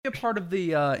be a part of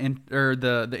the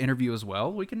the interview as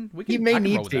well. We can. He may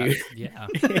need to. Yeah.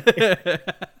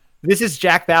 This is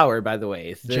Jack Bauer, by the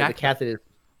way. The cat that is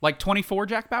like 24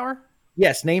 Jack Bauer.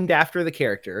 Yes, named after the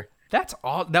character. That's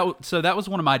all. That was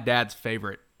one of my dad's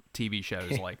favorite TV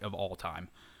shows, like of all time.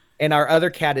 And our other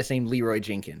cat is named Leroy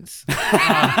Jenkins.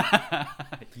 Yes,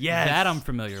 that I'm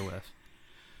familiar with.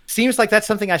 Seems like that's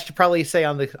something I should probably say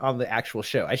on the actual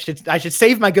show. I should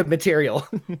save my good material.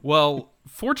 Well,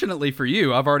 fortunately for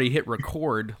you, I've already hit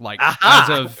record as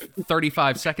of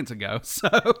 35 seconds ago. So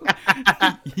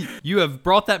you have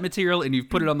brought that material and you've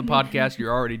put it on the podcast.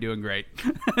 You're already doing great.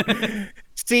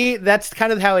 See, that's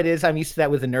kind of how it is. I'm used to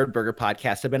that with the Nerdburger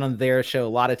podcast. I've been on their show a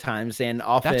lot of times, and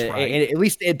often, at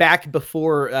least back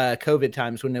before COVID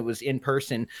times when it was in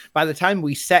person. By the time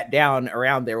we sat down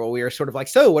around there, we were sort of like,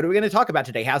 "So, what are we going to talk about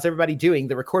today? How's everybody doing?"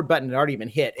 The record button had already been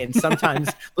hit, and sometimes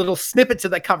little snippets of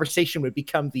that conversation would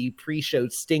become the pre-show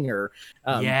stinger.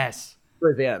 Yes,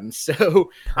 for them. So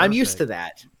Perfect. I'm used to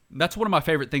that. That's one of my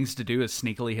favorite things to do is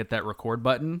sneakily hit that record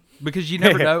button because you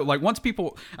never know. Like once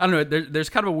people, I don't know, there's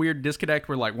kind of a weird disconnect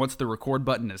where like once the record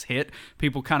button is hit,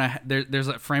 people kind of, there's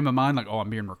that frame of mind like, oh, I'm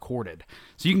being recorded.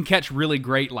 So you can catch really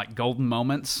great like golden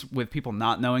moments with people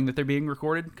not knowing that they're being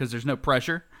recorded because there's no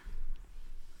pressure.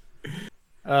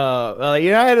 Well, I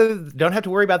don't have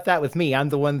to worry about that with me. I'm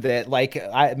the one that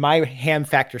my ham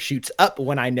factor shoots up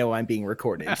when I know I'm being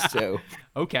recorded. So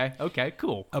okay,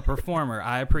 cool. A performer,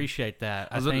 I appreciate that.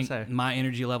 I think my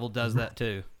energy level does that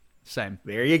too. Same.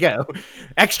 There you go.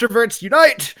 Extroverts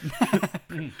unite.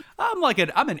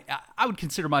 I would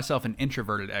consider myself an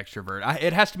introverted extrovert.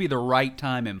 It has to be the right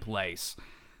time and place.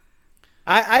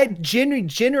 I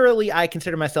generally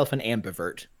consider myself an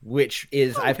ambivert, which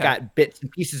is I've got bits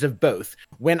and pieces of both.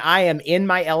 When I am in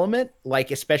my element,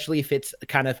 like especially if it's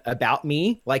kind of about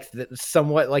me, like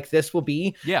somewhat like this will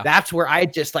be, that's where I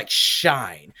just like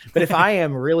shine. But if I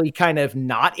am really kind of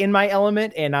not in my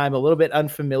element and I'm a little bit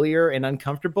unfamiliar and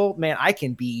uncomfortable, man, I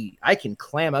can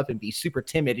clam up and be super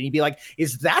timid. And you'd be like,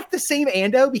 "Is that the same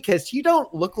Ando? Because you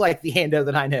don't look like the Ando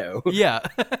that I know." Yeah,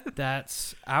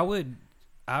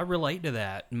 I relate to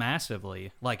that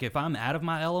massively. Like, if I'm out of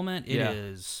my element, it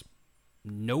is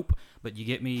nope. But you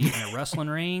get me in a wrestling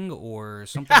ring or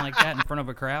something like that in front of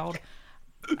a crowd,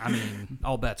 I mean,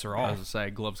 all bets are off. I was going to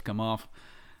say, gloves come off.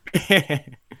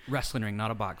 Wrestling ring,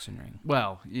 not a boxing ring.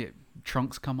 Well,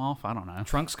 trunks come off? I don't know.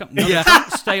 Trunks come... No, the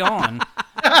trunks stay on.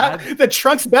 The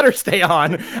trunks better stay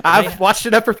on. I've watched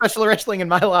enough professional wrestling in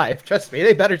my life. Trust me,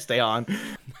 they better stay on.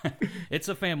 It's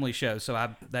a family show, so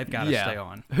they've got to stay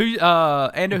on.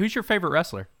 Ando, who's your favorite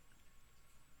wrestler?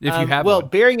 If you have one.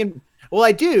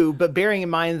 I do, but bearing in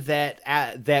mind that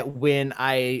when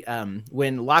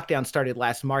lockdown started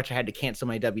last March, I had to cancel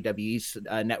my WWE's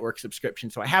network subscription,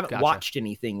 so I haven't watched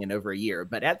anything in over a year.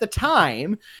 But at the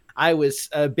time, I was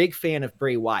a big fan of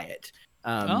Bray Wyatt.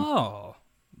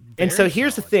 And so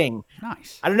here's the thing.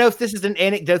 Nice. I don't know if this is an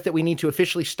anecdote that we need to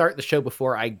officially start the show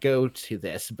before I go to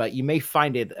this, but you may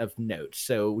find it of note.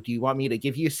 So do you want me to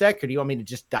give you a sec or do you want me to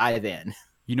just dive in?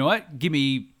 You know what? Give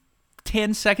me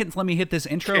 10 seconds. Let me hit this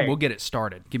intro. Okay. We'll get it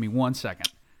started. Give me 1 second.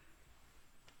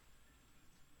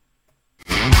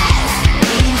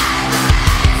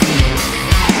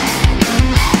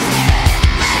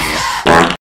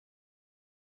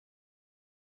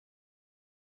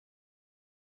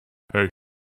 Hey.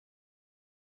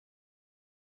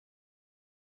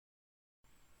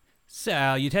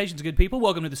 Salutations, good people.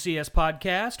 Welcome to the CS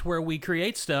Podcast, where we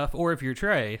create stuff, or if you're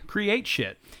Trey, create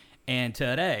shit. And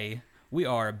today, we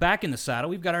are back in the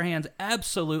saddle. We've got our hands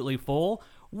absolutely full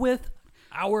with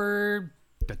our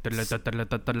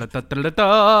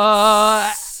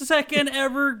second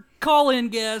ever call-in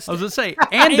guest. I was going to say,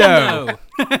 Ando.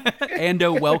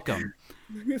 Ando, welcome.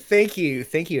 Thank you,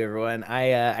 everyone.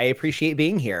 I appreciate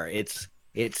being here.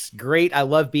 It's great. I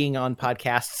love being on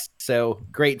podcasts. So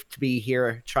great to be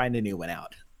here trying a new one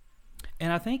out.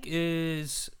 And I think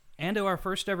is Ando our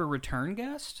first ever return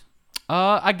guest?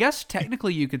 I guess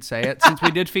technically you could say it since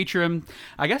we did feature him.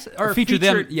 I guess or feature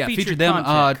them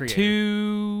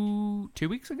 2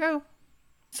 weeks ago.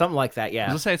 Something like that, yeah. I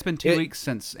was gonna say it's been 2 weeks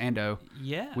since Ando.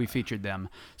 Yeah, we featured them.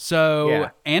 So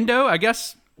Ando, I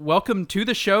guess. Welcome to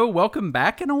the show. Welcome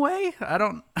back in a way. I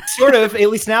don't sort of. At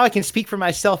least now I can speak for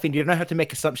myself, and you don't have to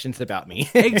make assumptions about me.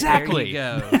 Exactly.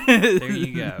 There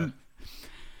you go.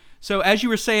 So as you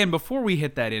were saying before we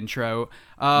hit that intro,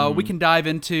 we can dive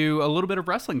into a little bit of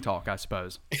wrestling talk, I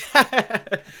suppose.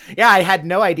 Yeah, I had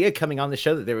no idea coming on the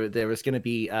show that there was going to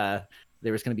be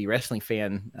wrestling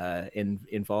fan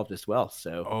involved as well.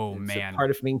 So man,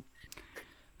 part of me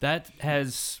that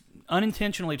has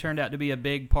unintentionally turned out to be a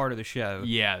big part of the show.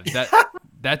 Yeah,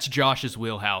 that's Josh's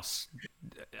wheelhouse.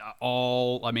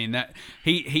 That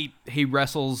he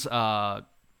wrestles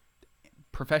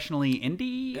professionally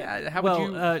indie. How would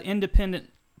you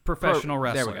independent professional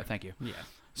wrestler? There we go. Thank you. Yeah.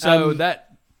 So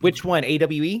which one?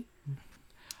 AWE?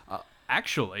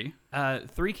 Actually,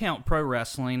 3 Count Pro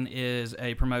Wrestling is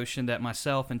a promotion that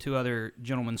myself and 2 other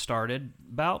gentlemen started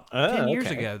about 10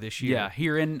 years ago this year. Yeah,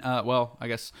 here in, I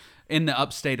guess in the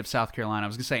upstate of South Carolina. I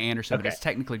was going to say Anderson, but it's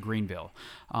technically Greenville.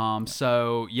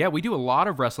 So, yeah, we do a lot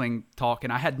of wrestling talk,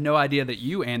 and I had no idea that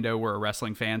you, Ando, were a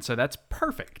wrestling fan, so that's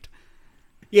perfect.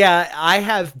 Yeah, I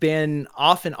have been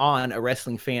off and on a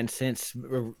wrestling fan since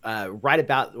right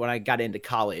about when I got into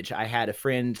college. I had a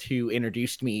friend who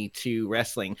introduced me to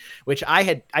wrestling, which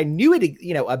I knew it,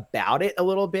 about it a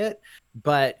little bit,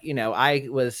 but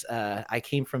I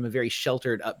came from a very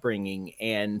sheltered upbringing,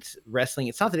 and wrestling,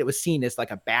 it's not that it was seen as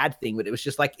like a bad thing, but it was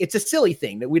just like, it's a silly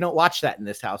thing that we don't watch that in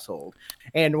this household.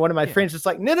 And one of my friends was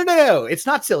like, no, it's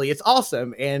not silly, it's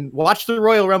awesome, and watch the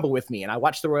Royal Rumble with me. And I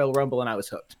watched the Royal Rumble and I was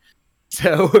hooked.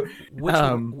 So,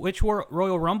 which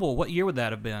Royal Rumble? What year would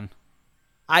that have been?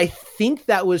 I think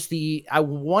that was I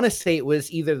want to say it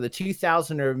was either the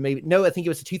 2000 or maybe, no, I think it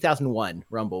was the 2001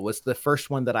 Rumble was the first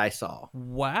one that I saw.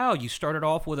 Wow, you started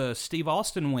off with a Steve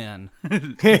Austin win.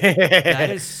 That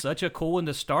is such a cool one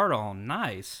to start on.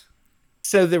 Nice.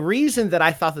 So the reason that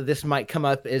I thought that this might come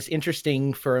up as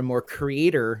interesting for a more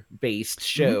creator-based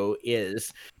show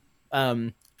is,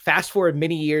 fast forward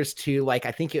many years to I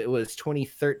think it was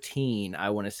 2013, I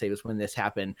want to say was when this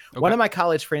happened. Okay. One of my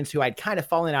college friends who I'd kind of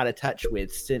fallen out of touch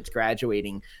with since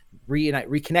graduating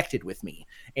reconnected with me.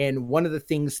 And one of the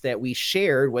things that we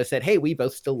shared was that, hey, we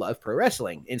both still love pro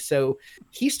wrestling. And so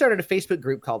he started a Facebook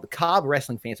group called the Cobb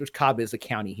Wrestling Fans, which Cobb is a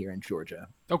county here in Georgia.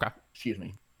 Okay. Excuse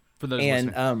me. For those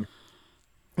listening.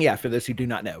 For those who do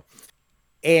not know.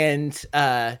 And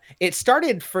it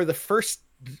started for the first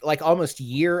almost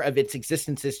year of its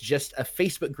existence as just a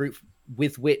Facebook group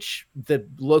with which the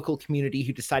local community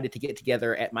who decided to get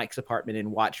together at Mike's apartment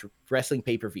and watch wrestling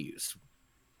pay-per-views.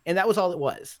 And that was all it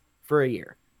was for a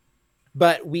year.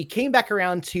 But we came back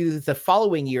around to the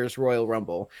following year's Royal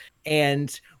Rumble,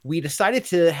 and we decided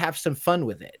to have some fun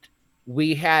with it.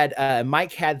 We had,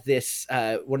 Mike had this,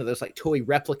 one of those toy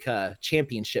replica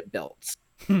championship belts.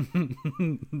 Okay.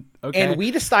 And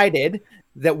we decided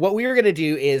that what we were going to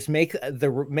do is make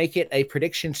it a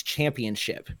predictions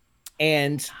championship.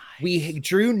 And we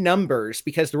drew numbers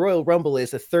because the Royal Rumble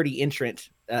is a 30 entrant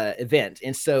event.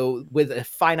 And so with a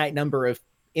finite number of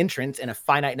entrants and a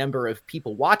finite number of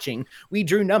people watching, we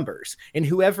drew numbers, and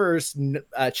whoever's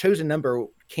chosen number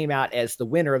came out as the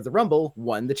winner of the Rumble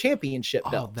won the championship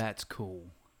belt. Oh, that's cool.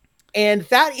 And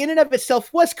that in and of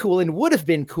itself was cool and would have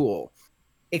been cool.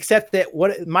 Except that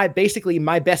my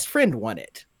best friend won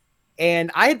it.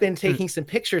 And I had been taking some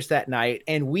pictures that night,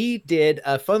 and we did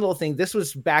a fun little thing. This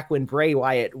was back when Bray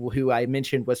Wyatt, who I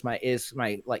mentioned is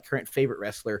my current favorite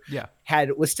wrestler,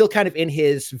 was still kind of in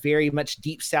his very much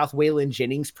deep South Waylon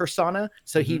Jennings persona.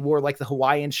 So he wore the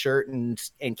Hawaiian shirt and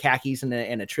khakis and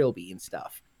a trilby and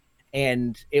stuff.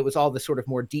 And it was all the sort of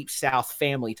more deep South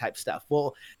family type stuff.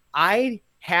 Well, I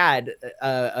had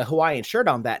a Hawaiian shirt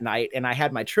on that night, and I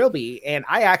had my trilby, and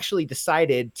I actually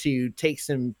decided to take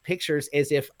some pictures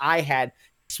as if I had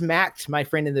smacked my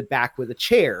friend in the back with a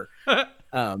chair,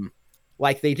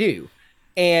 like they do.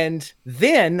 And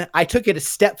then I took it a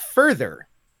step further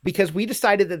because we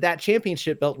decided that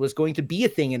championship belt was going to be a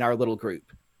thing in our little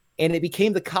group. And it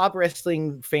became the Cobb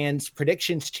Wrestling Fans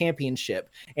Predictions Championship.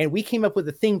 And we came up with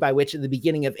a thing by which at the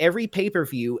beginning of every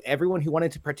pay-per-view, everyone who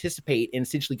wanted to participate and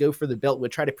essentially go for the belt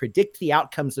would try to predict the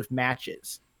outcomes of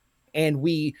matches. And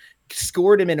we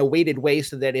scored them in a weighted way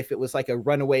so that if it was a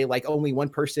runaway, only one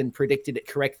person predicted it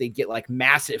correct, they'd get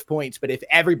massive points. But if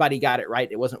everybody got it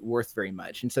right, it wasn't worth very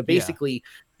much. And so basically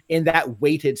in that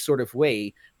weighted sort of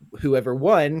way, whoever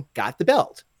won got the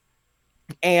belt.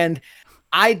 And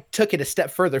I took it a step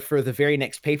further for the very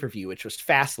next pay-per-view, which was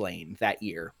Fastlane that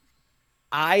year.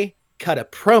 I cut a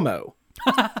promo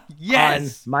on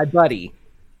my buddy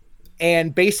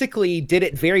and basically did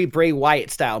it very Bray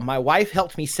Wyatt style. My wife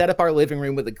helped me set up our living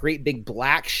room with a great big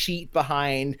black sheet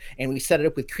behind, and we set it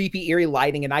up with creepy, eerie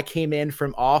lighting. And I came in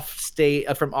from off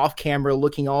camera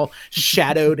looking all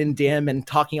shadowed and dim and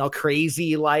talking all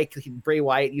crazy like Bray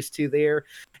Wyatt used to there,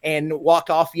 and walked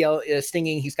off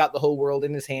singing "He's Got the Whole World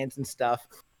in His Hands" and stuff.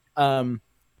 And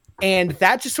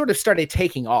that just sort of started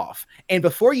taking off. And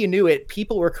before you knew it,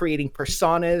 people were creating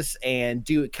personas and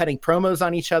cutting promos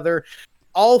on each other,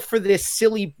 all for this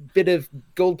silly bit of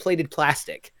gold-plated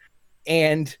plastic.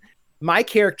 And my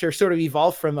character sort of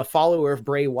evolved from a follower of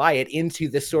Bray Wyatt into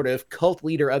this sort of cult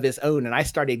leader of his own, and I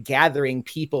started gathering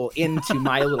people into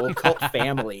my little cult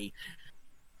family.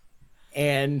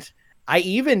 And I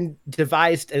even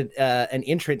devised an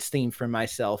entrance theme for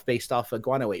myself based off a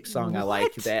Guano Ape song I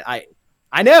like. That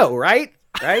I know, right?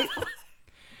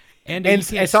 And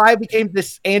so I became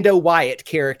this Ando Wyatt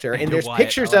character, and there's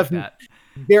pictures of that.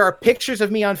 There are pictures of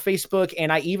me on Facebook,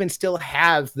 and I even still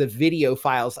have the video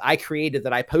files I created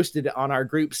that I posted on our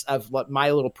groups of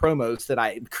my little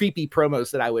creepy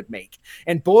promos that I would make.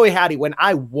 And boy, howdy, when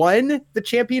I won the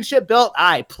championship belt,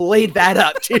 I played that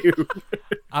up too.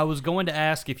 I was going to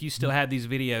ask if you still had these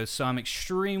videos, so I'm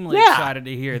extremely excited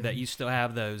to hear that you still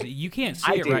have those. You can't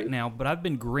see it right now, but I've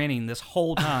been grinning this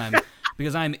whole time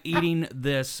because I'm eating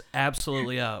this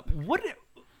absolutely up.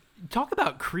 Talk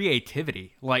about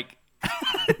creativity. Like,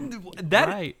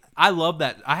 right. I love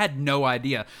that. I had no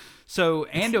idea. So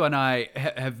Ando and I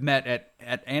have met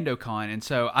at AndoCon, and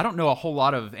so I don't know a whole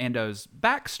lot of Ando's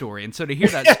backstory, and so to hear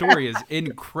that story is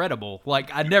incredible.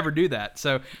 Like, I never do that.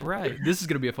 So this is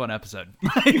going to be a fun episode.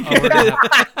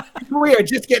 We are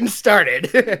just getting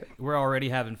started. We're already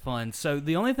having fun. So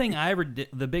the only thing I ever did,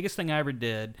 the biggest thing I ever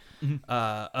did,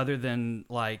 other than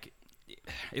like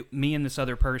me and this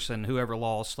other person, whoever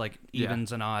lost, like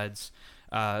evens and odds,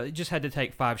 just had to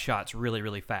take 5 shots really,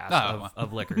 really fast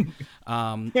of liquor.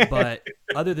 But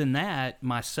other than that,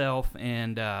 myself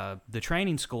and the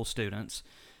training school students,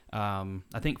 I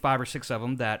think 5 or 6 of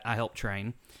them that I helped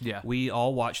train, we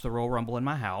all watched the Royal Rumble in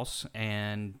my house,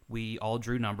 and we all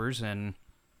drew numbers, and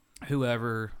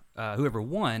whoever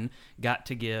won got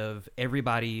to give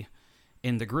everybody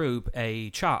in the group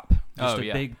a chop, just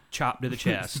a big chop to the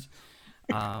chest.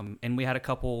 And we had a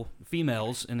couple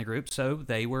females in the group, so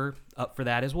they were up for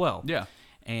that as well. Yeah.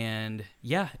 And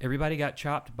everybody got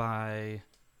chopped by,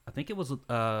 I think it was,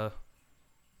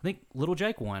 Little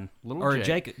Jake won.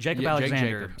 Jacob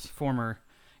Alexander, former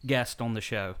guest on the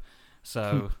show.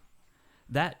 So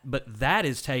that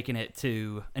is taking it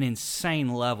to an insane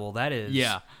level. That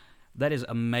is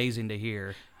amazing to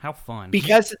hear. How fun.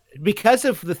 Because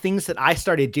of the things that I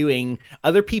started doing,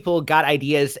 other people got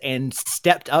ideas and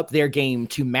stepped up their game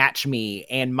to match me.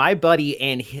 And my buddy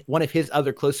and one of his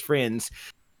other close friends,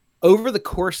 over the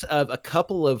course of a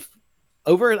couple of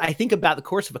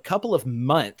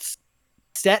months,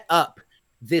 set up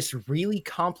this really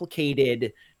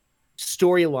complicated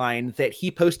storyline that he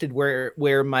posted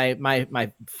where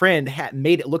my friend had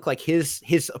made it look like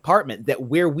his apartment, that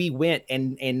where we went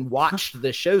and watched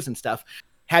the shows and stuff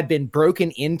had been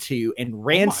broken into and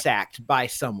ransacked by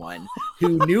someone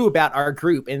who knew about our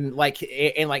group. And like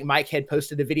Mike had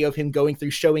posted a video of him going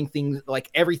through, showing things, like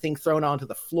everything thrown onto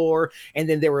the floor. And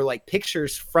then there were like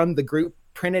pictures from the group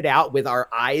printed out with our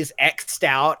eyes X'd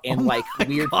out and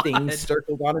weird things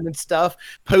circled on it and stuff,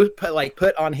 put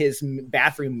on his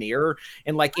bathroom mirror,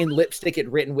 and like in lipstick it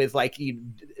written with like,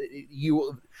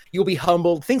 you'll be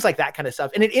humbled, things like that kind of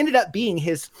stuff. And it ended up being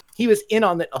he was in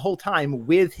on it the whole time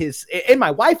with and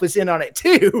my wife was in on it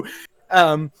too,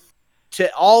 in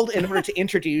order to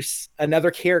introduce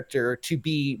another character to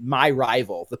be my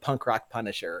rival, the Punk Rock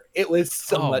Punisher. It was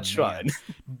so much fun.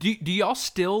 Do y'all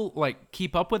still like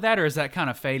keep up with that, or is that kind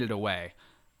of faded away?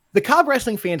 The Cobb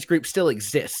Wrestling Fans group still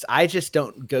exists. I just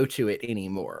don't go to it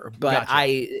anymore. But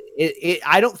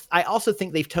gotcha. I also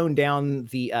think they've toned down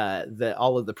the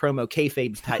all of the promo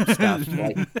kayfabe type stuff.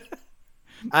 Like,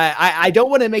 I don't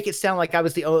want to make it sound like I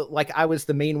was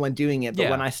the main one doing it, but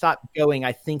when I stopped going,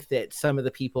 I think that some of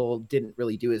the people didn't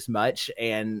really do as much,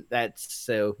 and that's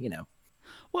so.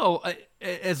 Well,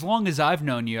 as long as I've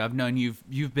known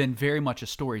you've been very much a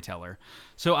storyteller.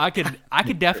 So I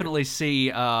could definitely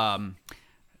see.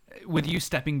 With you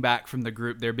stepping back from the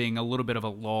group, there being a little bit of a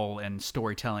lull in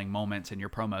storytelling moments in your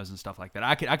promos and stuff like that.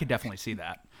 I could definitely see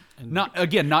that. Not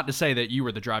to say that you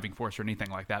were the driving force or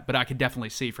anything like that, but I could definitely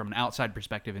see from an outside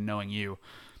perspective and knowing you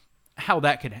how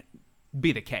that could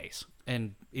be the case.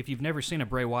 And if you've never seen a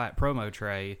Bray Wyatt promo,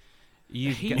 Trey,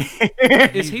 is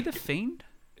he the Fiend?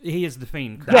 He is the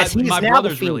Fiend. Yes, my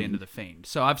brother's really into the Fiend,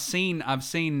 so I've seen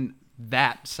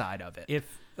that side of it.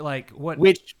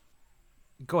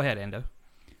 Go ahead, Ando.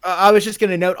 I was just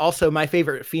going to note also my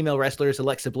favorite female wrestler is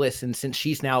Alexa Bliss, and since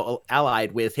she's now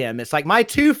allied with him, it's like my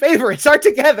 2 favorites are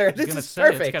together. This is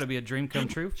perfect. It's got to be a dream come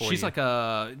true for She's you.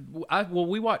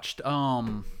 We watched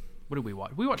what did we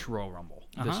watch? We watched Royal Rumble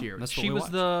this year.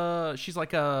 She's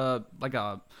like a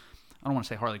I don't want to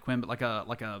say Harley Quinn, but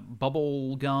like a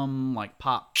bubble gum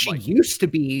pop. She used to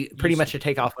be pretty much a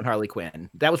takeoff on Harley Quinn.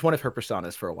 That was one of her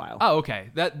personas for a while. Oh,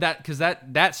 okay.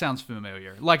 That sounds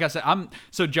familiar. Like I said,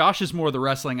 so Josh is more of the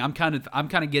wrestling. I'm kind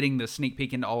of getting the sneak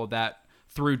peek into all of that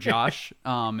through Josh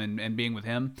and being with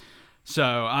him. So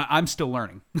I'm still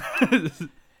learning.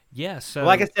 Yeah. So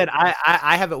Like I said,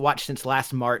 I haven't watched since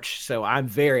last March, so I'm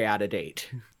very out of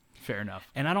date. Fair enough.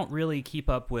 And I don't really keep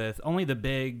up with only the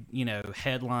big,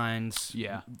 headlines.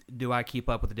 Yeah. Do I keep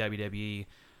up with the WWE?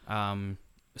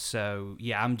 So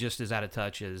yeah, I'm just as out of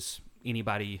touch as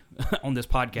anybody on this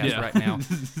podcast right now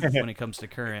when it comes to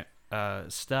current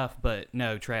stuff. But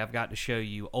no, Trey, I've got to show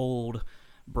you old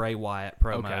Bray Wyatt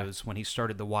promos when he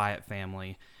started the Wyatt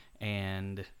family,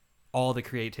 and all the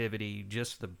creativity,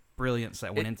 just the brilliance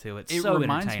that went into it. It so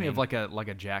reminds me of entertaining. like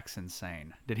a Jackson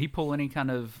Sane. Did he pull any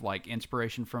kind of like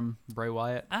inspiration from Bray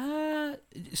Wyatt?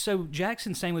 So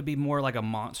Jackson Sane would be more like a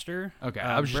monster. Okay,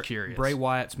 I was just curious. Bray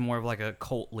Wyatt's more of like a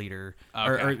cult leader.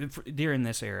 Okay. During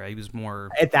this era, he was more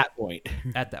At that point.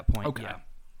 at that point. Okay. Yeah.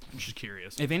 I'm just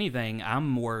curious. If anything, I'm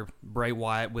more Bray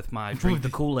Wyatt with my drink the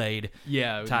Kool-Aid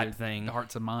type your thing.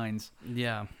 Hearts and minds.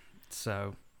 Yeah.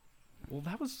 So Well,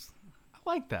 I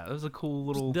like that. That was a cool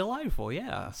little delightful,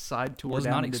 yeah. side tour. Was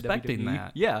down not into expecting WWE.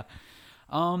 that. Yeah.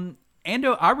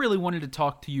 Ando, I really wanted to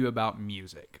talk to you about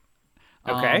music.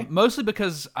 Okay. Mostly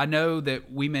because I know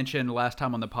that we mentioned last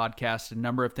time on the podcast a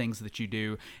number of things that you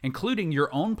do, including your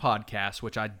own podcast,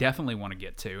 which I definitely want to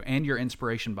get to, and your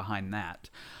inspiration behind that.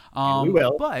 We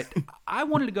will. But I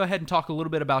wanted to go ahead and talk a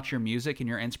little bit about your music and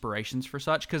your inspirations for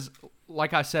such, because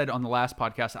like I said on the last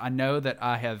podcast, I know that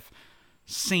I have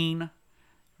seen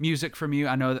music from you.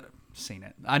 I know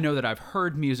that I've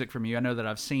heard music from you. I know that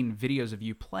I've seen videos of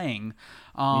you playing,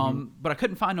 but I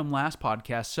couldn't find them last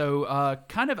podcast. So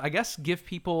kind of, I guess, give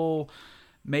people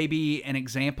maybe an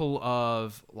example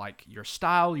of like your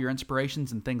style, your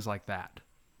inspirations, and things like that.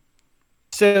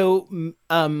 So,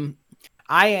 I'm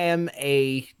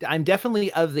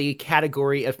definitely of the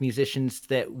category of musicians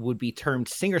that would be termed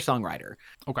singer-songwriter.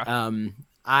 Okay.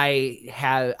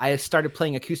 I started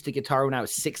playing acoustic guitar when I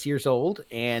was 6 years old,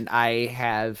 and I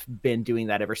have been doing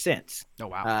that ever since. Oh,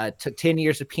 wow. Took 10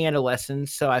 years of piano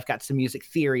lessons, so I've got some music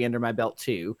theory under my belt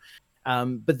too.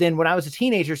 But then when I was a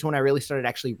teenager is when I really started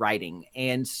actually writing.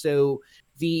 And so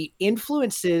the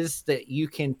influences that you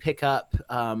can pick up,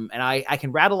 and I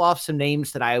can rattle off some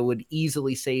names that I would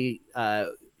easily say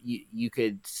you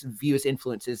could view as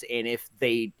influences, and if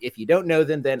you don't know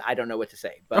them, then I don't know what to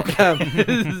say. But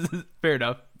Fair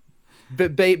enough.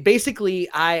 But basically,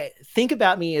 I think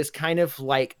about me as kind of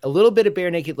like a little bit of Bare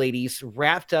Naked Ladies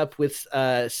wrapped up with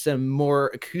some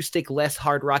more acoustic, less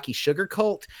hard rocky Sugar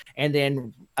Cult, and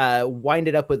then wind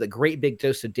it up with a great big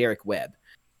dose of Derek Webb.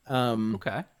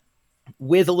 Okay.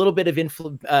 With a little bit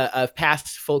of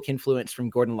past folk influence from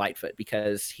Gordon Lightfoot,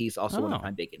 because he's also one of my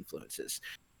big influences.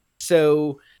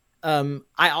 So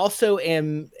I also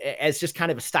am, as just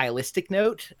kind of a stylistic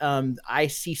note, I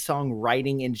see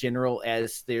songwriting in general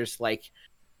as there's like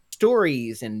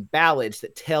stories and ballads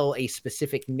that tell a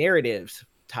specific narrative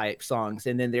type songs.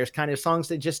 And then there's kind of songs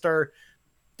that just are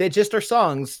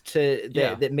songs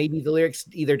that maybe the lyrics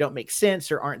either don't make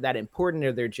sense or aren't that important,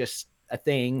 or they're just a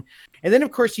thing. And then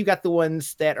of course you got the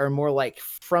ones that are more like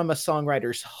from a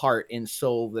songwriter's heart and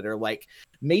soul, that are like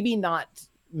maybe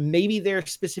they're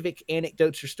specific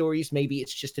anecdotes or stories. Maybe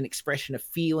it's just an expression of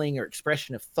feeling or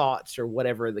expression of thoughts or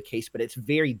whatever the case, but it's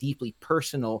very deeply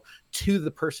personal to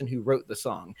the person who wrote the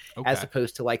song, as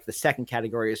opposed to like the second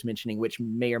category I was mentioning, which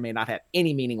may or may not have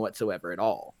any meaning whatsoever at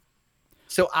all.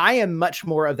 So I am much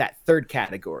more of that third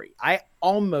category. I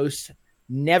almost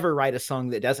never write a song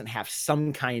that doesn't have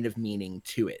some kind of meaning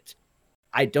to it.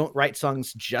 I don't write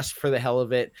songs just for the hell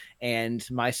of it, and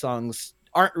my songs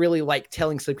aren't really like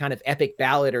telling some kind of epic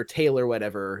ballad or tale or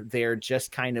whatever. They're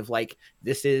just kind of like,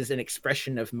 this is an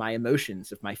expression of my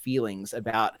emotions, of my feelings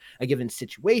about a given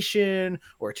situation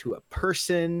or to a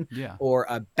person or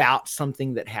about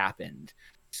something that happened.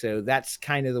 So that's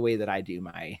kind of the way that I do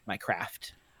my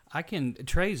craft.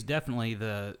 Trey's definitely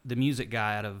the music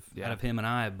guy out of him and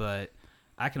I, but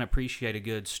I can appreciate a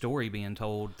good story being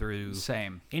told through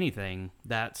anything.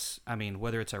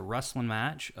 Whether it's a wrestling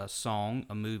match, a song,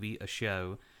 a movie, a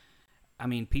show. I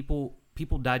mean, people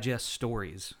digest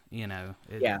stories,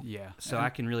 So I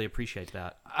can really appreciate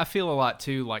that. I feel a lot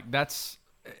too, like that's,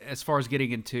 as far as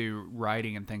getting into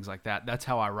writing and things like that, that's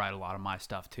how I write a lot of my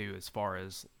stuff too, as far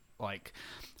as like,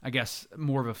 I guess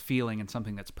more of a feeling and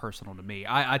something that's personal to me.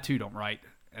 I too don't write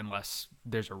unless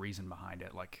there's a reason behind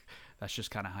it. Like, that's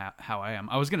just kind of how I am.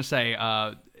 I was going to say,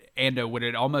 Ando, would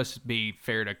it almost be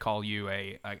fair to call you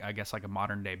I guess like a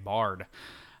modern day bard?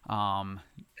 I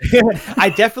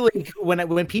definitely,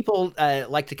 when people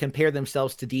like to compare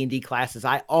themselves to D&D classes,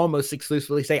 I almost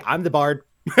exclusively say I'm the bard.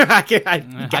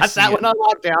 I got that one on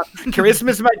lockdown.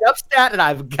 Charisma's my dub stat, and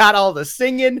I've got all the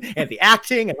singing and the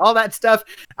acting and all that stuff.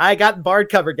 I got Bard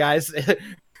covered, guys.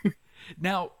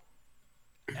 Now,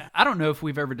 I don't know if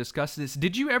we've ever discussed this.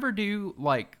 Did you ever do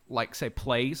like say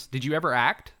plays? Did you ever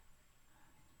act?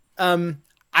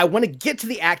 I want to get to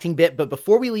the acting bit, but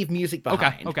before we leave music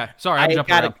behind, okay. Sorry, I'm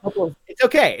jumping around. It's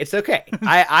okay.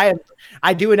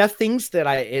 I do enough things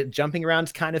that jumping around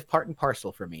is kind of part and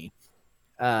parcel for me.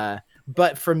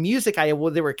 But for music, there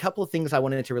were a couple of things I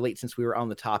wanted to relate since we were on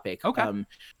the topic. Okay.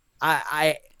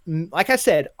 I like I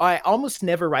said, I almost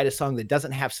never write a song that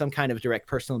doesn't have some kind of direct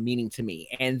personal meaning to me.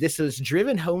 And this was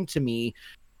driven home to me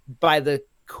by the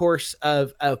course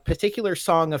of a particular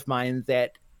song of mine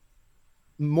that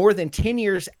more than 10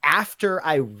 years after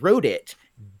I wrote it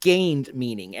gained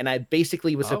meaning. And I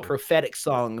basically was a prophetic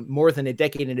song more than a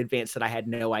decade in advance that I had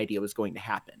no idea was going to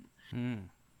happen.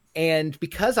 And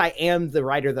because I am the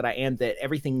writer that I am, that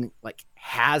everything like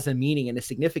has a meaning and a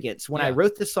significance. When I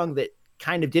wrote this song that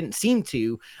kind of didn't seem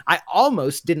to, I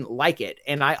almost didn't like it.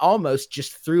 And I almost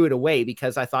just threw it away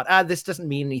because I thought, this doesn't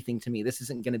mean anything to me. This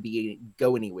isn't going to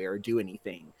go anywhere or do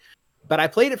anything. But I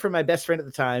played it for my best friend at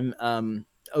the time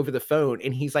over the phone.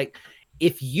 And he's like,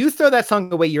 if you throw that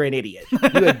song away, you're an idiot.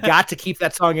 You have got to keep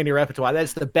that song in your repertoire.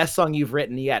 That's the best song you've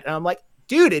written yet. And I'm like,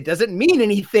 dude, it doesn't mean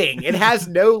anything. It has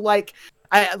no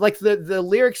the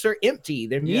lyrics are empty.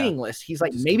 They're meaningless. He's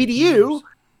like, maybe to you,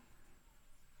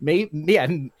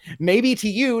 maybe to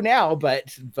you now,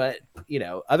 but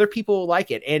other people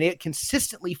like it. And it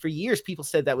consistently for years, people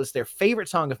said that was their favorite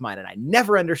song of mine. And I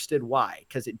never understood why,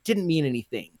 because it didn't mean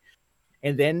anything.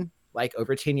 And then like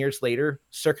over 10 years later,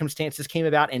 circumstances came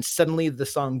about and suddenly the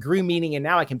song grew meaning. And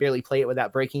now I can barely play it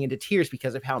without breaking into tears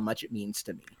because of how much it means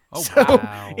to me. Oh, so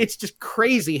wow. It's just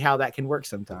crazy how that can work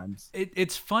sometimes.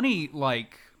 It's funny.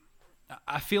 Like,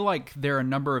 I feel like there are a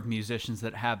number of musicians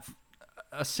that have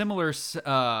a similar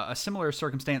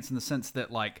circumstance in the sense that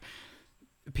like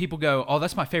people go, "Oh,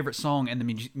 that's my favorite song," and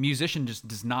the musician just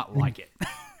does not like it.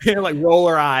 Like roll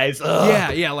our eyes.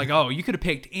 Ugh. Yeah. Like, oh, you could have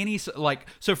picked any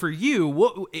So for you,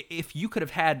 what if you could have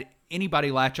had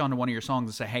anybody latch onto one of your songs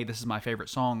and say, "Hey, this is my favorite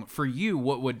song"? For you,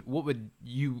 what would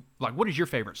you like? What is your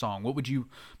favorite song? What would you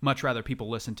much rather people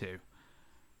listen to?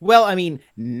 Well, I mean,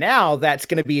 now that's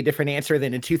going to be a different answer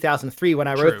than in 2003 when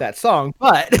I wrote that song.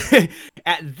 But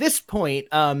at this point,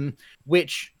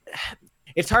 which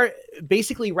it's hard.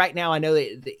 Basically, right now, I know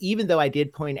that even though I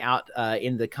did point out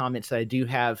in the comments that I do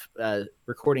have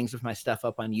recordings of my stuff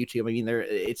up on YouTube. I mean,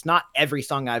 it's not every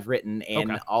song I've written,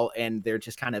 and they're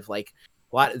just kind of like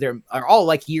they're all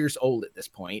like years old at this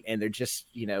point, and they're just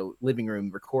living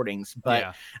room recordings.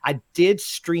 But I did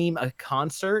stream a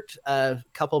concert a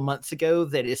couple months ago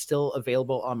that is still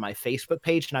available on my Facebook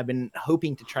page, and I've been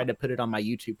hoping to try to put it on my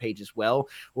YouTube page as well,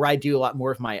 where I do a lot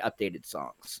more of my updated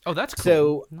songs. Oh, that's cool.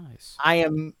 So nice.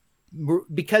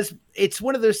 Because it's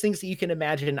one of those things that you can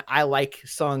imagine. I like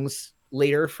songs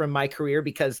later from my career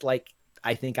because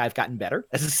I think I've gotten better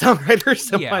as a songwriter.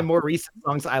 So my more recent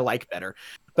songs I like better.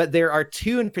 But there are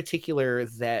two in particular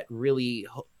that really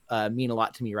mean a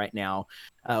lot to me right now.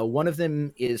 One of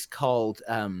them is called,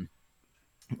 three.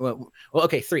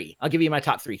 I'll give you my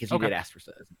top three because you did ask for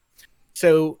those.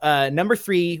 So number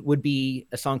 3 would be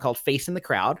a song called Face in the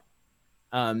Crowd.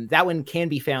 That one can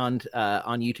be found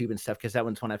on YouTube and stuff because that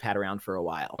one's one I've had around for a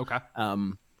while. Okay.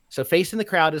 So Face in the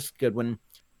Crowd is a good one.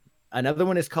 Another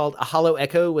one is called A Hollow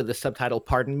Echo with the subtitle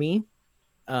Pardon Me.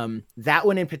 That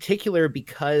one in particular,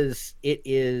 because it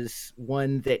is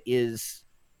one that is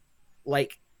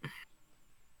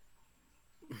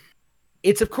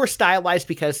it's of course stylized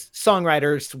because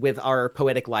songwriters with our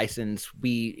poetic license,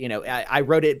 I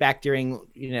wrote it back during,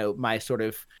 my sort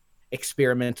of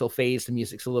experimental phase. The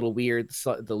music's a little weird.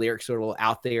 So the lyrics are a little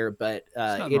out there, but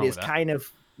it is kind of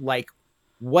like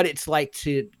what it's like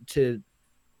to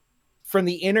from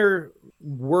the inner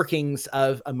workings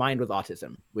of a mind with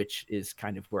autism, which is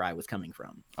kind of where I was coming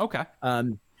from. Okay.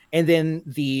 And then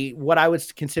what I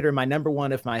would consider my number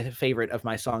one of my favorite of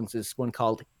my songs is one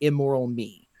called Immoral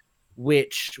Me,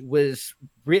 which was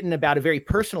written about a very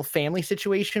personal family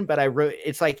situation. But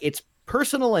it's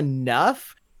personal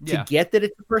enough to get that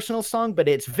it's a personal song, but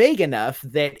it's vague enough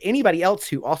that anybody else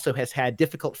who also has had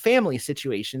difficult family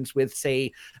situations with,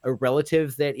 say, a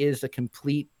relative that is a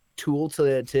complete tool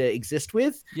to exist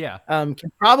with, can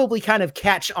probably kind of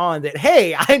catch on that,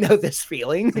 hey, I know this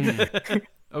feeling.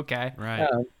 Okay, right.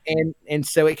 And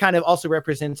so it kind of also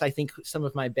represents, I think, some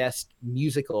of my best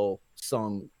musical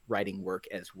songwriting work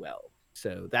as well.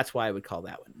 So that's why I would call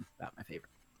that one about my favorite.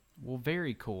 Well,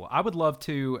 very cool. I would love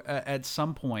to, at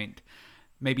some point,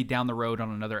 maybe down the road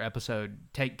on another episode,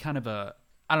 take kind of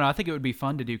I don't know. I think it would be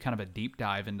fun to do kind of a deep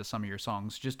dive into some of your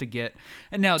songs just to get.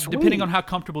 And now, depending on how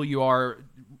comfortable you are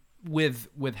with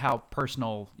how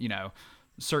personal,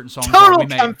 certain songs Total are,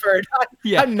 comfort.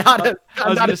 Yeah, I'm not a. I I'm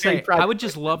was not gonna a say, very I would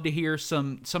just love to hear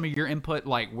some of your input,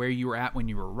 like where you were at when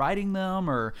you were writing them,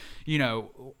 or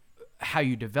how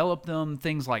you developed them,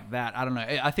 things like that. I don't know.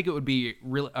 I think it would be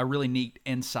a really neat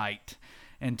insight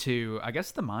into, I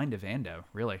guess, the mind of Ando,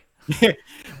 really.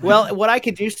 Well, what I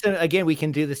could do, so again, we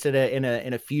can do this in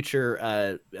a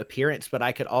future appearance, but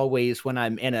I could always, when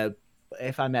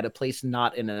if I'm at a place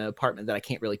not in an apartment that I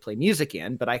can't really play music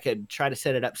in, but I could try to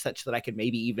set it up such that I could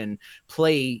maybe even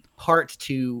play part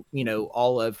to,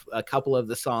 all of a couple of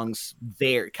the songs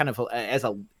there, kind of as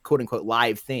a quote unquote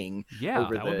live thing. Yeah,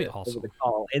 that would be awesome. Over the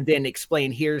call, and then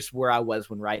explain, here's where I was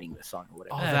when writing this song or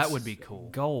whatever. Oh, that would be cool.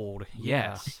 Gold.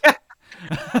 Yes.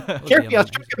 Careful, I was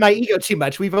stroking my ego too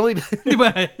much. We've only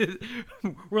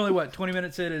We're only 20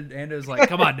 minutes in, and Ando's like,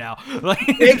 "Come on now,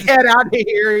 big head out of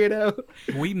here,"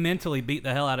 We mentally beat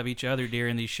the hell out of each other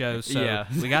during these shows, so Yeah.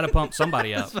 we got to pump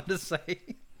somebody I up. was about to say.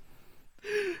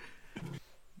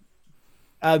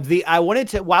 I wanted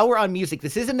to, while we're on music,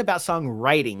 this isn't about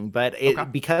songwriting, but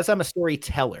because I'm a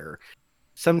storyteller,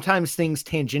 sometimes things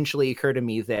tangentially occur to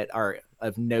me that are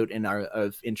of note and are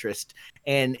of interest.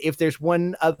 And if there's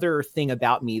one other thing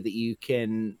about me that you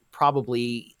can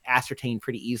probably ascertain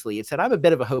pretty easily, it's that I'm a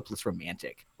bit of a hopeless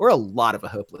romantic, or a lot of a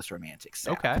hopeless romantic.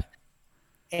 Okay.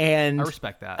 And I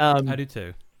respect that. I do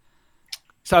too.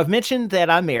 So I've mentioned that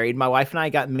I'm married. My wife and I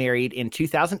got married in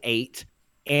 2008,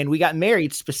 and we got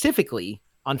married specifically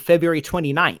on February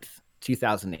 29th,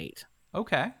 2008.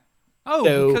 Okay.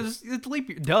 Oh, because it's leap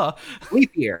year. Duh.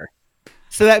 Leap year.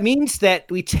 So that means that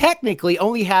we technically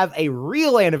only have a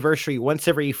real anniversary once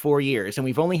every 4 years, and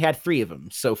we've only had 3 of them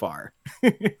so far.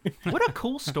 What a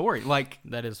cool story. Like,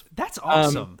 That's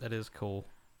awesome. That is cool.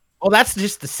 Well, that's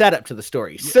just the setup to the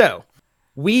story. Yeah. So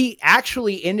we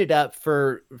actually ended up,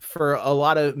 for a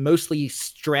lot of mostly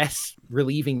stress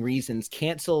relieving reasons,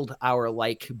 canceled our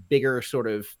bigger sort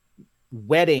of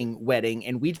wedding,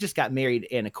 and we just got married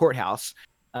in a courthouse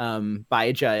by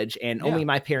a judge, and only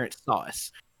my parents saw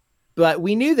us. But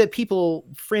we knew that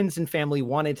friends and family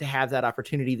wanted to have that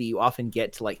opportunity that you often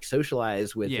get to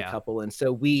socialize with the couple. And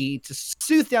so we, to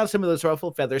soothe down some of those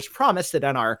ruffled feathers, promised that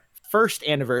on our first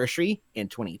anniversary in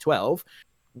 2012,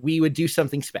 we would do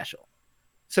something special.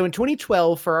 So in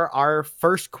 2012, for our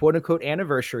first quote unquote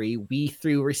anniversary, we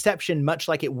threw a reception much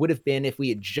like it would have been if we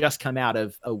had just come out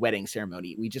of a wedding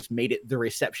ceremony. We just made it the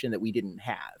reception that we didn't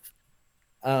have.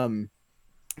 And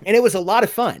it was a lot of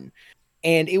fun.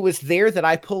 And it was there that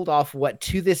I pulled off what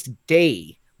to this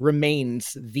day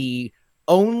remains the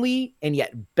only and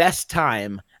yet best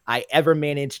time I ever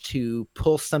managed to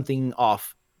pull something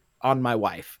off on my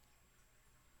wife.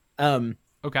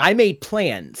 Okay. I made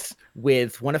plans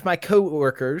with one of my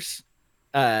coworkers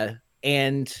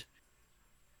and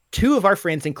 2 of our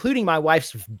friends, including my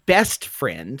wife's best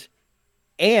friend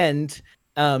and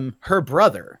her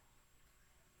brother.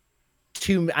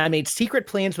 I made secret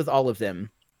plans with all of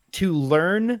them to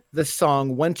learn the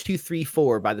song 1, 2, 3,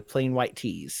 4 by the Plain White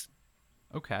T's.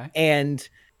 Okay. And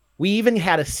we even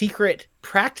had a secret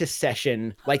practice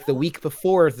session the week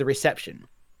before the reception.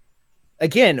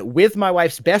 Again, with my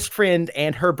wife's best friend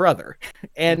and her brother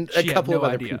and a couple of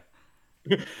other people.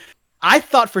 I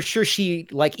thought for sure she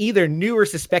either knew or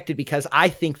suspected, because I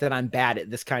think that I'm bad at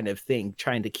this kind of thing,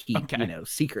 trying to keep,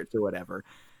 secrets or whatever.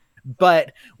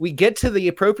 But we get to the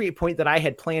appropriate point that I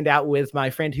had planned out with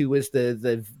my friend who was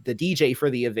the DJ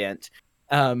for the event.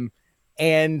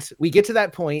 And we get to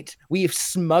that point. We've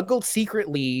smuggled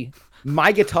secretly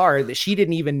my guitar that she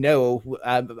didn't even know. One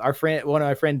of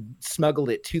my friends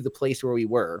smuggled it to the place where we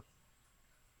were.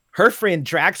 Her friend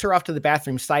drags her off to the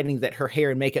bathroom, citing that her hair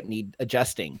and makeup need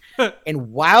adjusting.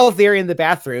 And while they're in the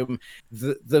bathroom,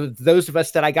 those of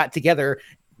us that I got together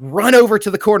run over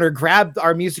to the corner, grab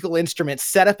our musical instruments,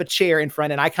 set up a chair in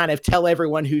front, and I kind of tell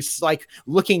everyone who's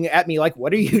looking at me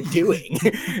what are you doing?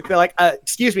 They're like,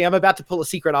 excuse me, I'm about to pull a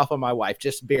secret off on my wife.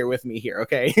 Just bear with me here,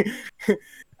 okay?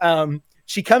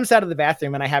 She comes out of the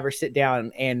bathroom, and I have her sit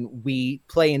down, and we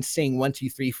play and sing 1, 2,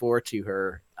 3, 4 to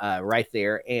her right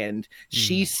there. And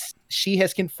she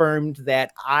has confirmed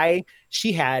that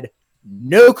she had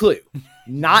no clue,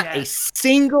 not a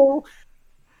single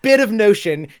bit of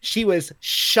notion. She was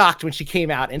shocked when she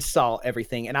came out and saw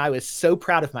everything, and I was so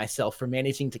proud of myself for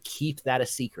managing to keep that a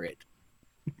secret.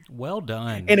 Well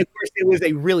done. And of course, it was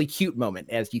a really cute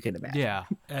moment, as you can imagine.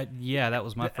 Yeah, that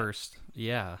was my first.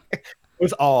 Yeah, it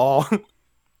was all.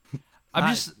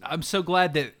 I'm so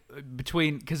glad that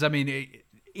because any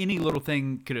little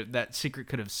thing that secret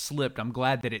could have slipped. I'm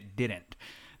glad that it didn't.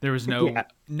 There was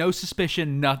no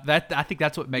suspicion. I think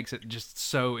that's what makes it just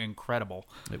so incredible.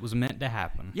 It was meant to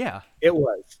happen. Yeah, It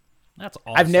was. That's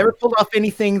awesome. I've never pulled off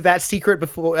anything that secret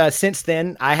before. Since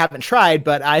then, I haven't tried,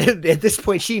 but at this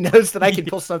point, she knows that I can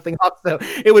pull something off. So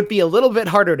it would be a little bit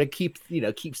harder to keep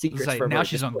secrets like, from her. now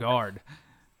she's on guard.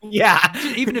 Yeah,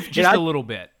 Even if just a little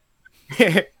bit.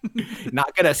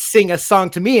 Not gonna sing a song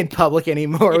to me in public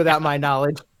anymore without my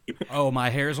knowledge. Oh, my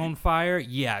hair's on fire?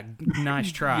 Yeah,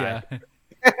 nice try. Yeah.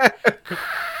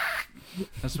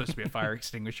 That's supposed to be a fire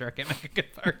extinguisher. I can't make a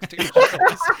good fire extinguisher.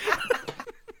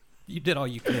 You did all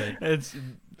you could. It's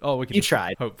all we can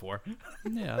tried. hope for.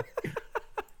 Yeah.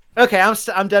 Okay,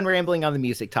 I'm done rambling on the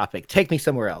music topic. Take me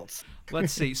somewhere else.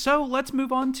 Let's see. So let's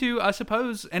move on to, I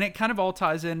suppose, and it kind of all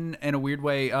ties in a weird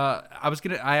way. I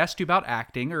asked you about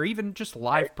acting or even just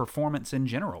live performance in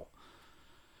general.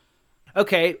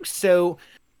 Okay, so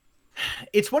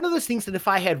it's one of those things that if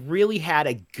I had really had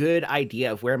a good idea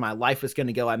of where my life was going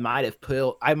to go, I might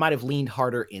have leaned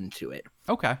harder into it.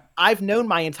 Okay. I've known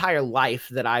my entire life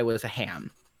that I was a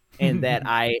ham and that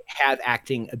I have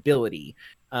acting ability.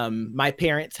 My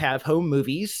parents have home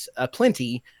movies,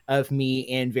 plenty of me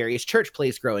in various church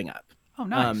plays growing up. Oh,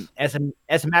 nice. As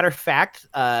a matter of fact,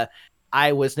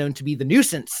 I was known to be the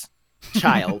nuisance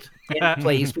child in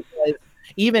plays because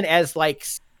even as like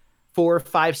 4,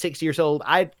 5, 6 years old,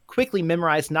 I quickly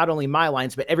memorized not only my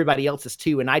lines, but everybody else's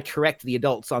too. And I'd correct the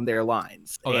adults on their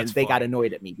lines. Oh, and they got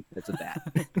annoyed at me because of that.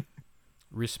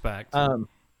 Respect.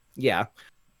 Yeah.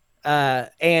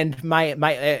 And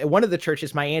my one of the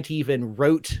churches, my auntie even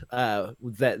wrote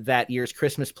that year's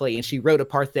Christmas play, and she wrote a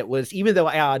part that was, even though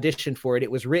I auditioned for it,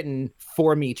 it was written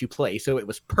for me to play. So it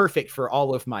was perfect for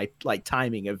all of my like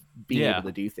timing of being able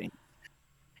to do things.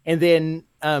 And then,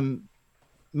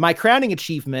 my crowning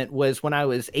achievement was when I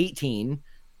was 18,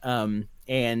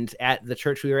 and at the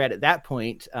church we were at that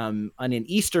point, on an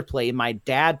Easter play, my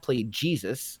dad played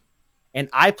Jesus, and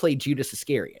I played Judas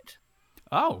Iscariot.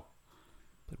 Oh.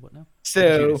 But what now?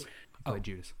 So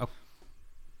Judas. Oh.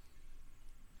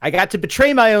 I got to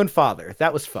betray my own father.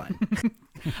 That was fun.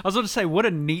 I was going to say, what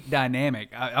a neat dynamic.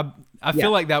 I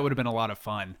feel like that would have been a lot of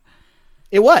fun.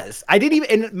 It was. I didn't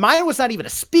even, and mine was not even a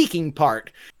speaking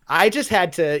part. I just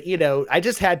had to,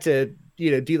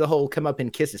 do the whole come up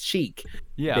and kiss his cheek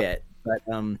bit.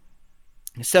 But,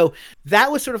 so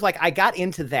that was sort of like, I got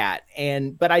into that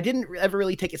but I didn't ever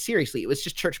really take it seriously. It was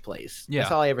just church plays. Yeah.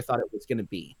 That's all I ever thought it was going to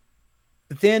be.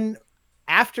 But then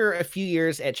after a few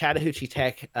years at Chattahoochee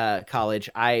Tech College,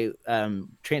 I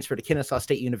transferred to Kennesaw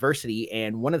State University.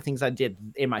 And one of the things I did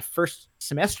in my first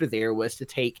semester there was to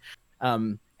take,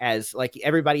 as like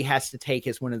everybody has to take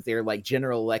as one of their like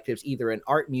general electives, either an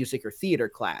art, music, or theater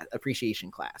class, appreciation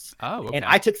class. Oh, okay. And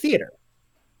I took theater.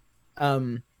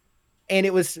 And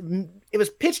it was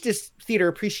pitched as theater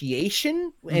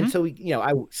appreciation. Mm-hmm. And so,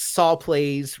 I saw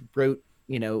plays, wrote,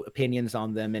 opinions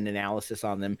on them and analysis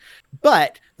on them.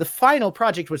 But the final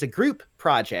project was a group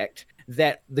project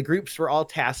that the groups were all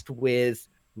tasked with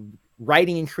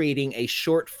writing and creating a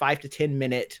short 5 to 10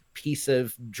 minute piece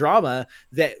of drama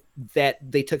that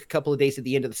they took a couple of days at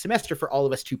the end of the semester for all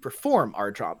of us to perform our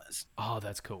dramas. Oh,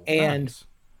 that's cool. And nice.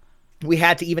 We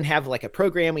had to even have like a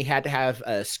program. We had to have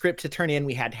a script to turn in.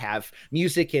 We had to have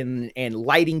music and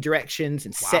lighting directions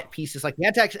and set pieces. Like we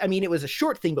had to actually, it was a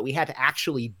short thing, but we had to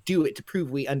actually do it to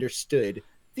prove we understood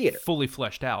theater. Fully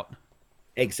fleshed out.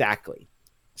 Exactly.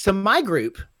 So my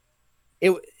group,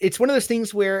 it's one of those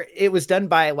things where it was done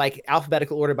by like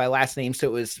alphabetical order by last name. So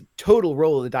it was total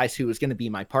roll of the dice who was going to be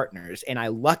my partners. And I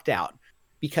lucked out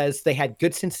because they had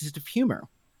good senses of humor.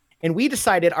 And we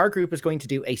decided our group was going to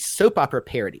do a soap opera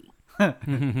parody.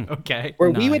 Okay. Where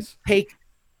we would take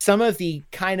some of the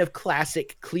kind of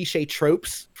classic cliche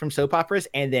tropes from soap operas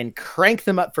and then crank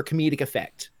them up for comedic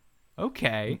effect.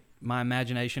 Okay. My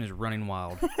imagination is running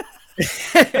wild.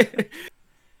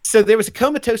 So there was a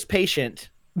comatose patient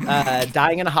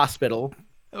dying in a hospital.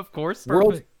 Of course.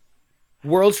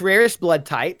 World's rarest blood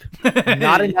type.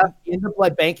 Not enough in the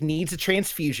blood bank, needs a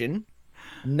transfusion.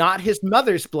 Not his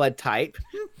mother's blood type.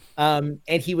 And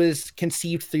he was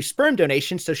conceived through sperm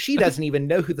donation, so she doesn't even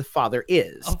know who the father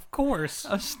is. Of course.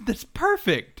 That's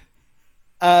perfect.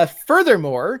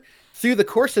 Furthermore, through the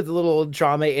course of the little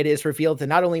drama, it is revealed that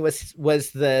not only was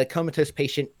the comatose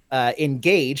patient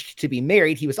engaged to be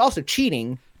married, he was also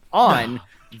cheating on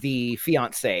the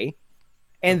fiancée.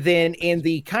 And then in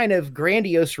the kind of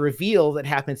grandiose reveal that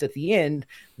happens at the end,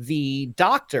 the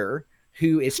doctor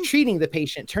who is treating the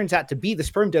patient turns out to be the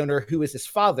sperm donor who is his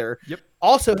father. Yep.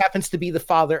 Also happens to be the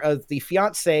father of the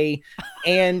fiance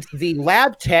and the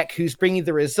lab tech who's bringing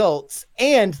the results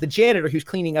and the janitor who's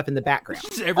cleaning up in the background.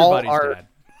 Everybody's dad.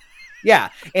 Yeah.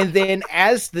 And then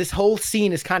as this whole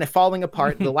scene is kind of falling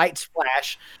apart, the lights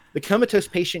flash, the comatose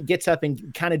patient gets up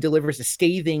and kind of delivers a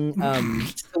scathing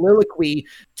soliloquy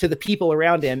to the people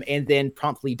around him and then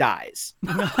promptly dies.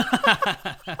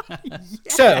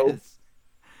 So,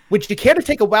 would you care to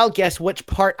take a wild guess which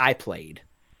part I played?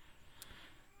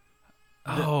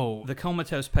 The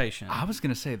comatose patient. I was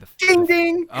gonna say Ding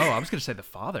ding. Oh, I was gonna say the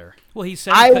father. Well, he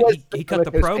said he cut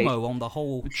the comatose promo patient. on the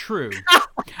whole. True.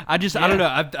 I don't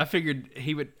know. I figured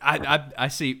he would. I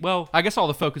see. Well, I guess all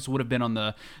the focus would have been on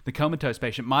the comatose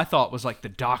patient. My thought was like the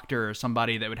doctor or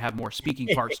somebody that would have more speaking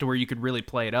parts to where you could really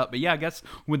play it up. But yeah, I guess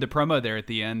with the promo there at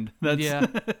the end, that's Yeah.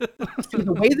 See,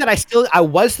 the way that I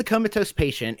was the comatose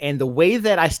patient, and the way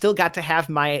that I still got to have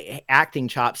my acting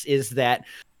chops is that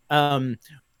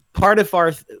part of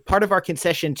our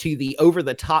concession to the over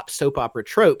the top soap opera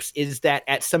tropes is that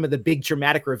at some of the big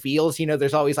dramatic reveals,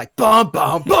 there's always like bum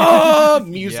bum bum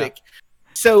music. Yeah.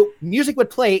 So music would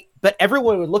play, but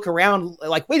everyone would look around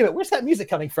like, wait a minute, where's that music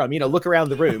coming from? Look around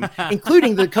the room,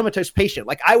 including the comatose patient.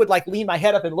 Like I would like lean my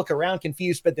head up and look around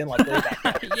confused, but then like way back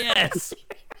up. Yes.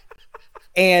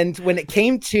 And when it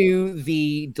came to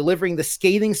the delivering the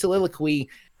scathing soliloquy,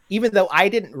 even though I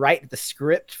didn't write the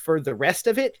script for the rest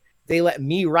of it, they let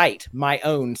me write my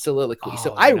own soliloquy.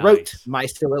 So I wrote my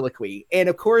soliloquy. And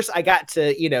of course I got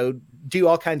to, do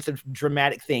all kinds of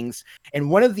dramatic things. And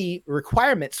one of the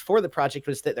requirements for the project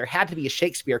was that there had to be a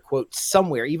Shakespeare quote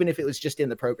somewhere, even if it was just in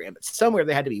the program, but somewhere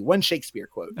there had to be one Shakespeare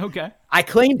quote. Okay. I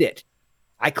claimed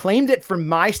it for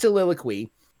my soliloquy.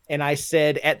 And I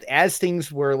said, as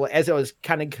I was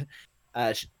kind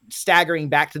of staggering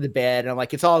back to the bed, and I'm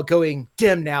like, it's all going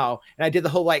dim now. And I did the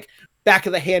whole like back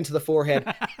of the hand to the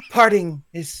forehead. Parting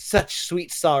is such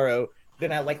sweet sorrow.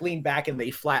 Then I like leaned back and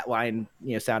the flatline,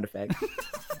 sound effect.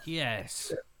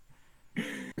 Yes.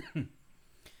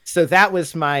 So that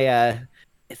was my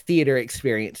theater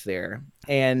experience there.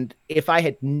 And if I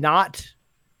had known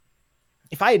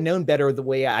better the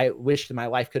way I wished my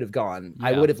life could have gone,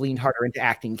 I would have leaned harder into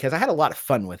acting because I had a lot of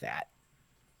fun with that.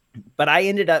 But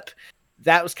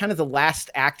that was kind of the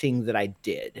last acting that I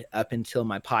did up until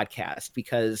my podcast,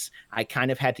 because I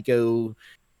kind of had to go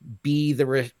be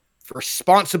the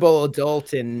responsible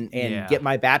adult and get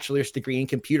my bachelor's degree in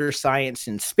computer science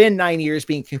and spend 9 years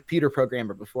being a computer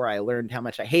programmer before I learned how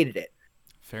much I hated it.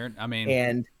 Fair. I mean,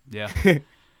 and yeah.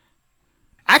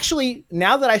 Actually,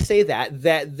 now that I say that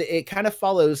it kind of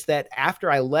follows that after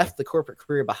I left the corporate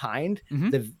career behind,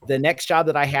 the next job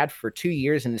that I had for 2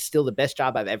 years, and is still the best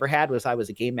job I've ever had, was I was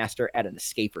a game master at an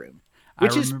escape room,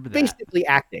 which is basically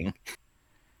acting.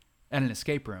 At an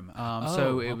escape room.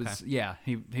 So it was,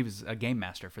 he was a game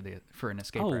master for an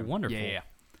escape room. Oh, wonderful. Yeah.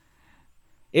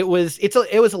 It was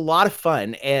a lot of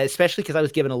fun, especially because I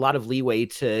was given a lot of leeway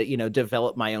to,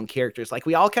 develop my own characters. Like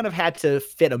we all kind of had to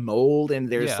fit a mold, and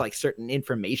there's like certain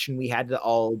information we had to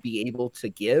all be able to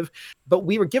give, but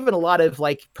we were given a lot of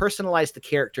like personalize the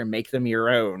character, make them your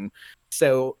own.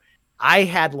 So I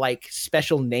had like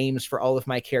special names for all of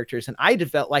my characters, and I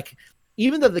developed like,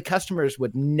 even though the customers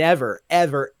would never,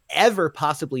 ever, ever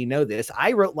possibly know this,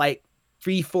 I wrote like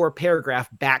 3-4 paragraph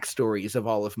backstories of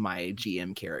all of my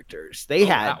GM characters. They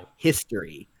had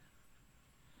history.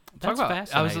 That's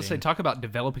fascinating. I was going to say, talk about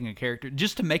developing a character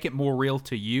just to make it more real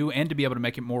to you, and to be able to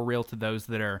make it more real to those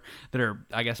that are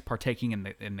I guess partaking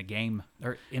in the game,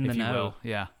 or in the know. Will.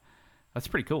 Yeah, that's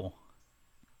pretty cool.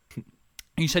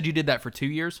 You said you did that for 2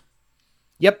 years.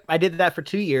 Yep, I did that for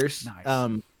 2 years.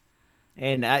 Nice.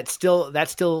 And that's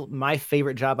still my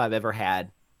favorite job I've ever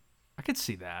had. I could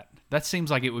see that. That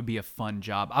seems like it would be a fun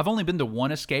job. I've only been to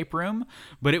one escape room,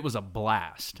 but it was a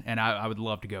blast, and I would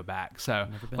love to go back. So,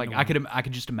 like, I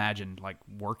could just imagine like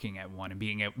working at one and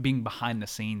being behind the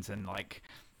scenes and like,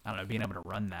 I don't know, being able to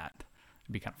run that.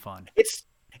 It'd be kind of fun.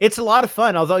 It's a lot of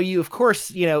fun. Although you, of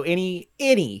course, any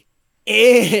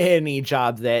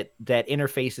job that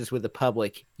interfaces with the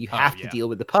public, you have to deal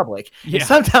with the public. Yeah.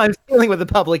 Sometimes dealing with the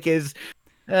public is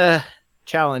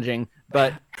challenging,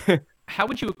 but. How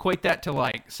would you equate that to,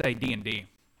 like, say, D&D?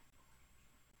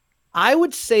 I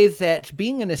would say that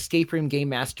being an escape room game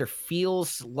master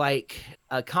feels like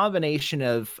a combination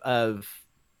of acting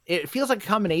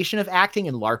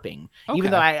and LARPing. Okay.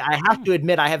 Even though I have to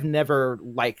admit I have never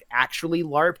like actually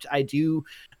LARPed, I do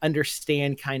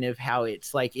understand kind of how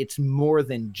it's like it's more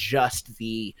than just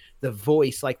the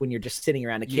voice. Like when you're just sitting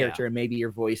around a character and maybe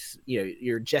your voice,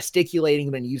 you're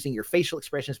gesticulating and using your facial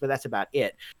expressions, but that's about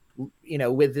it.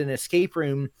 With an escape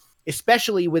room,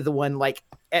 especially with the one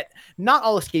not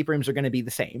all escape rooms are going to be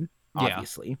the same,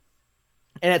 obviously. Yeah.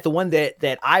 And at the one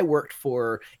that I worked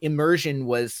for, immersion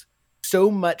was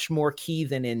so much more key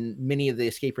than in many of the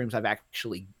escape rooms I've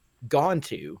actually gone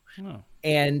to. Oh.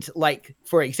 And like,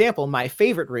 for example, my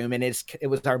favorite room, and it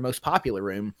was our most popular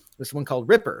room, was one called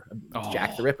Ripper,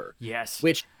 Jack the Ripper. Yes.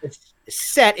 Which is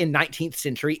set in 19th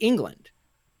century England,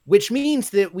 which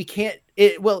means that we can't,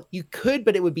 well, you could,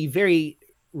 but it would be very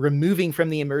removing from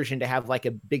the immersion to have like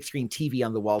a big screen TV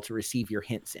on the wall to receive your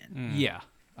hints in. Yeah,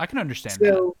 I can understand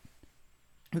that.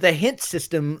 The hint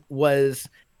system was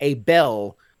a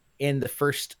bell in the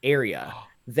first area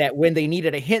that when they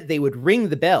needed a hint, they would ring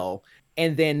the bell.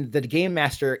 And then the game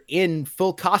master in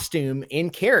full costume, in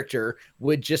character,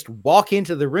 would just walk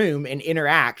into the room and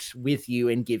interact with you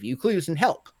and give you clues and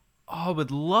help. Oh, I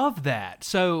would love that.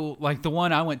 So, like the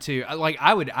one I went to, like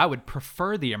I would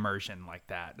prefer the immersion like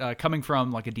that. Coming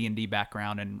from like a D&D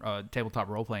background and tabletop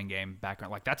role playing game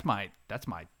background, like that's my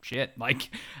shit. Like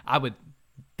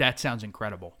that sounds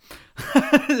incredible.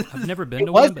 I've never been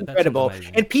to one, but incredible. That sounds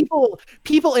amazing. And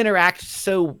people interact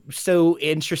so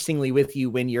interestingly with you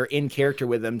when you're in character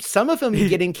with them. Some of them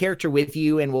get in character with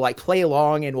you and will like play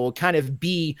along and will kind of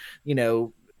be,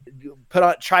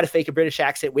 try to fake a British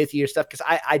accent with you or stuff. Because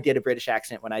I did a British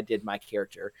accent when I did my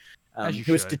character. It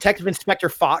was Detective Inspector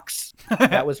Fox.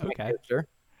 That was my character.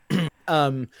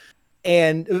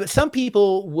 And some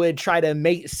people would try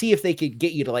to see if they could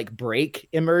get you to like break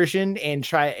immersion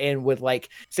and would like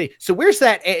say, so where's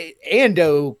that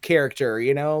Ando character,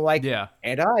 Yeah.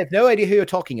 And I have no idea who you're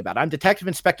talking about. I'm Detective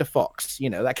Inspector Fox,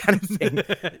 that kind of thing.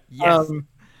 Yes.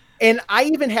 And I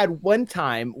even had one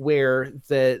time where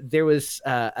there was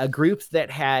a group that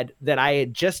I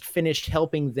had just finished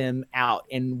helping them out,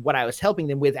 and what I was helping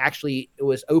them with actually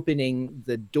was opening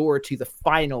the door to the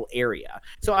final area.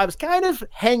 So I was kind of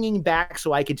hanging back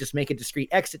so I could just make a discreet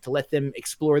exit to let them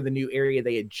explore the new area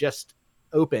they had just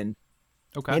opened.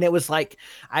 Okay. And it was like,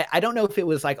 I don't know if it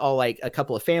was like all like a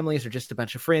couple of families or just a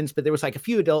bunch of friends, but there was like a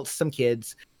few adults, some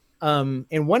kids. And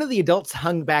one of the adults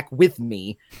hung back with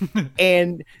me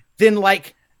and then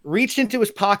like reached into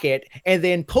his pocket and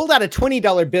then pulled out a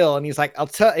 $20 bill. And he's like,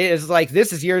 it's like,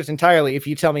 this is yours entirely if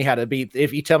you tell me how to win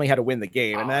the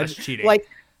game. And that's cheating. Like,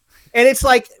 and it's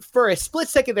like for a split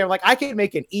second there, like I could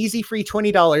make an easy free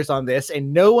 $20 on this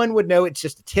and no one would know it's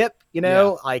just a tip,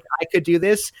 like I could do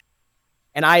this.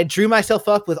 And I drew myself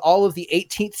up with all of the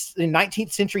 18th and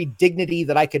 19th century dignity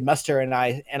that I could muster. And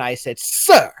I said,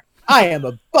 sir, I am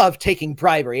above taking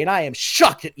bribery, and I am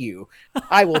shocked at you.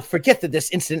 I will forget that this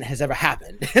incident has ever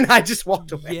happened. And I just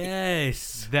walked away.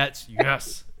 Yes.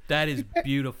 Yes. That is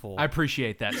beautiful. I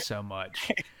appreciate that so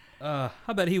much. I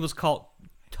bet he was caught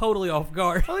totally off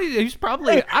guard. Well, he's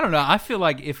probably, I don't know. I feel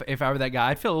like if I were that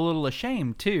guy, I'd feel a little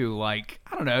ashamed too. Like,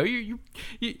 I don't know, you're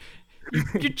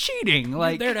cheating.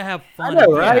 Like, You're there to have fun. I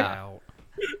know,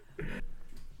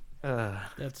 right?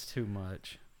 That's too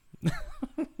much.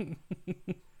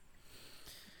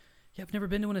 Yeah, I've never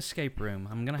been to an escape room.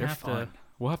 I'm gonna have to.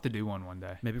 We'll have to do one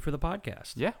day. Maybe for the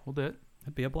podcast. Yeah, we'll do it.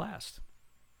 That'd be a blast.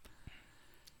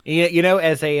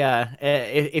 As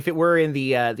if it were in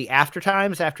the after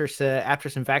times after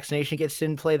some vaccination gets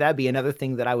in play, that'd be another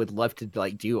thing that I would love to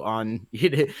like do on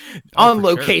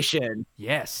location. Sure.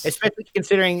 Yes, especially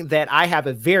considering that I have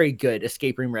a very good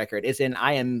escape room record.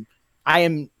 I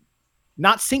am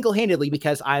not single-handedly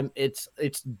because it's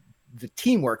the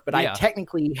teamwork, but I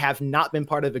technically have not been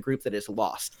part of a group that is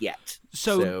lost yet.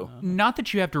 So not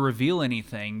that you have to reveal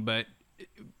anything, but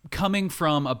coming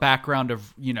from a background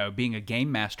of, being a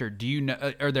game master, do you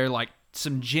know, are there like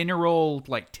some general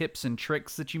like tips and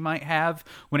tricks that you might have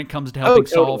when it comes to helping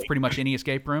solve pretty much any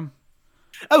escape room?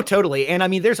 Oh, totally. And I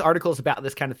mean, there's articles about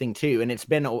this kind of thing too. And it's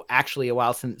been actually a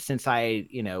while since I,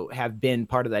 have been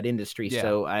part of that industry. Yeah.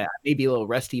 So I may be a little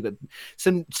rusty, but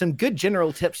some good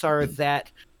general tips are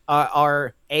that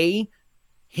are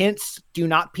hints do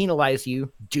not penalize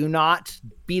you. Do not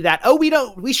be that,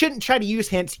 we shouldn't try to use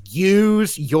hints.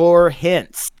 Use your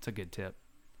hints. It's a good tip.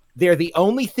 They're the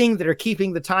only thing that are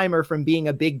keeping the timer from being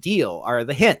a big deal are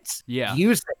the hints. Yeah.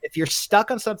 Use them. If you're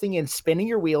stuck on something and spinning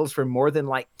your wheels for more than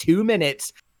like 2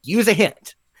 minutes, use a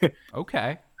hint.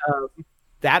 Okay.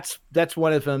 That's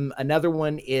one of them. Another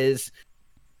one is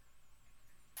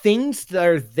things that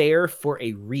are there for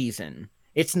a reason.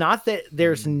 It's not that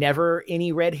there's never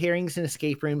any red herrings in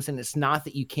escape rooms, and it's not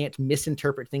that you can't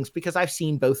misinterpret things, because I've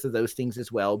seen both of those things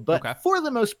as well. But for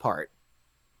the most part,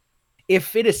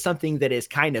 if it is something that is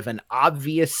kind of an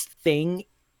obvious thing,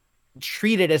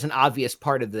 treat it as an obvious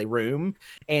part of the room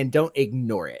and don't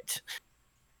ignore it.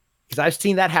 Because I've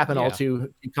seen that happen all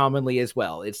too commonly as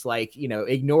well. It's like,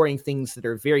 ignoring things that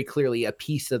are very clearly a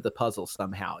piece of the puzzle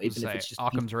somehow, even if it's just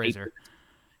Occam's razor.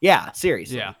 Yeah,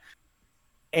 seriously. Yeah.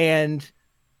 And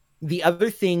the other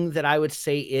thing that I would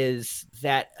say is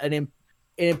that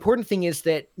an important thing is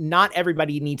that not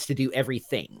everybody needs to do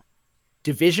everything.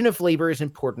 Division of labor is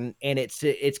important, and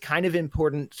it's kind of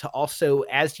important to also,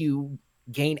 as you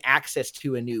gain access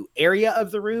to a new area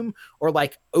of the room, or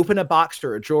like open a box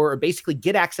or a drawer, or basically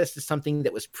get access to something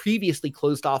that was previously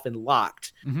closed off and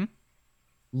locked. Mm-hmm.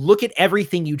 Look at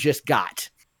everything you just got.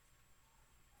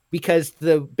 Because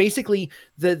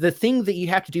the thing that you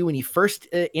have to do when you first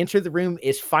enter the room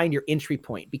is find your entry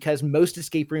point, because most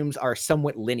escape rooms are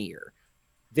somewhat linear.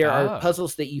 There are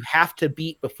puzzles that you have to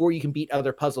beat before you can beat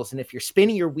other puzzles. And if you're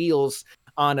spinning your wheels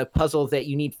on a puzzle that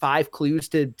you need 5 clues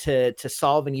to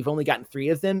solve, and you've only gotten 3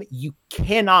 of them, you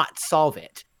cannot solve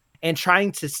it. And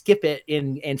trying to skip it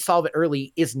and solve it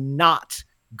early is not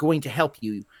going to help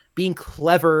you. Being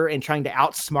clever and trying to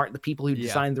outsmart the people who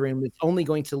designed the room is only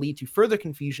going to lead to further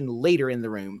confusion later in the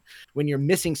room when you're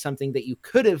missing something that you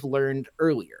could have learned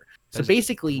earlier. That's so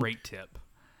basically, great tip.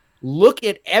 Look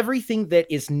at everything that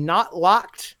is not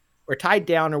locked or tied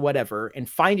down or whatever, and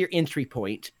find your entry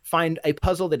point. Find a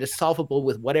puzzle that is solvable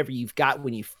with whatever you've got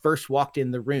when you first walked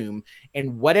in the room,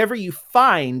 and whatever you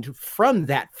find from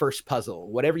that first puzzle,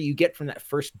 whatever you get from that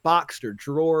first box or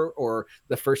drawer or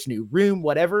the first new room,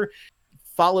 whatever,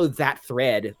 follow that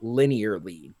thread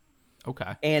linearly.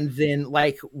 Okay. And then,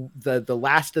 like, the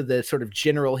last of the sort of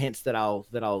general hints that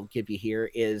I'll give you here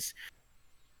is,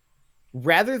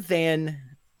 rather than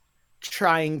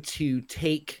trying to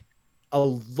take a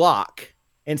lock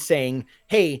and saying,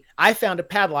 hey, I found a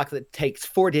padlock that takes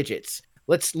 4 digits.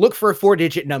 Let's look for a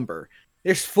 4-digit number.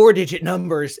 There's 4-digit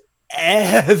numbers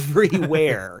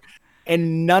everywhere,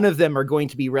 and none of them are going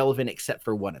to be relevant except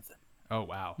for one of them. Oh,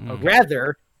 wow. Okay.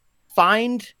 Rather,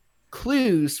 find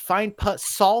clues,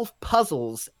 solve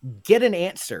puzzles, get an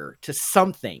answer to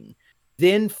something,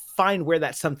 then find where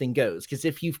that something goes. Because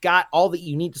if you've got all that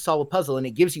you need to solve a puzzle and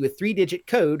it gives you a 3-digit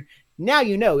code, now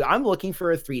you know I'm looking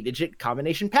for a 3-digit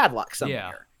combination padlock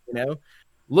somewhere. You know,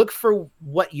 look for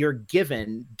what you're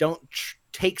given. Don't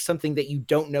take something that you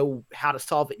don't know how to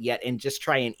solve it yet and just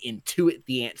try and intuit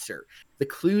the answer. The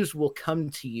clues will come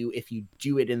to you if you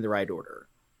do it in the right order.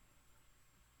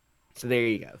 So there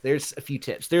you go. There's a few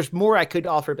tips. There's more I could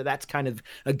offer, but that's kind of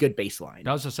a good baseline.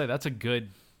 I was going to say, that's a good,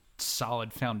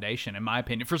 solid foundation, in my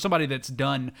opinion, for somebody that's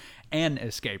done an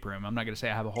escape room. I'm not going to say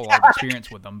I have a whole lot of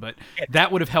experience with them, but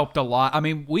that would have helped a lot. I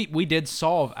mean, we did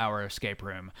solve our escape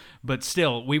room, but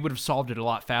still, we would have solved it a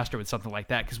lot faster with something like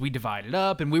that, because we divided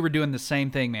up, and we were doing the same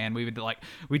thing, man.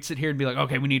 We'd sit here and be like,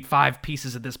 okay, we need 5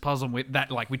 pieces of this puzzle.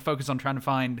 We'd focus on trying to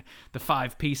find the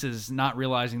 5 pieces, not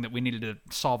realizing that we needed to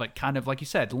solve it kind of, like you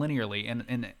said, linearly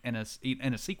in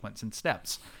a sequence and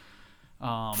steps.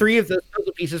 3 of those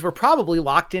puzzle pieces were probably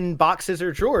locked in boxes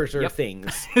or drawers or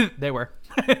things. They were.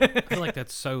 I feel like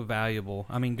that's so valuable.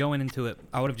 I mean, going into it,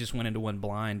 I would have just went into one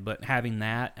blind, but having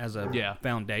that as a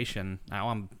foundation, now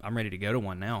I'm ready to go to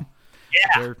one now.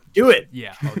 Yeah, do it.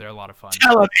 Yeah, they're a lot of fun.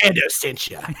 Tell them Ando sent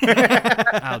you.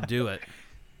 I'll do it.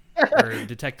 Or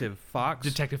Detective Fox.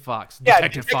 Detective Fox. Yeah,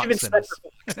 Detective Fox sent us.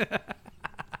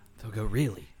 They'll go,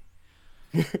 really?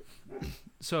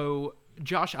 So,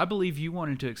 Josh, I believe you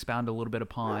wanted to expound a little bit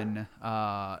upon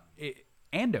AndoCon.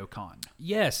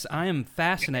 Yes, I am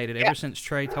fascinated. Ever since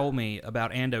Trey told me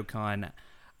about AndoCon,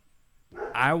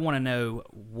 I want to know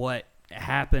what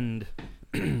happened.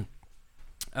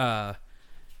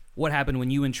 What happened when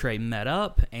you and Trey met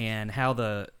up, and how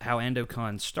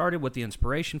AndoCon started, what the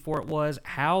inspiration for it was,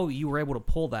 how you were able to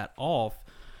pull that off.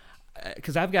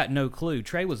 Because I've got no clue.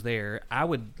 Trey was there. I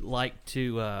would like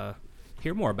to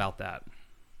hear more about that.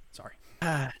 Sorry.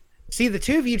 See, the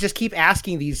two of you just keep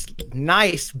asking these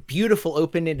nice, beautiful,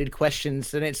 open-ended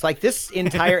questions, and it's like this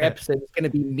entire episode is going to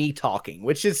be me talking,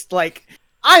 which is like,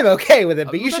 I'm okay with it,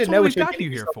 but you should know what you're got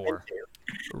you here for.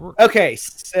 Into. Okay,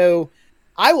 so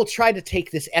I will try to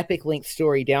take this epic length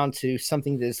story down to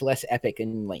something that is less epic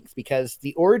in length, because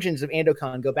the origins of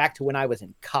AndoCon go back to when I was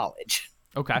in college.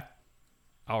 Okay.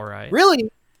 All right. Really,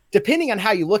 depending on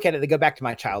how you look at it, they go back to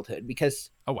my childhood,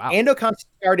 because AndoCon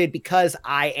started because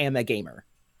I am a gamer.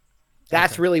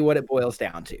 That's really what it boils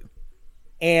down to.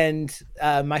 And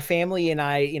my family and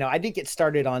I did get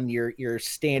started on your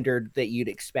standard that you'd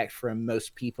expect from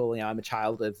most people. I'm a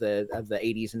child of the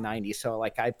 80s and 90s, so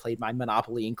like I played my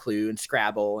Monopoly and Clue and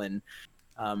Scrabble, and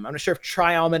I'm not sure if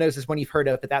Triominoes is one you've heard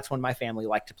of, but that's one my family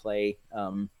liked to play.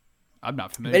 I'm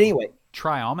not familiar. But anyway,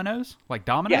 Triominoes, like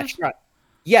dominoes. Yeah,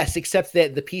 yes, except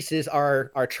that the pieces are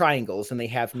triangles and they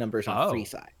have numbers on 3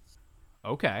 sides.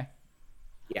 Okay.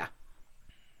 Yeah.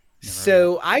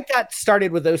 So I got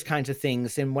started with those kinds of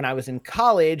things, and when I was in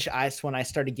college, when I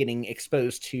started getting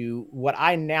exposed to what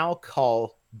I now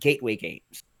call gateway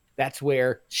games. That's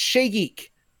where Shay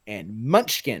Geek and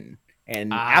Munchkin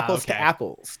and Apples to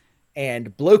Apples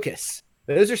and Blocus.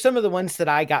 Those are some of the ones that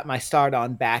I got my start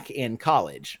on back in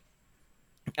college.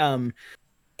 When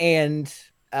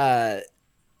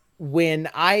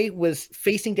I was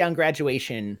facing down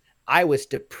graduation, I was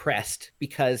depressed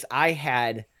because I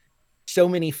had so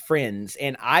many friends,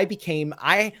 and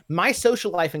my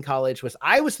social life in college was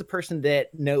I was the person that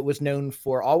was known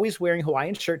for always wearing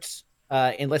Hawaiian shirts,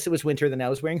 unless it was winter, then I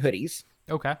was wearing hoodies.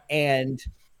 Okay. And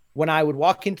when I would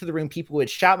walk into the room, people would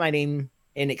shout my name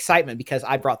in excitement because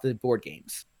I brought the board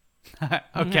games.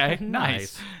 Okay,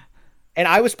 nice. And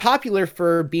I was popular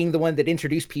for being the one that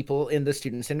introduced people in the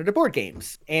student center to board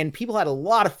games, and people had a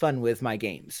lot of fun with my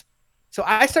games. So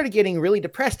I started getting really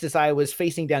depressed as I was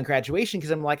facing down graduation,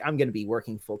 because I'm like, I'm going to be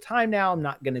working full time now. I'm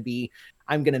going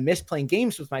to miss playing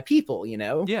games with my people, you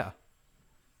know? Yeah.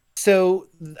 So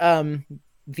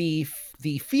the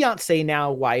fiance,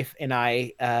 now wife, and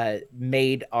I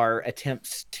made our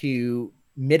attempts to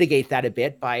mitigate that a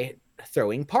bit by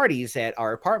throwing parties at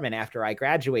our apartment after I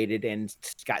graduated and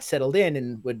got settled in,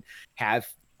 and would have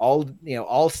all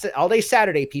day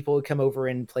Saturday people would come over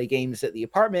and play games at the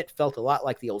apartment. Felt a lot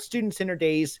like the old student center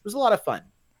days. It was a lot of fun.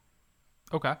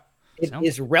 Okay. It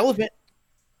is relevant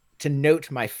to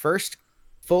note my first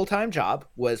full-time job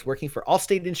was working for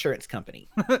Allstate Insurance Company.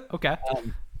 Okay.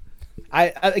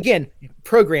 I again,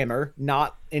 programmer,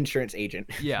 not insurance agent.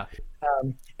 Yeah.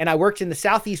 And I worked in the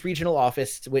Southeast Regional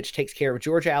Office, which takes care of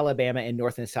Georgia, Alabama, and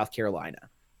North and South Carolina.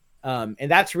 And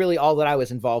that's really all that I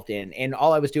was involved in. And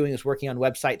all I was doing was working on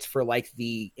websites for like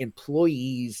the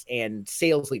employees and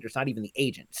sales leaders, not even the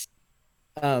agents.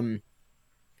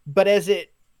 But as it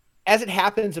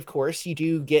happens, of course, you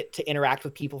do get to interact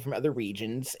with people from other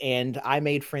regions. And I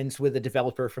made friends with a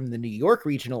developer from the New York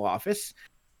regional office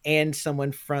and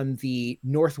someone from the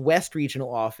Northwest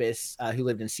regional office who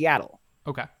lived in Seattle.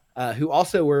 Okay. Who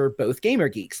also were both gamer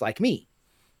geeks like me.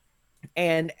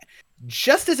 And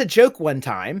just as a joke one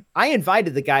time, I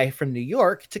invited the guy from New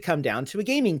York to come down to a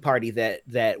gaming party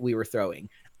that we were throwing.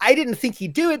 I didn't think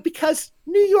he'd do it because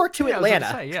New York to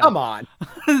Atlanta. Come on.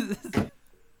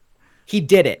 He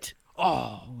did it.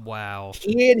 Oh, wow.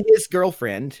 He and his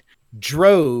girlfriend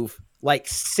drove like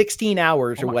 16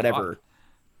 hours or whatever. God.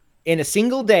 In a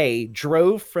single day,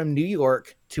 drove from New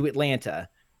York to Atlanta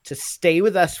to stay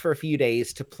with us for a few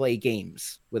days to play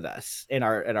games with us at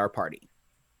our party.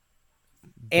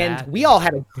 And we all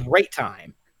had a great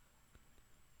time.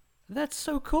 That's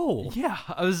so cool. Yeah,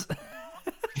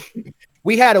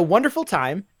 we had a wonderful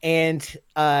time. And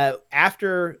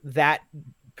after that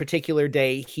particular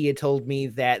day, he had told me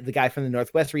that the guy from the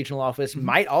Northwest Regional Office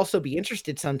might also be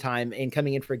interested sometime in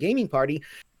coming in for a gaming party.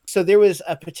 So there was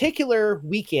a particular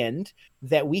weekend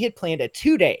that we had planned a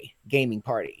 2-day gaming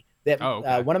party. That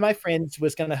one of my friends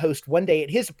was going to host one day at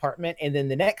his apartment, and then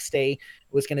the next day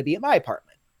was going to be at my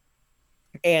apartment.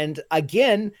 And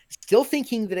again, still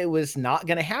thinking that it was not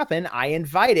going to happen, I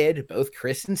invited both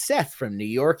Chris and Seth from New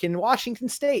York and Washington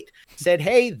State. Said,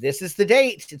 hey, this is the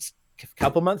date. It's a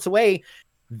couple months away.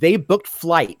 They booked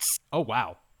flights. Oh,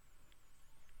 wow.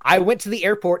 I went to the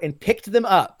airport and picked them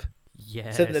up.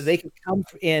 Yes. So that they could come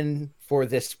in for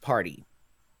this party.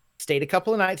 Stayed a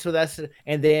couple of nights with us,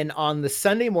 and then on the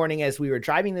Sunday morning, as we were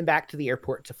driving them back to the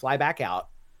airport to fly back out,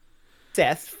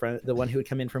 Seth, from the one who had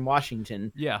come in from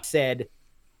Washington, said,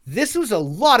 "This was a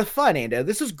lot of fun, Ando.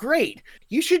 This was great.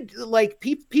 You should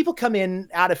people come in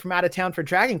from out of town for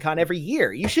Dragon Con every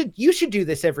year. You should do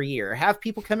this every year. Have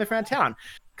people come in from out of town.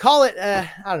 Call it I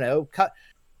don't know,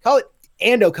 call it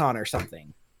AndoCon or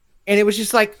something." And it was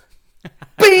just like,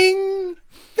 bing!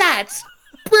 That's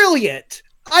brilliant.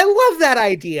 I love that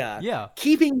idea. Yeah.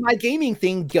 Keeping my gaming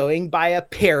thing going by a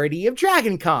parody of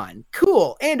Dragon Con.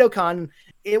 Cool. AndoCon,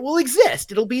 it will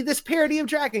exist. It'll be this parody of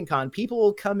Dragon Con. People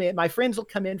will come in. My friends will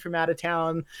come in from out of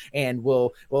town, and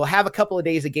we'll have a couple of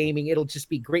days of gaming. It'll just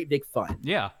be great big fun.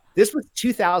 Yeah. This was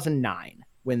 2009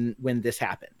 when this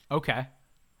happened. Okay.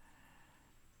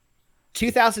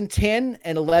 2010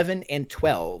 and 11 and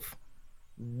 12.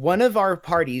 One of our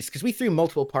parties, because we threw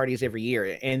multiple parties every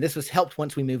year, and this was helped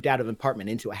once we moved out of an apartment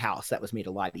into a house. That was made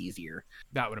a lot easier.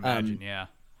 That would imagine, yeah.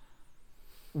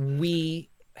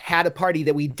 We had a party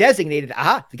that we designated,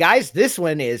 guys, this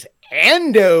one is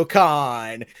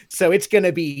AndoCon. So it's going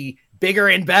to be bigger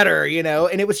and better,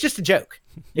 and it was just a joke.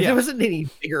 Yeah. It wasn't any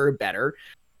bigger or better.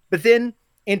 But then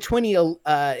in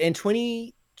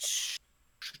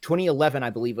 2011,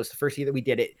 I believe, was the first year that we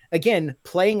did it. Again,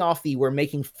 playing off we're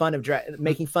making fun in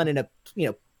a,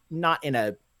 not in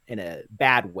a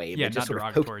bad way, but just not sort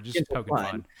derogatory, just poking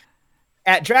fun.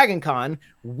 At Dragon Con,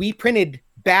 we printed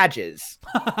badges.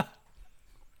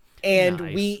 And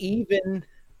nice. We even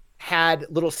had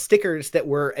little stickers that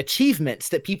were achievements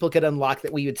that people could unlock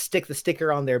that we would stick the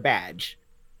sticker on their badge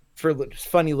for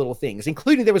funny little things,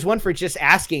 including there was one for just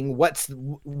asking what's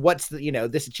the,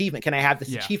 this achievement. Can I have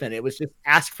this achievement? It was just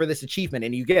ask for this achievement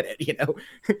and you get it,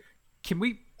 Can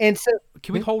we can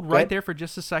we hold right there for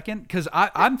just a second? Because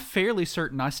I'm fairly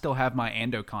certain I still have my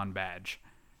AndoCon badge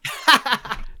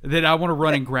that I want to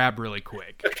run and grab really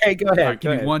quick. Okay, go ahead. All right,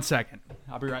 give me 1 second.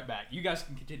 I'll be right back. You guys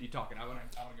can continue talking. I want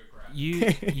to go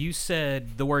grab. You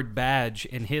said the word badge,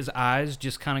 and his eyes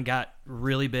just kind of got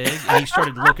really big, and he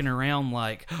started looking around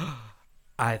like,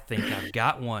 I think I've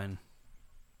got one.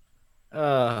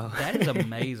 That is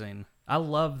amazing. I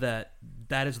love that.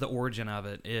 That is the origin of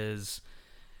it.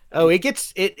 It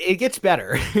gets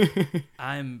better.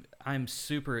 I'm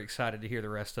super excited to hear the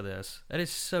rest of this. That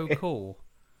is so cool.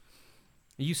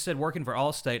 You said working for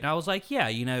Allstate, and I was like,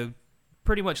 yeah,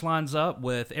 pretty much lines up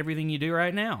with everything you do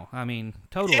right now. I mean,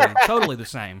 totally the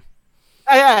same.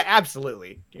 Yeah,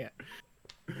 absolutely. Yeah.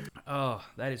 Oh,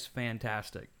 that is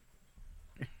fantastic.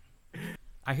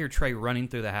 I hear Trey running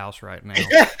through the house right now.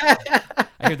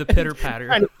 I hear the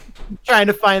pitter-patter. Trying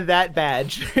to find that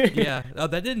badge. Yeah. Oh,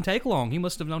 that didn't take long. He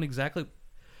must have known exactly.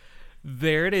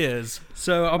 There it is.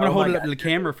 So I'm going to hold it up to the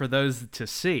camera for those to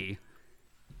see.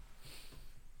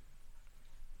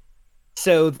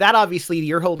 So that obviously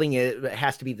you're holding it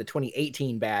has to be the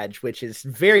 2018 badge, which is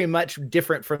very much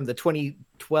different from the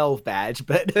 2012 badge,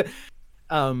 but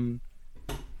that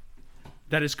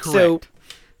is correct. So,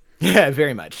 yeah,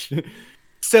 very much.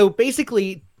 So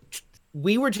basically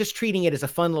we were just treating it as a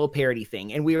fun little parody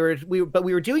thing, and we were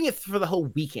doing it for the whole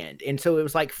weekend. And so it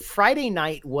was like Friday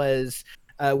night was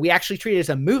we actually treated it as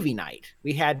a movie night.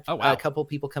 We had a couple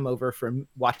people come over from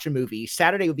watch a movie.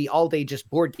 Saturday would be all day just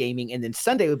board gaming, and then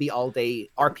Sunday would be all day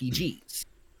RPGs.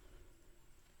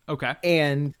 Okay.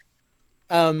 And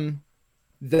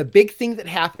the big thing that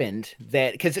happened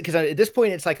that because at this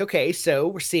point it's like, okay, so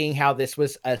we're seeing how this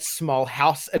was a small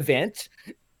house event,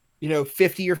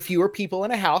 50 or fewer people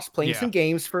in a house playing some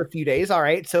games for a few days. All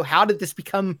right. So how did this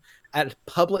become a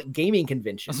public gaming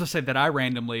convention? I was going to say that I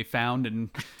randomly found and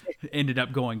ended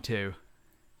up going to.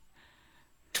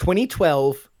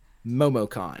 2012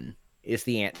 MomoCon is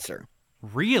the answer.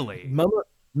 Really?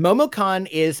 MomoCon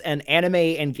is an anime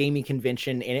and gaming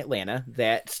convention in Atlanta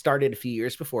that started a few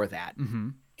years before that. Mm-hmm.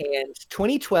 And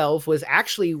 2012 was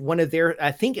actually one of their,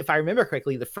 I think if I remember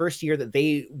correctly, the first year that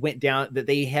they went down, that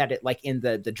they had it like in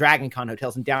the Dragon Con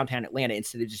hotels in downtown Atlanta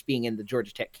instead of just being in the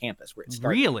Georgia Tech campus where it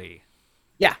started. Really?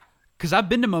 Yeah. Because I've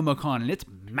been to MomoCon and it's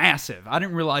massive. I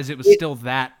didn't realize it was still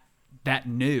that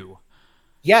new.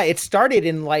 Yeah, it started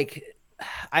in like,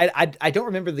 I don't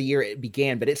remember the year it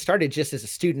began, but it started just as a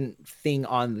student thing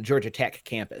on the Georgia Tech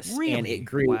campus. Really? And it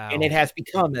grew, Wow. and it has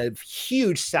become a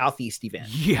huge Southeast event.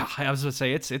 Yeah, I was going to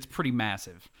say, it's pretty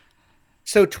massive.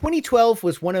 So 2012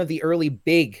 was one of the early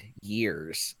big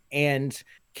years. And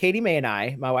Katie May and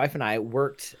I, my wife and I,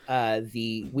 worked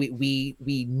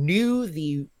we knew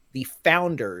the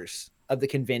founders of the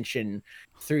convention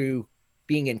through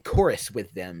being in chorus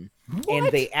with them. What?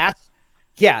 And they asked,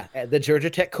 the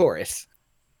Georgia Tech chorus.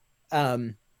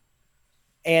 And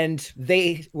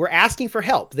they were asking for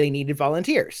help. They needed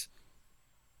volunteers.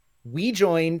 We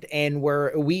joined and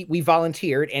we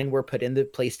volunteered and were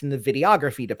placed in the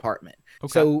videography department.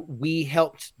 Okay. So we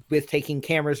helped with taking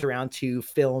cameras around to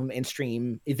film and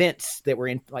stream events that were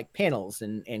in like panels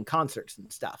and concerts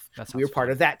and stuff. We were part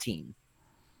of that team.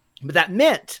 But that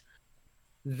meant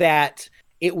that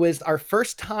it was our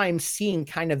first time seeing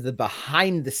kind of the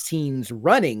behind the scenes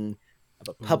running of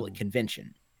a public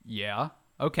convention. Yeah.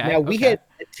 Okay. Now we had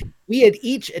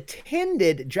each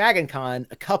attended Dragon Con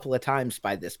a couple of times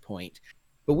by this point,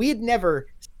 but we had never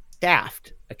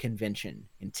staffed a convention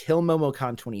until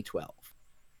MomoCon 2012.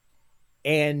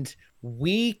 And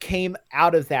we came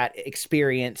out of that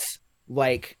experience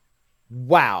like,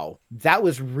 wow, that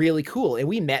was really cool. And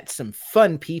we met some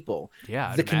fun people.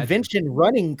 Yeah. The convention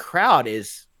running crowd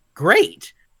is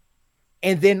great.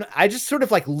 And then I just sort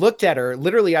of like looked at her.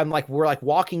 Literally, we're like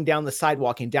walking down the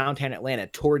sidewalk in downtown Atlanta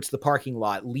towards the parking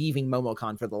lot, leaving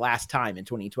MomoCon for the last time in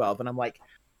 2012. And I'm like,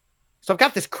 so I've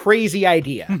got this crazy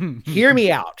idea. Hear me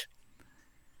out.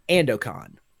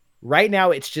 AndoCon. Right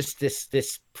now, it's just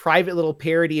this private little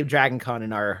parody of Dragon Con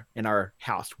in our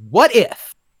house. What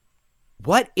if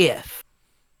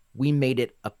we made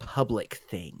it a public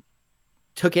thing?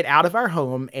 Took it out of our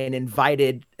home and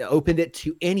opened it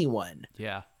to anyone.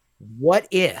 Yeah. What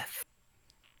if?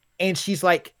 And she's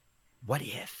like, what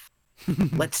if?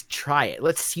 Let's try it.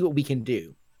 Let's see what we can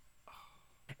do.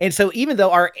 And so even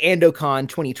though our AndoCon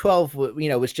 2012,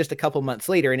 was just a couple months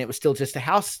later and it was still just a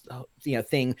house,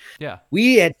 thing. Yeah.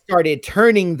 We had started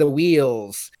turning the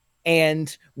wheels.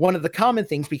 And one of the common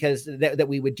things, because that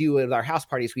we would do with our house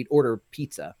parties, we'd order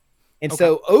pizza. And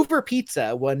so over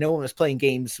pizza, when no one was playing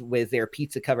games with their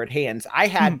pizza covered hands, I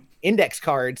had index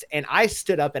cards and I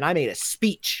stood up and I made a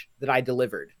speech that I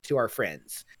delivered to our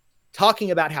friends,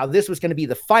 talking about how this was going to be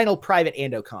the final private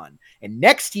AndoCon. And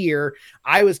next year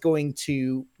I was going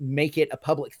to make it a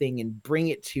public thing and bring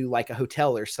it to like a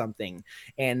hotel or something.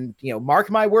 And,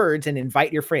 mark my words and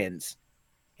invite your friends.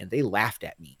 And they laughed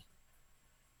at me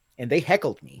and they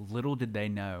heckled me. Little did they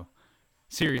know.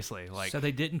 Seriously, so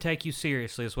they didn't take you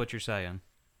seriously is what you're saying.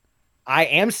 I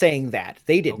am saying that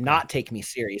they did not take me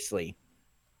seriously.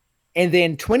 And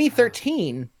then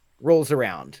 2013 rolls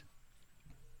around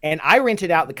and I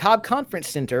rented out the Cobb Conference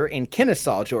Center in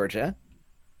Kennesaw, Georgia.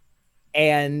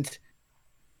 And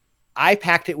I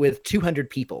packed it with 200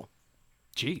 people.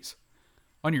 Jeez.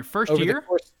 On your first year?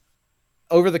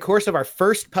 Over the course of our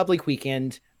first public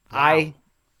weekend, wow.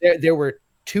 There were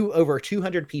over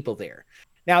 200 people there.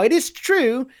 Now, it is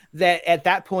true that at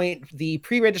that point, the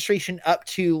pre-registration up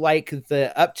to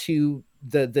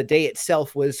the day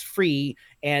itself was free,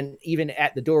 and even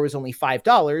at the door was only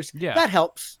 $5. Yeah. That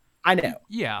helps. I know.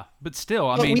 Yeah, but still,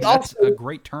 I mean, that's a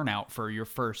great turnout for your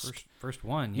first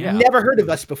one. Yeah. Never heard of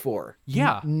us before.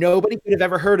 Yeah. Nobody could have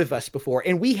ever heard of us before.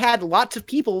 And we had lots of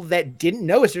people that didn't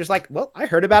know us. They're just like, well, I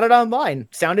heard about it online.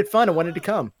 Sounded fun. I wanted to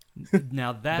come.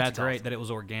 Now that's great awesome. That it was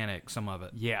organic, some of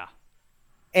it. Yeah.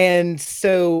 And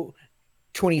so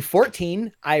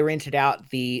 2014, I rented out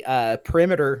the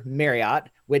Perimeter Marriott,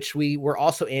 which we were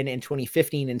also in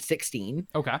 2015 and 16.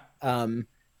 Okay.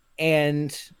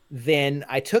 And then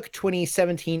I took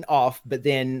 2017 off, but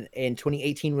then in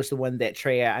 2018 was the one that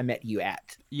Treya, I met you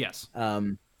at. Yes.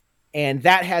 And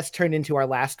that has turned into our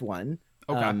last one.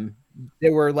 Okay.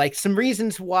 There were like some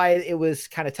reasons why it was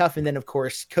kind of tough. And then of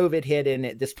course COVID hit. And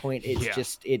at this point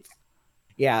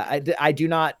I do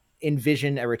not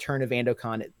envision a return of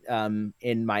AndoCon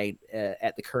in my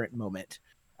at the current moment.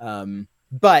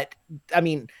 But I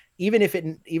mean, even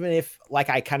if like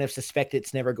I kind of suspect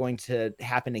it's never going to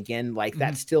happen again, like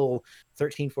that's still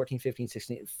 13, 14, 15,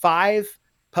 16, 5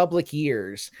 public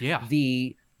years. Yeah.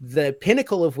 The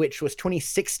pinnacle of which was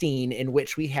 2016, in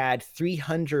which we had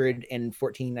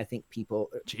 314, I think, people.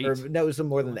 Or, no, it was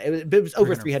more than that. It was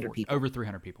over 300 people. Over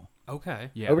 300 people. Okay.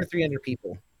 Yeah. Over 300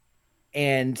 people.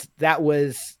 And that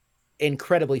was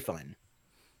incredibly fun.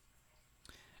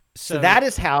 So that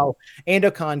is how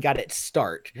AndoCon got its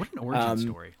start. What an origin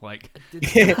story. Like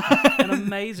an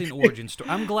amazing origin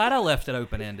story. I'm glad I left it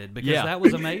open-ended because that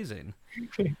was amazing.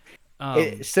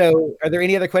 So are there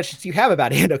any other questions you have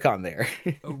about AndoCon there?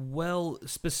 Well,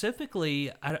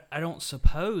 specifically, I don't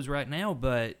suppose right now,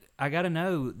 but I got to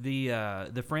know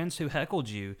the friends who heckled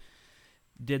you,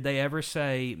 did they ever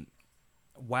say,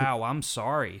 wow, I'm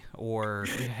sorry? Or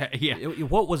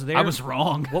what was their... I was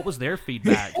wrong. What was their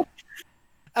feedback?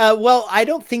 Well, I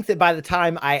don't think that by the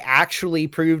time I actually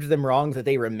proved them wrong that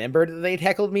they remembered that they'd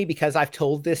heckled me, because I've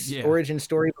told this origin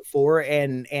story before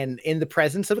and in the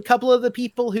presence of a couple of the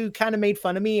people who kind of made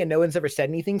fun of me, and no one's ever said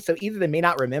anything. So either they may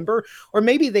not remember, or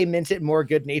maybe they meant it more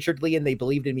good naturedly and they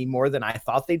believed in me more than I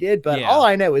thought they did. But all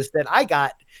I know is that I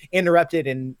got interrupted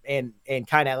and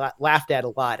kind of laughed at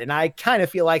a lot. And I kind of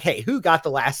feel like, hey, who got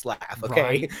the last laugh? Okay.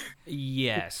 Right.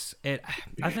 Yes.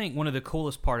 I think one of the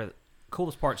coolest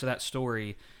parts of that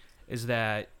story is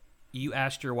that you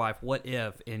asked your wife what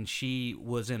if, and she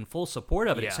was in full support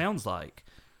of it. It sounds like.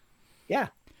 Yeah.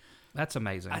 That's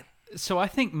amazing. So I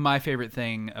think my favorite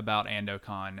thing about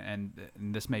AndoCon, and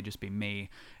this may just be me,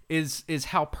 is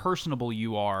how personable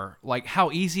you are. Like how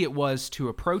easy it was to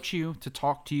approach you, to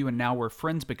talk to you, and now we're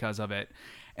friends because of it.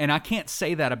 And I can't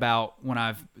say that about when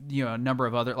I've, a number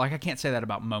of other, like I can't say that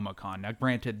about MomoCon. Now,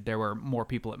 granted, there were more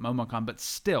people at MomoCon, but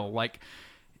still, like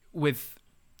with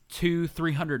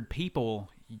 200-300 people,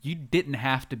 you didn't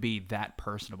have to be that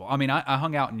personable. I mean, I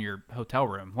hung out in your hotel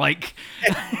room, like,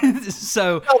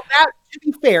 so. Oh, that, to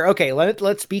be fair, okay,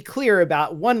 let's be clear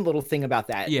about one little thing about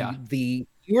that. Yeah. You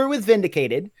were with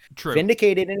Vindicated. True.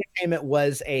 Vindicated Entertainment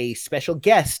was a special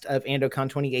guest of AndoCon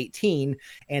 2018,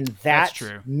 and that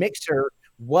mixer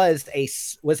was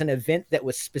an event that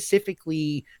was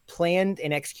specifically planned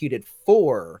and executed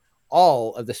for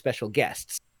all of the special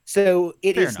guests. So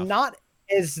it is not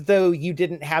as though you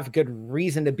didn't have good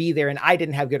reason to be there and I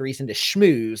didn't have good reason to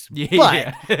schmooze.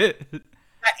 Yeah.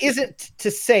 that isn't to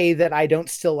say that I don't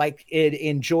still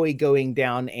enjoy going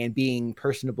down and being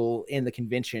personable in the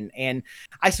convention. And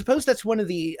I suppose that's one of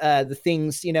the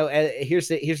things,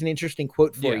 here's an interesting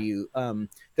quote for you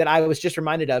that I was just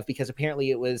reminded of, because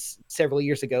apparently it was several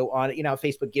years ago on,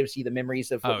 Facebook gives you the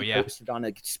memories of what you posted on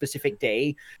a specific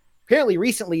day. Apparently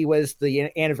recently was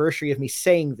the anniversary of me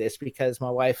saying this, because my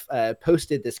wife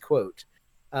posted this quote.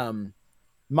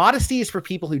 Modesty is for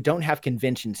people who don't have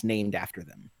conventions named after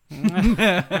them.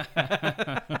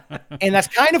 And that's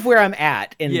kind of where I'm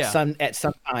at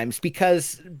sometimes,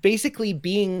 because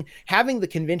basically having the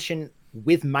convention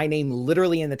with my name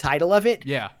literally in the title of it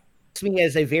puts me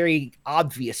as a very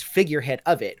obvious figurehead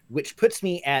of it, which puts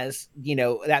me as,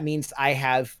 that means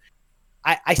I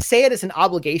say it as an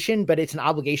obligation, but it's an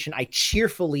obligation I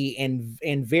cheerfully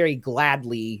and very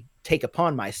gladly take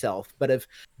upon myself, but of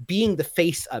being the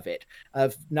face of it,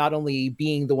 of not only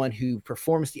being the one who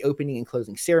performs the opening and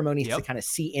closing ceremonies to kind of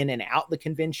see in and out the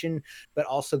convention, but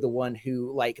also the one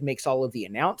who makes all of the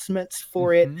announcements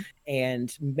for it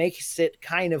and makes it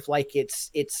kind of like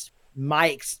it's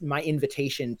my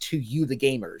invitation to you, the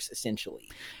gamers, essentially.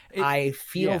 I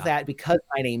feel that because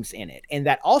my name's in it, and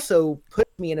that also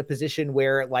puts me in a position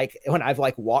where, when I've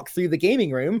walked through the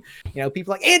gaming room,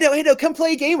 people like, Ando, come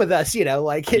play a game with us,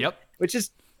 which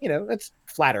is, that's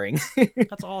flattering.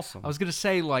 That's awesome. I was gonna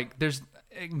say,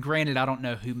 granted, I don't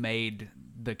know who made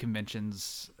the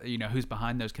conventions, who's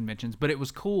behind those conventions, but it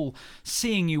was cool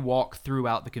seeing you walk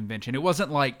throughout the convention. It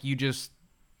wasn't like you just.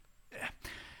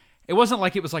 It wasn't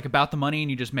like it was about the money and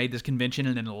you just made this convention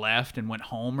and then left and went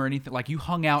home or anything. You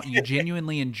hung out and you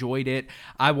genuinely enjoyed it.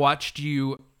 I watched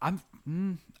you.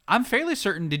 I'm fairly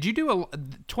certain. Did you do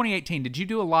 2018? Did you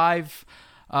do a live?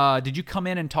 Did you come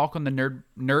in and talk on the Nerd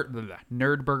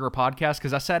Burger podcast?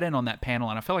 Because I sat in on that panel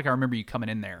and I feel like I remember you coming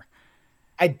in there.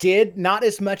 I did, not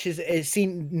as much as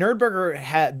Nerdburger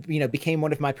had, became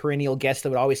one of my perennial guests that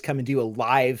would always come and do a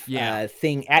live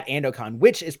thing at AndoCon,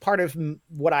 which is part of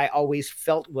what I always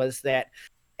felt was that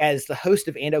as the host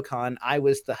of AndoCon, I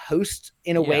was the host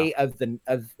in a way of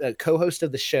the co-host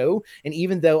of the show. And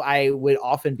even though I would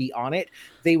often be on it,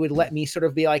 they would let me sort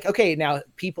of be like, okay, now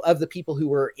the people who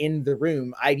were in the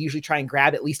room, I'd usually try and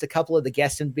grab at least a couple of the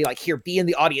guests and be like, here, be in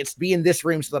the audience, be in this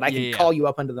room so that I can call you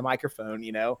up under the microphone,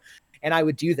 and I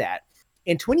would do that.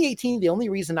 In 2018, the only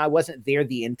reason I wasn't there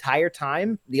the entire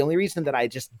time, the only reason that I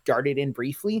just darted in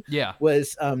briefly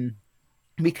was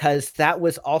because that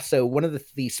was also one of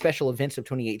the special events of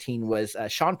 2018 was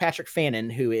Sean Patrick Fannin,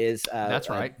 who is that's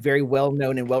right, a very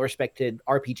well-known and well-respected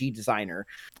RPG designer.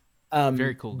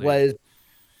 Very cool dude.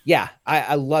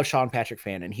 I love Sean Patrick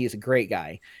Fannin. He's a great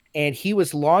guy. And he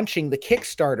was launching the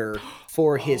Kickstarter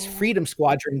for his Freedom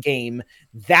Squadron game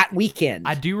that weekend.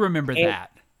 I do remember that.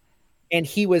 And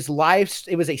he was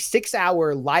it was a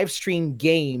 6-hour live stream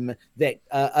game that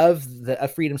of the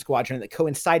Freedom Squadron that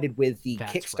coincided with the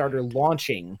Kickstarter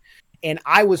launching. And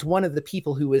I was one of the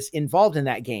people who was involved in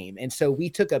that game. And so we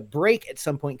took a break at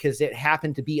some point because it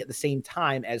happened to be at the same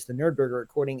time as the Nerdburger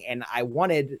recording. And I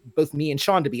wanted both me and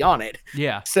Sean to be on it.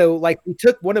 Yeah. So we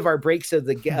took one of our breaks of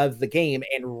the game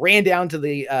and ran down to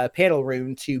the panel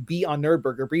room to be on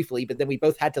Nerdburger briefly. But then we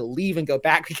both had to leave and go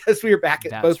back because we were back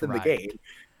in the game.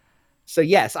 So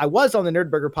yes, I was on the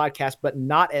Nerdburger podcast, but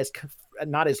not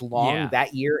as long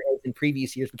that year as in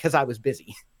previous years because I was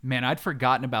busy. Man, I'd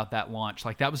forgotten about that launch.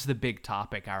 That was the big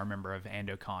topic I remember of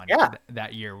AndoCon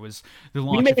that year was the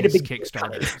launch of this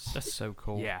Kickstarter. That's so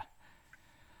cool. Yeah.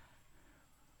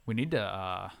 We need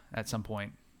to at some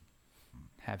point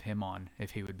have him on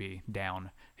if he would be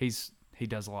down. He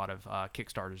does a lot of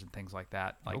Kickstarters and things like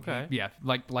that. Okay. Yeah,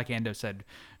 like Ando said,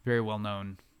 very well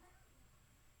known.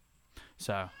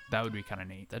 So that would be kind of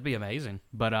neat. That'd be amazing.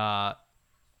 But I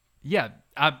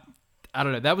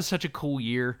don't know. That was such a cool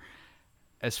year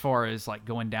as far as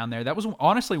going down there. That was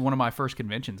honestly one of my first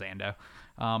conventions, Ando.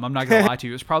 I'm not gonna lie to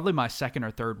you. It was probably my second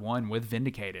or third one with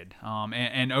Vindicated.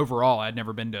 And overall, I'd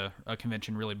never been to a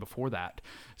convention really before that.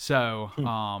 So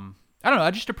I don't know. I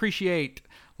just appreciate.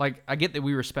 I get that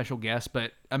we were special guests,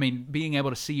 but I mean, being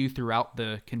able to see you throughout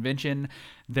the convention,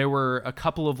 there were a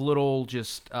couple of little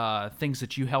just things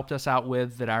that you helped us out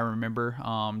with that I remember.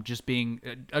 Just being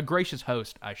a gracious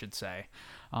host, I should say.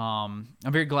 I'm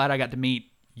very glad I got to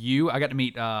meet you. I got to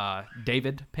meet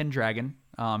David Pendragon.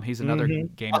 He's another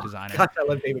game designer. Gosh, I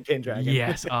love David Pendragon.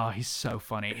 Yes. Oh, he's so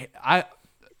funny.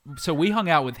 So we hung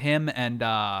out with him and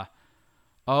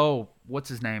what's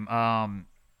his name?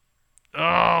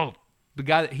 The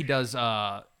guy that he does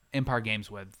Empire Games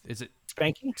with. Is it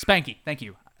Spanky? Spanky, thank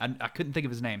you. I couldn't think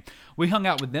of his name. We hung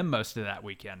out with them most of that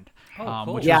weekend.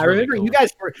 Cool. Which Yeah, was I really remember cool. you guys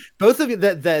were both of you.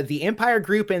 The Empire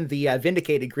group and the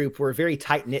Vindicated group were very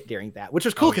tight knit during that, which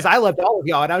was cool because I loved all of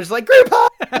y'all, and I was like, group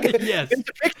hug. Yes. It's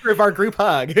a picture of our group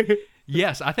hug.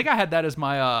 Yes, I think I had that as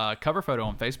my cover photo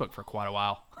on Facebook for quite a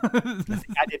while.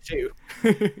 I did too.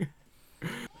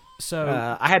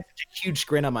 So I had such a huge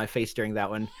grin on my face during that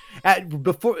one.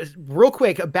 Real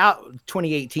quick, about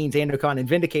 2018's AndoCon and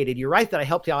Vindicated, you're right that I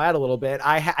helped y'all out a little bit.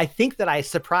 I think that I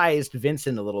surprised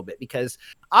Vincent a little bit because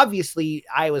obviously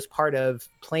I was part of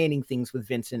planning things with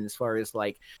Vincent as far as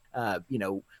like,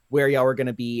 where y'all were going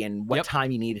to be and what time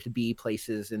you needed to be,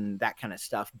 places and that kind of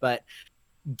stuff. But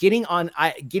getting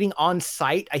on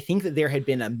site, I think that there had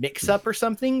been a mix-up or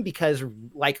something because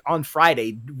like on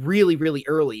Friday, really, really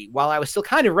early, while I was still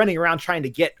kind of running around trying to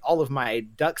get all of my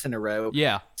ducks in a row,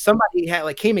 somebody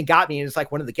had came and got me, and it's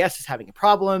like one of the guests is having a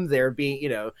problem. They're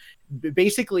being,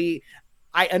 basically,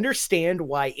 I understand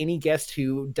why any guest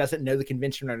who doesn't know the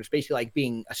convention runners basically like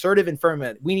being assertive and firm,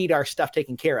 we need our stuff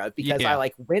taken care of, because I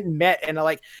like went and met, and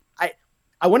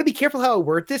I want to be careful how I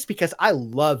word this because I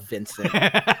love Vincent.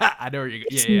 I know you.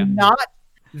 It's not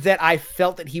that I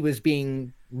felt that he was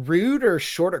being rude or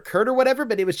short or curt or whatever,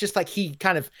 but it was just like he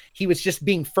was just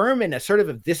being firm and assertive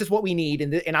of this is what we need,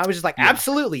 and I was just like,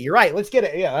 absolutely, you're right, let's get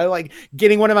it. Yeah, I like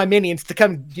getting one of my minions to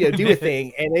come do a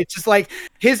thing, and it's just like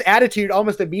his attitude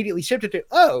almost immediately shifted to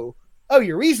oh,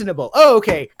 you're reasonable. Oh,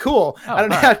 okay, cool. I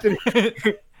don't have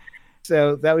to.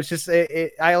 So that was just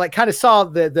I like kind of saw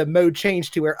the mode change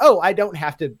to where I don't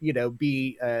have to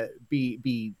be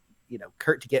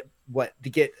curt to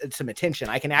get some attention.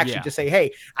 I can actually just say,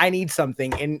 hey, I need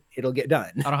something, and it'll get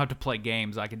done. I don't have to play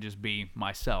games. I can just be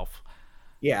myself.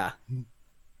 Yeah.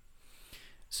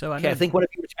 So I think one of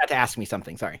you was about to ask me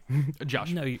something. Sorry,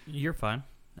 Josh. No, you're fine.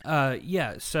 So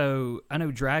I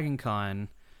know DragonCon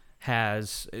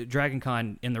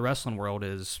in the wrestling world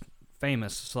is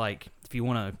famous. It's like if you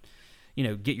want to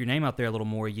get your name out there a little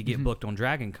more, you get booked on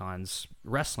DragonCon's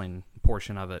wrestling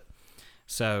portion of it.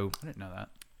 So I didn't know that.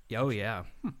 Oh yeah.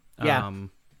 Yeah.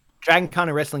 DragonCon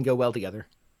and wrestling go well together.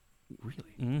 Really?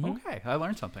 Mm-hmm. Okay, I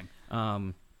learned something.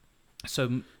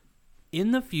 So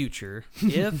in the future,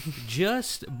 if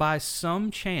just by some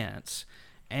chance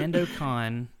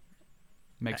AndoCon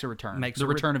makes a return,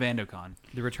 return of AndoCon,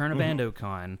 the return of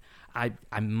AndoCon,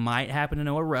 I might happen to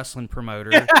know a wrestling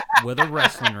promoter with a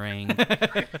wrestling ring.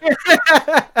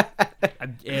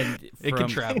 And it can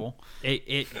travel.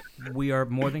 We are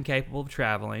more than capable of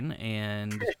traveling,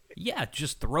 and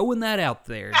just throwing that out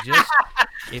there. Just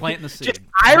planting the seed. Just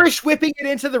Irish whipping it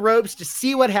into the ropes to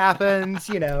see what happens,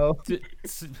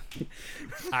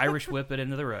 Irish whip it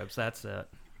into the ropes. That's it.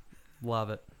 Love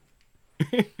it.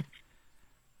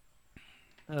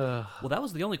 Well, that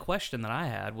was the only question that I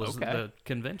had was the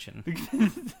convention.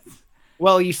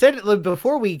 Well, you said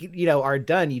before we, are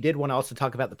done, you did want to also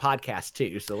talk about the podcast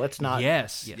too. So let's not.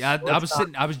 Yes. Yeah.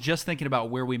 I was just thinking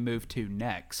about where we move to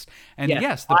next, and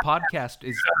yes, the podcast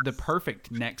is the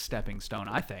perfect next stepping stone,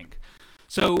 I think.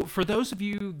 So for those of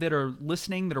you that are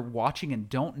listening, that are watching and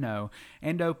don't know,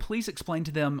 Ando, please explain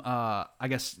to them, I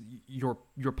guess, your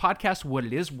podcast, what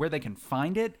it is, where they can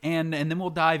find it, and then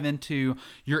we'll dive into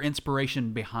your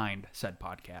inspiration behind said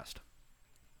podcast.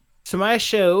 So my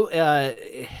show,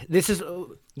 this is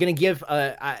going to give,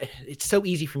 it's so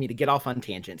easy for me to get off on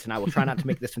tangents, and I will try not to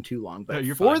make this one too long, but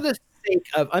for the sake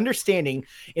of understanding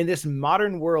in this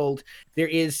modern world,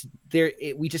 there's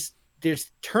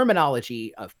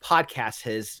terminology of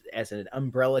podcasts as an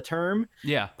umbrella term.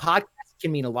 Yeah. Podcast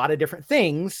can mean a lot of different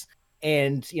things.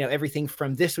 And, everything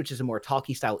from this, which is a more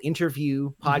talky style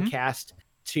interview podcast,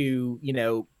 to,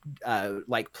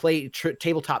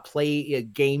 tabletop play,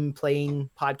 game playing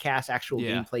podcast, actual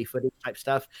gameplay footage type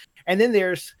stuff. And then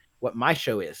there's what my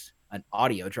show is, an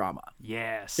audio drama.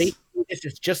 Yes. Basically, this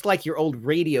is just like your old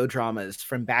radio dramas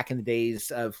from back in the days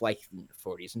of like the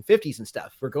 40s and 50s and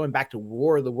stuff. We're going back to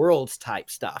War of the Worlds type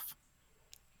stuff.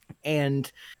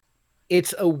 And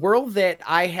it's a world that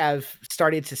I have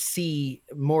started to see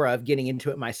more of, getting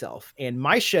into it myself. And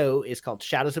my show is called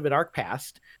Shadows of a Dark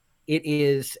Past. It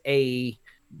is a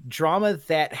drama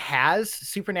that has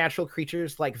supernatural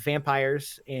creatures like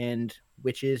vampires and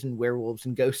witches and werewolves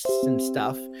and ghosts and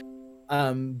stuff.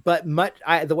 But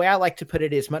the way I like to put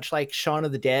it is much like Shaun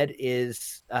of the Dead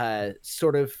is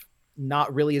sort of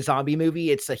not really a zombie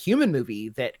movie. It's a human movie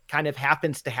that kind of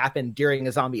happens to happen during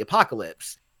a zombie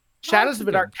apocalypse. Shadows of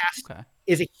a Dark Past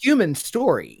is a human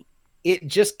story. It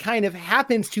just kind of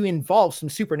happens to involve some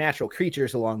supernatural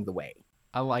creatures along the way.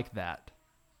 I like that.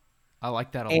 I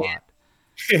like that a lot.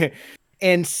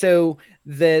 And so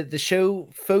the show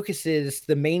focuses,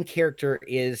 the main character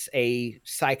is a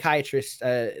psychiatrist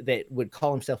that would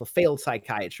call himself a failed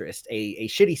psychiatrist, a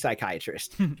shitty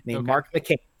psychiatrist named Mark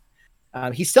McCain.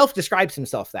 He self-describes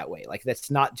himself that way. Like, that's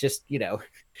not just,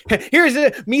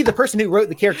 here's me, the person who wrote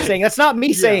the character, saying that's not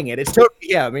me saying it. It's totally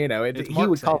him, It's he Mark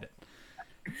would call it.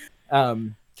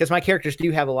 Because my characters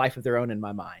do have a life of their own in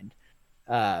my mind.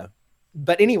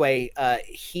 But anyway,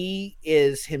 he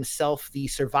is himself the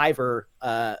survivor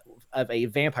of a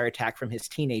vampire attack from his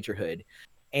teenagerhood.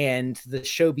 And the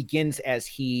show begins as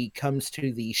he comes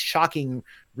to the shocking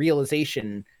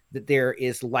realization that there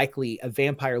is likely a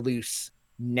vampire loose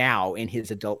now in his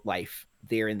adult life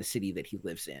there in the city that he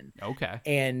lives in. Okay.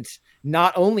 And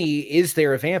not only is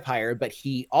there a vampire, but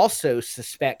he also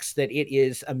suspects that it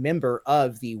is a member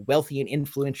of the wealthy and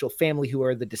influential family who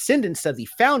are the descendants of the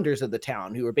founders of the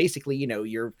town, who are basically,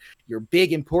 your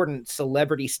big, important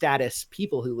celebrity status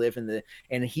people who live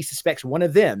and he suspects one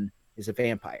of them is a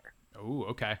vampire. Oh,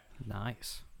 okay.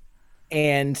 Nice.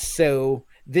 And so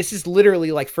this is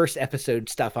literally like first episode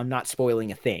stuff. I'm not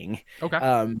spoiling a thing.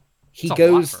 Okay. He That's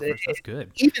goes, that's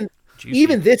good.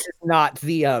 Even this is not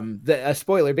a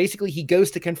spoiler. Basically, he goes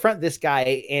to confront this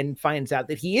guy and finds out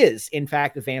that he is, in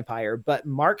fact, a vampire. But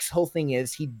Mark's whole thing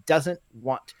is he doesn't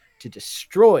want to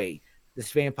destroy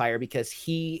this vampire because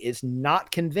he is not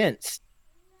convinced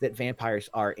that vampires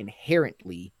are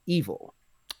inherently evil.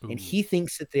 Ooh. And he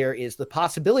thinks that there is the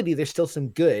possibility there's still some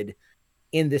good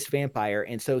in this vampire.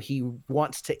 And so he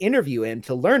wants to interview him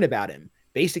to learn about him,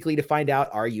 basically to find out,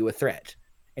 are you a threat?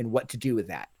 And what to do with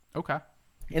that. Okay.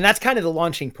 And that's kind of the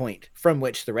launching point from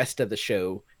which the rest of the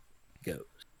show goes.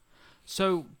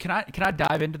 So can I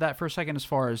dive into that for a second as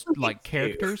far as like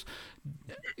characters?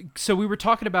 So we were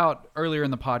talking about earlier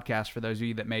in the podcast, for those of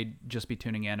you that may just be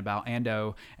tuning in, about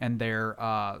Ando and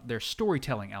their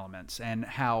storytelling elements, and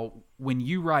how when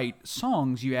you write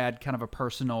songs, you add kind of a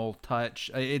personal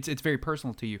touch. It's very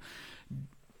personal to you.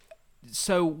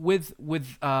 So with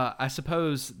I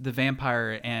suppose the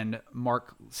vampire and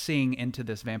Mark seeing into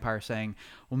this vampire saying,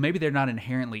 well, maybe they're not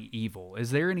inherently evil.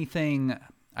 Is there anything,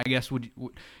 I guess, do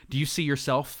you see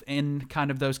yourself in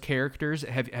kind of those characters?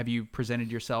 Have you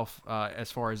presented yourself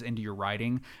as far as into your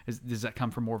writing? Does that come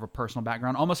from more of a personal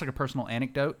background, almost like a personal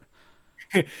anecdote?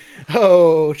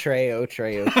 Oh, Trey.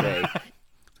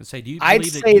 Say, do you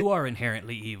believe that you are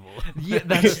inherently evil? Yeah,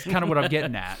 that's kind of what I'm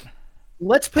getting at.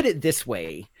 Let's put it this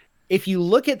way. If you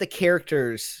look at the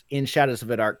characters in Shadows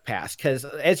of a Dark Past, because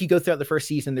as you go throughout the first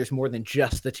season, there's more than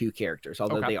just the two characters,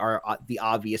 although they are the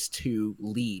obvious two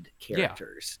lead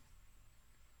characters.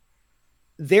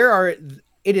 Yeah.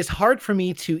 It is hard for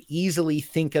me to easily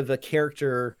think of a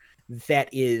character that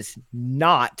is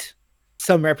not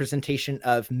some representation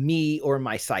of me or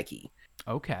my psyche.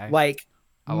 Okay. Like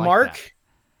Mark. That.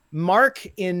 Mark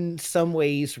in some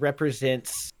ways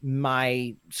represents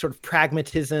my sort of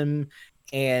pragmatism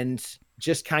and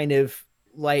just kind of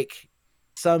like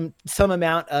some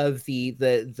amount of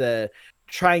the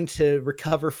trying to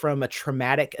recover from a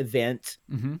traumatic event,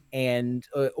 mm-hmm. and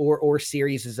or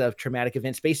series of traumatic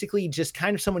events. Basically, just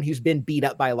kind of someone who's been beat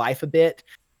up by life a bit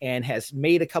and has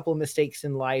made a couple of mistakes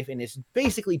in life and is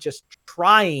basically just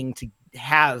trying to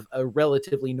have a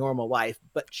relatively normal life,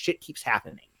 but shit keeps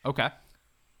happening. Okay.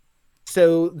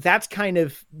 So that's kind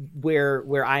of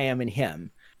where I am in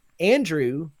him.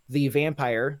 Andrew, the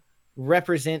vampire,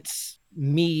 represents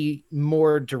me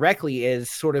more directly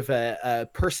as sort of a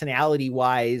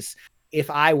personality-wise. If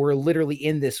I were literally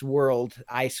in this world,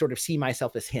 I sort of see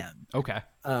myself as him. Okay.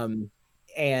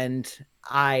 And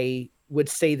I would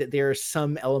say that there's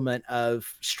some element of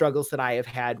struggles that I have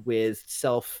had with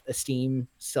self-esteem,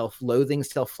 self-loathing,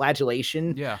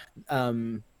 self-flagellation. Yeah.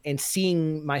 And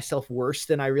seeing myself worse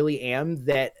than I really am,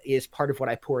 that is part of what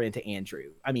I pour into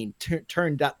Andrew. I mean,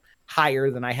 turned up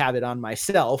higher than I have it on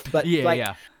myself, but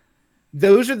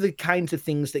those are the kinds of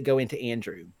things that go into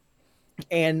Andrew.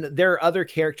 And there are other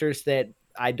characters that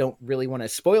I don't really want to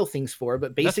spoil things for,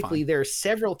 but basically there are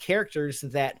several characters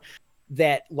that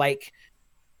like,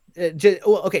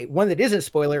 one that isn't a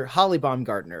spoiler, Holly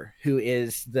Baumgartner, who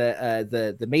is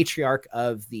the matriarch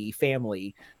of the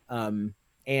family,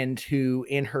 and who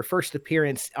in her first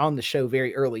appearance on the show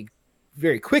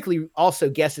very quickly also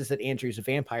guesses that Andrew's a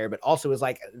vampire, but also is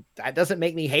like, that doesn't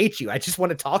make me hate you. I just want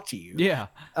to talk to you. Yeah.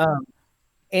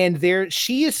 And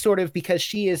she is sort of, because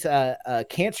she is a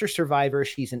cancer survivor.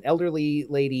 She's an elderly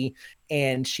lady,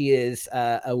 and she is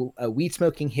a weed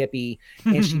smoking hippie.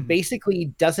 And she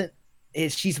basically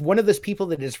she's one of those people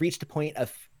that has reached a point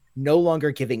of no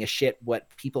longer giving a shit what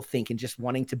people think and just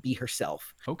wanting to be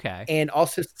herself. Okay. And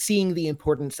also seeing the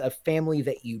importance of family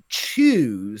that you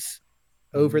choose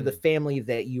over the family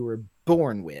that you were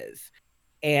born with.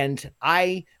 And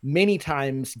I many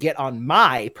times get on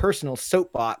my personal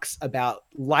soapbox about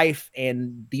life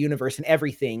and the universe and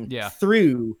everything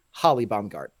through Holly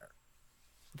Baumgartner.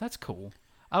 That's cool.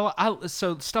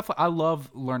 I love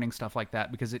learning stuff like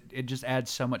that because it just adds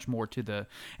so much more to the,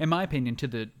 in my opinion, to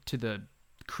the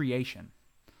creation.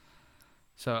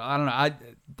 So I don't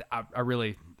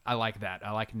know. I like that.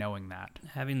 I like knowing that.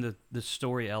 Having the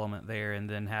story element there, and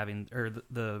then having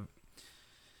the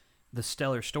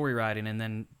stellar story writing, and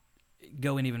then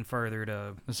going even further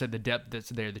to the depth that's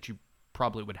there that you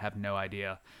probably would have no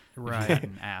idea if you Right.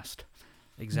 hadn't asked.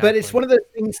 exactly. But it's one of those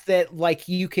things that like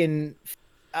you can,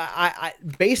 I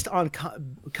based on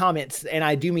comments, and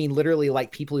I do mean literally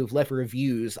like people who've left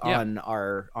reviews on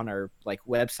our like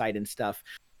website and stuff.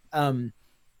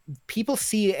 People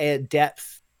see a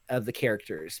depth of the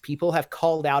characters. People have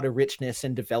called out a richness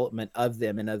and development of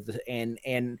them,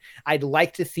 and I'd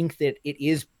like to think that it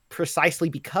is precisely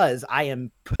because I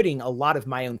am putting a lot of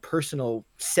my own personal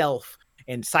self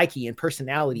and psyche and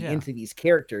personality into these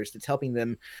characters that's helping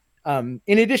them. In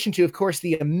addition to, of course,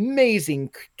 the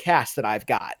amazing cast that I've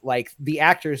got, like the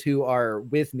actors who are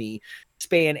with me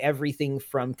span everything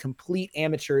from complete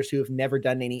amateurs who have never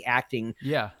done any acting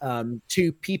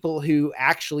to people who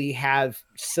actually have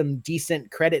some decent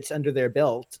credits under their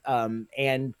belt,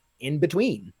 and in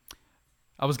between.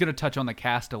 I was going to touch on the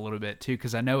cast a little bit too,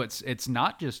 because I know it's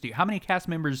not just you. How many cast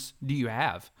members do you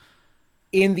have?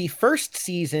 In the first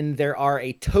season, there are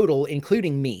a total,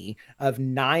 including me, of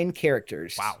 9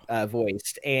 characters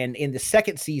voiced. And in the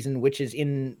second season,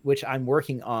 which I'm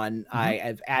working on, I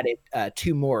have added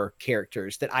 2 more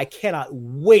characters that I cannot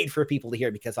wait for people to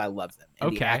hear because I love them.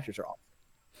 And the actors are all.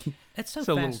 It's so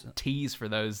a little tease for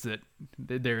those that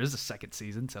there is a second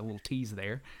season, so a little tease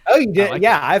there. Oh, you did? Like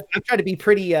I've tried to be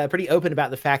pretty open about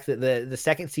the fact that the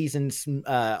second season's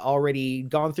already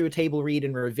gone through a table read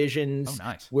and revisions. Oh,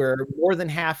 nice. We're more than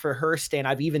half rehearsed, and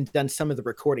I've even done some of the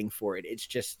recording for it. It's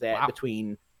just that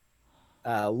between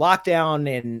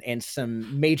lockdown and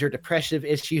some major depressive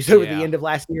issues over the end of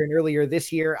last year and earlier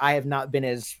this year, I have not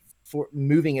been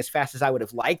moving as fast as I would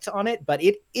have liked on it, but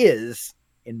it is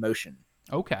in motion.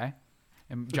 Okay.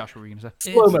 And Josh, what were you going to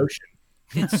say? Slow motion.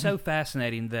 It's so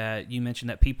fascinating that you mentioned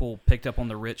that people picked up on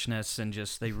the richness and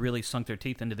they really sunk their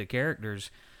teeth into the characters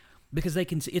because they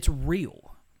can see it's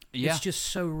real. Yeah. It's just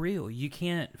so real. You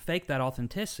can't fake that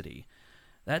authenticity.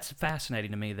 That's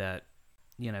fascinating to me that,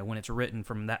 when it's written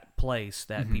from that place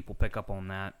that people pick up on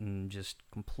that and just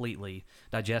completely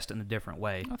digest it in a different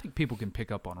way. I think people can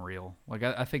pick up on real. Like,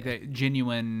 I think that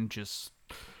genuine, just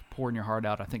pouring your heart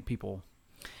out, I think people...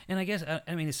 And I guess,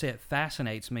 to say it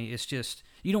fascinates me, it's just,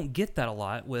 you don't get that a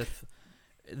lot with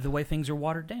the way things are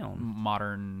watered down.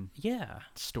 Modern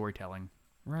storytelling.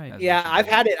 Right. Yeah, I've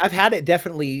had it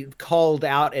definitely called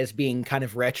out as being kind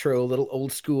of retro, a little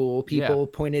old school. People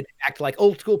pointed back to like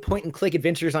old school point and click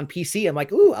adventures on PC. I'm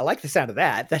like, ooh, I like the sound of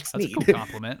that. That's neat. That's a cool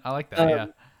compliment. I like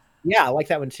that, Yeah, I like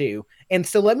that one too. And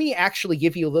so let me actually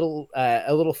give you a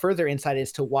little further insight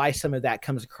as to why some of that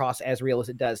comes across as real as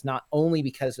it does, not only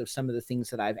because of some of the things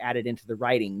that I've added into the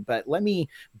writing, but let me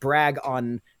brag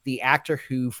on the actor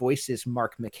who voices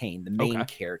Mark McCain, the main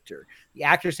character. The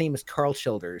actor's name is Carl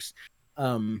Childers.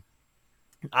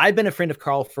 I've been a friend of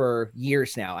Carl for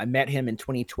years now. I met him in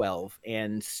 2012.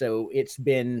 And so it's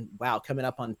been, coming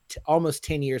up on almost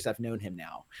 10 years I've known him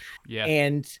now. Yeah.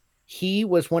 And he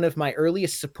was one of my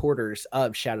earliest supporters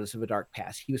of Shadows of a Dark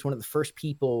Past. He was one of the first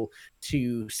people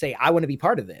to say, I want to be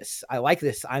part of this. I like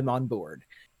this. I'm on board.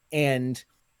 And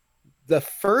the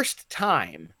first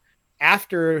time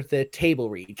after the table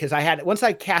read, because once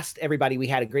I cast everybody, we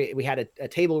had a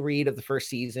table read of the first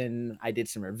season. I did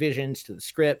some revisions to the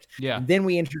script. Yeah. And then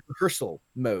we entered rehearsal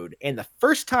mode. And the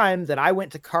first time that I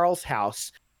went to Carl's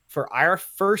house for our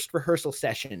first rehearsal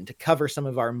session to cover some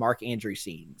of our Mark Andrew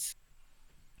scenes,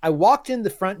 I walked in the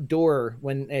front door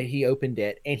when he opened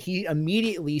it, and he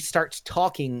immediately starts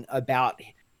talking about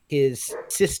his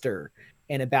sister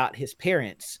and about his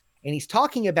parents. And he's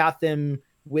talking about them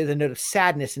with a note of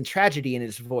sadness and tragedy in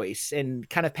his voice and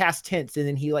kind of past tense. And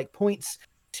then he points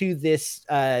to this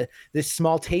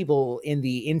small table in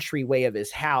the entryway of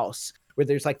his house where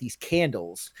there's these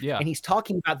candles. Yeah. And he's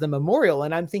talking about the memorial.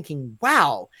 And I'm thinking,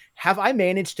 wow, have I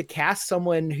managed to cast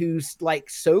someone who's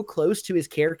so close to his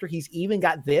character? He's even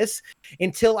got this,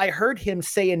 until I heard him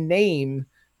say a name.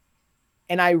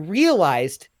 And I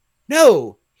realized,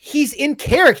 no, he's in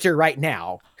character right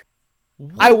now.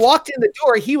 What? I walked in the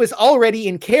door. He was already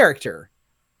in character.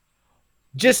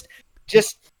 Just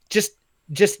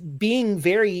just being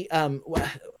very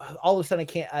all of a sudden I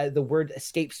can't the word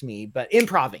escapes me, but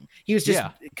improving. He was just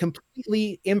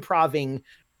completely improving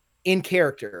in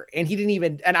character, and he didn't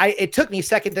even, and it took me a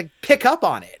second to pick up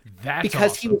on it. That's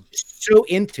because awesome. He was so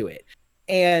into it.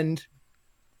 And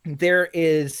there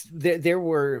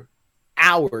were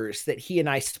hours that he and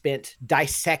I spent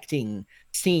dissecting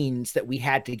scenes that we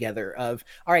had together of,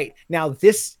 all right, now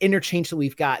this interchange that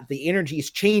we've got, the energy is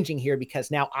changing here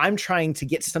because now I'm trying to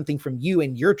get something from you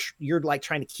and you're like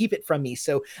trying to keep it from me.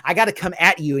 So I got to come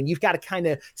at you and you've got to kind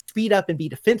of speed up and be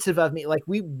defensive of me. Like,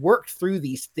 we worked through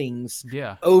these things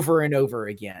over and over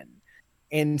again.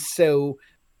 And so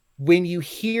when you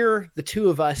hear the two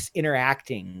of us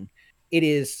interacting, it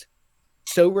is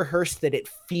so rehearsed that it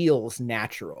feels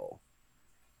natural.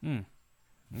 Okay.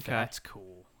 That's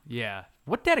cool. Yeah.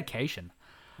 What dedication.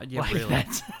 Yeah, really.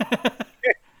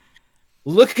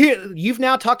 Look, you've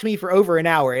now talked to me for over an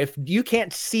hour. If you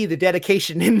can't see the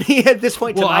dedication in me at this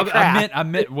point, well, to my craft. I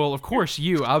meant. Well, of course,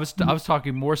 you. I was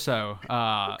talking more so.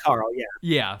 Carl, yeah.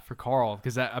 Yeah, for Carl,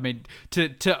 because I mean,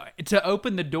 to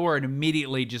open the door and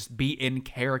immediately just be in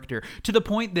character to the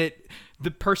point that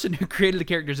the person who created the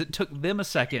characters, it took them a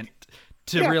second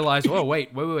to realize, whoa,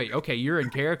 wait, okay, you're in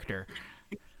character.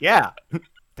 Yeah.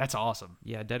 That's awesome.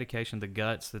 Yeah, dedication to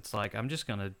guts. That's like, I'm just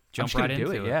gonna jump right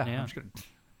into it. Yeah. I'm just gonna...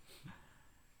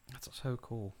 That's so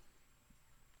cool.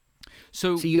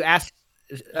 So you asked.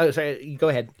 Oh, sorry. Go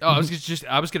ahead. Oh,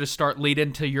 I was gonna start lead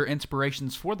into your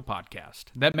inspirations for the podcast.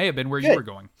 That may have been where you were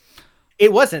going.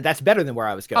 It wasn't. That's better than where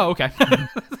I was going. Oh, okay.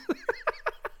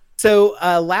 So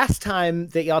last time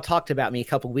that y'all talked about me a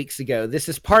couple weeks ago, this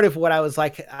is part of what I was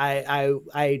like.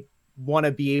 I want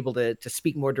to be able to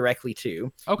speak more directly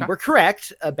to. Okay. We're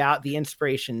correct about the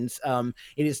inspirations.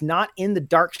 It is not in the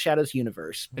Dark Shadows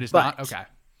universe. It is not. Okay.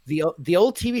 The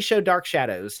old TV show Dark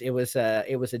Shadows. It was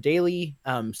a daily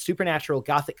supernatural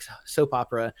gothic soap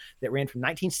opera that ran from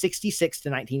 1966 to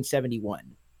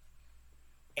 1971.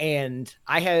 And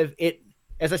I have it,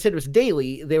 as I said, it was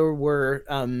daily. There were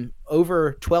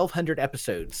over 1,200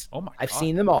 episodes. Oh my God. I've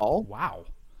seen them all. Wow.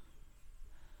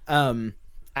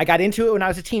 I got into it when I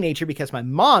was a teenager because my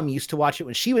mom used to watch it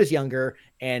when she was younger,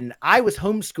 and I was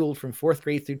homeschooled from 4th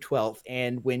grade through 12th.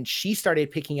 And when she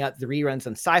started picking up the reruns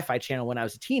on Sci-Fi Channel when I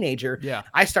was a teenager,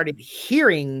 I started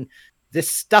hearing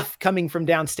this stuff coming from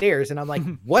downstairs. And I'm like,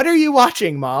 what are you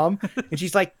watching, Mom? And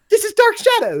she's like, this is Dark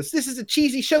Shadows. This is a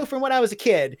cheesy show from when I was a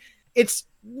kid. It's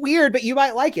weird, but you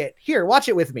might like it. Here, watch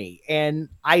it with me. And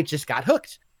I just got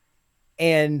hooked.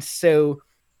 And so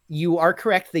you are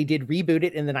correct. They did reboot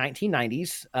it in the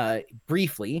 1990s,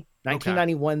 briefly.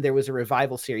 1991, there was a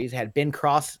revival series. It had Ben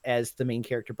Cross as the main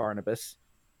character, Barnabas.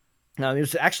 It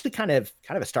was actually kind of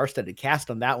a star-studded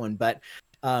cast on that one, but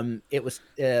it was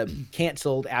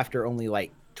canceled after only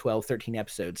like 12, 13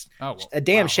 episodes. Oh, well, a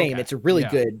damn shame. Okay. It's a really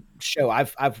good show.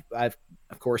 I've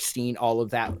of course seen all of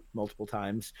that multiple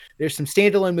times. There's some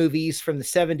standalone movies from the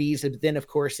 70s, and then of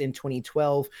course in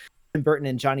 2012. Burton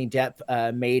and Johnny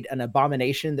Depp made an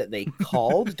abomination that they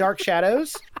called Dark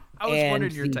Shadows. I was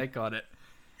wondering your take on it.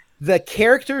 The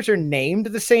characters are named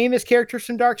the same as characters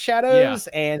from Dark Shadows,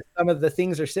 and some of the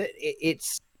things are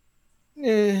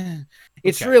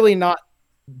it's really not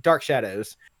Dark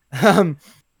Shadows.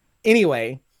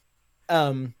 Anyway,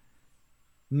 the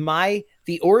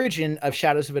origin of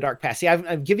Shadows of a Dark Past. See,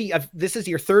 I'm giving you, this is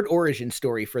your third origin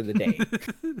story for the day.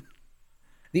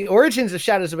 The origins of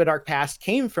Shadows of a Dark Past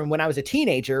came from when I was a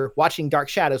teenager watching Dark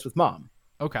Shadows with Mom.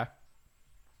 Okay.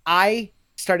 I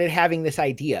started having this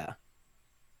idea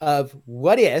of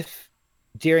what if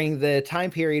during the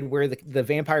time period where the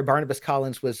vampire Barnabas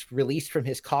Collins was released from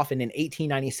his coffin in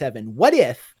 1897, what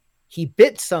if he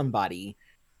bit somebody,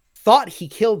 thought he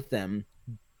killed them,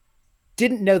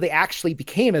 didn't know they actually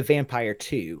became a vampire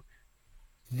too.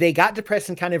 They got depressed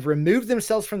and kind of removed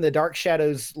themselves from the Dark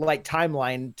Shadows like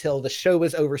timeline till the show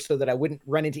was over so that I wouldn't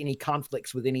run into any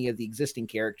conflicts with any of the existing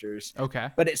characters. Okay.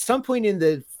 But at some point in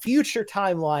the future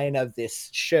timeline of this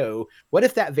show, what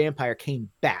if that vampire came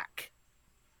back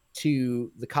to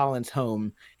the Collins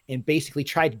home and basically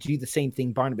tried to do the same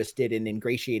thing Barnabas did and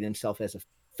ingratiate himself as a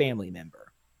family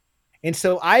member? And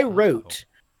so I wrote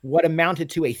what amounted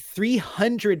to a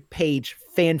 300-page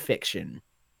fan fiction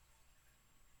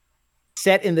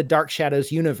set in the Dark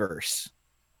Shadows universe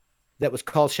that was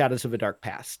called Shadows of a Dark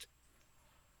Past.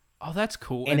 Oh, that's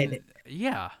cool. And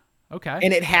yeah. Okay.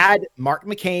 And it had Mark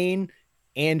McCain,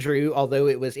 Andrew, although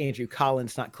it was Andrew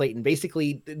Collins, not Clayton.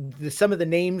 Basically, some of the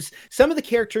names, some of the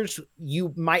characters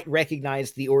you might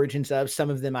recognize the origins of. Some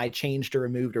of them I changed or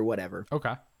removed or whatever.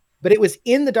 Okay. But it was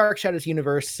in the Dark Shadows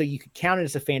universe, so you could count it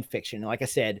as a fan fiction. And like I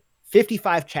said,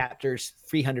 55 chapters,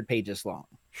 300 pages long.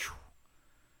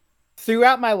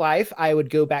 throughout my life, I would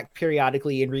go back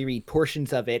periodically and reread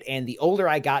portions of it. And the older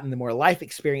I got and the more life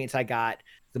experience I got,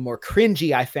 the more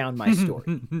cringy I found my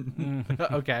story.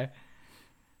 Okay.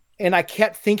 And I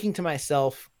kept thinking to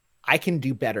myself, I can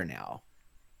do better now.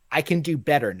 I can do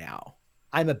better now.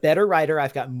 I'm a better writer.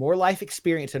 I've got more life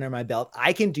experience under my belt.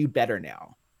 I can do better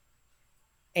now.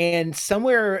 And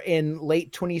somewhere in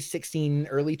late 2016,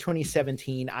 early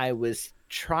 2017, I was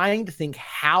trying to think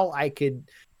how I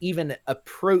could even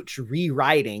approach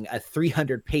rewriting a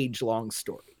 300-page long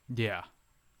story. Yeah.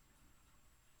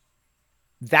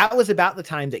 That was about the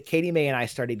time that Katie Mae and I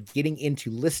started getting into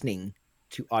listening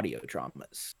to audio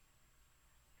dramas.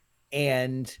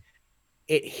 And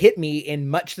it hit me in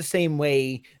much the same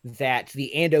way that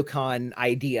the AndoCon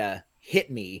idea hit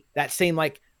me. That same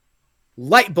like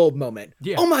light bulb moment.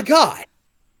 Yeah. Oh my God,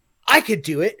 I could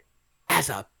do it as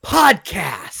a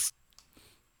podcast.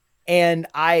 And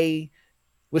I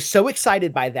was so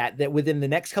excited by that within the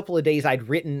next couple of days, I'd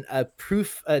written a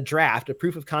proof of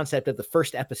concept of the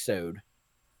first episode,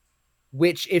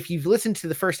 which if you've listened to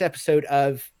the first episode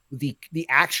of the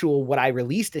actual, what I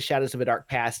released as Shadows of a Dark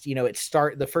Past, you know,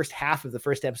 the first half of the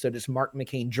first episode is Mark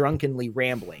McCain drunkenly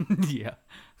rambling. Yeah.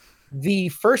 The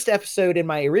first episode in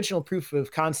my original proof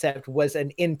of concept was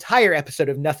an entire episode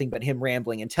of nothing but him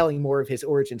rambling and telling more of his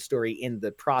origin story in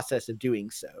the process of doing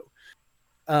so.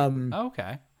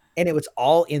 Okay. And it was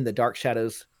all in the Dark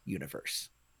Shadows universe.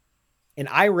 And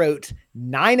I wrote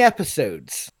 9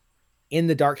 episodes in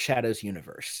the Dark Shadows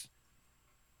universe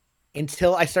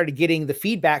until I started getting the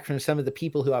feedback from some of the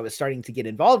people who I was starting to get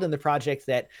involved in the project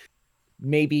that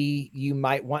maybe you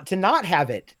might want to not have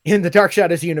it in the Dark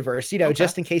Shadows universe, you know,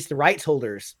 just in case the rights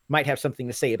holders might have something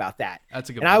to say about that. That's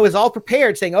a good And point. I was all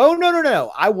prepared saying, oh,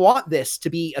 no. I want this to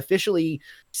be officially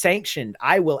sanctioned.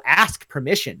 I will ask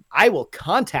permission. I will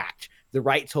contact the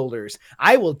rights holders.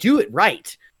 I will do it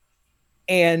right.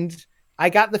 And I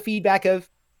got the feedback of,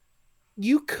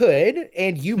 you could,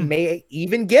 and you may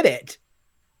even get it.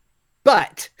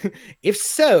 But if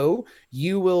so,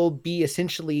 you will be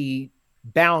essentially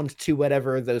bound to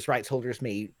whatever those rights holders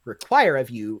may require of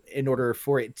you in order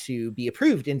for it to be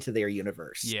approved into their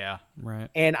universe. Yeah. Right.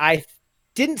 And I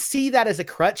didn't see that as a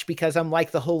crutch because I'm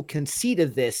like, the whole conceit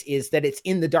of this is that it's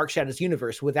in the Dark Shadows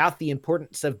universe. Without the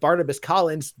importance of Barnabas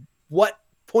Collins, what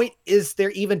point is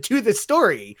there even to this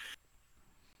story?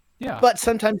 Yeah. But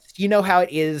sometimes you know how it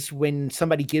is when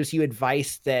somebody gives you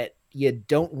advice that you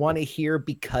don't want to hear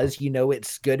because you know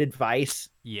it's good advice.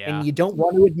 Yeah. And you don't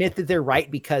want to admit that they're right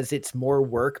because it's more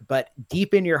work, but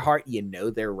deep in your heart, you know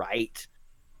they're right.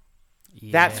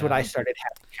 Yeah. That's what I started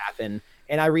having happen.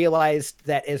 And I realized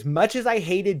that as much as I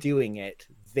hated doing it,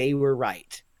 they were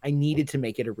right. I needed to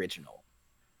make it original.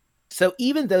 So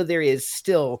even though there is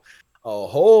still a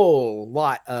whole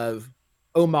lot of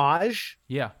homage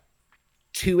Yeah.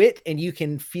 to it, and you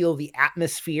can feel the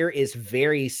atmosphere is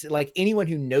very, like, anyone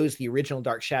who knows the original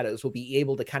Dark Shadows will be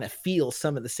able to kind of feel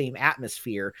some of the same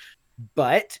atmosphere,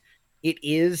 but it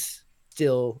is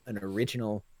still an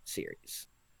original series.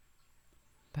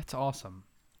 That's awesome.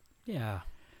 Yeah.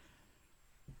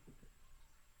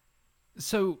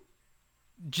 So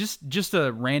just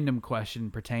a random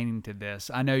question pertaining to this.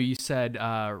 I know you said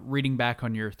reading back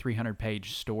on your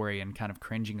 300-page story and kind of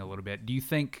cringing a little bit. Do you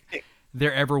think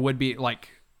there ever would be, like,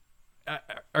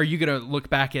 are you going to look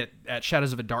back at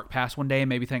Shadows of a Dark Past one day and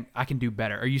maybe think, I can do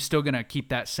better? Are you still going to keep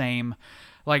that same,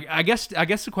 like, I guess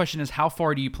the question is, how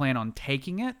far do you plan on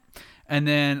taking it? And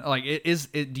then, like,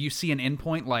 do you see an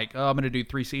endpoint, like, oh, I'm going to do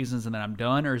 3 seasons and then I'm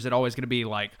done? Or is it always going to be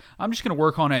like, I'm just going to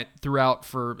work on it throughout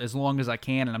for as long as I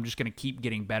can, and I'm just going to keep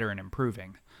getting better and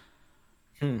improving?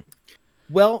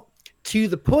 Well, to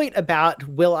the point about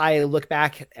will I look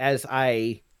back as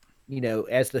I, you know,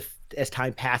 as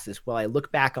time passes, will I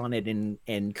look back on it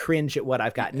and cringe at what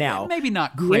I've got now? Maybe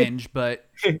not cringe, but,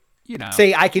 you know.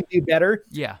 Say I can do better?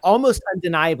 Yeah. Almost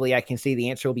undeniably, I can say the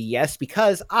answer will be yes,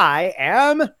 because I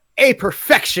am a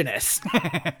perfectionist.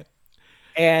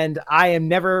 And I am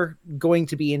never going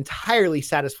to be entirely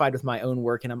satisfied with my own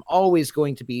work. And I'm always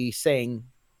going to be saying,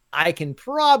 I can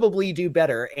probably do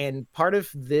better. And part of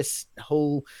this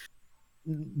whole,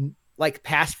 like,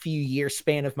 past few years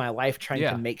span of my life trying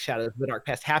to make Shadows of the Dark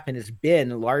Past happen has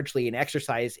been largely an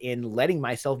exercise in letting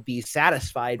myself be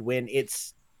satisfied when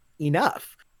it's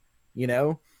enough, you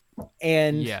know?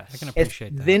 And I can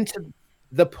appreciate that. Then to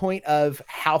the point of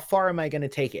how far am I going to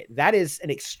take it? That is an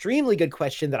extremely good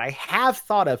question that I have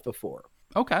thought of before.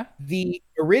 Okay. The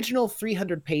original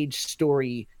 300-page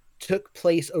story took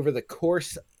place over the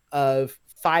course of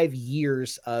 5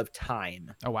 years of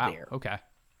time. Oh, wow. There. Okay.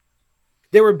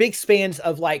 There were big spans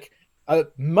of, like,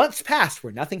 months passed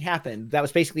where nothing happened. That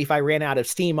was basically if I ran out of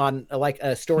steam on like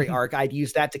a story arc, I'd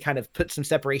use that to kind of put some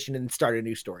separation and start a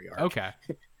new story arc. Okay.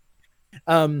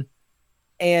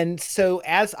 And so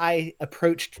as I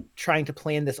approached trying to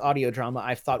plan this audio drama,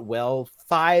 I thought, well,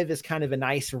 5 is kind of a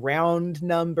nice round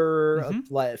number.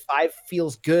 5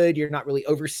 feels good. You're not really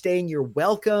overstaying your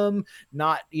welcome,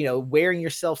 not, wearing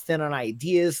yourself thin on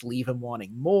ideas, leave them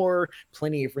wanting more,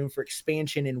 plenty of room for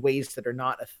expansion in ways that are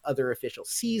not other official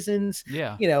seasons.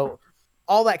 Yeah.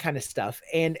 All that kind of stuff.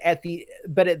 And at the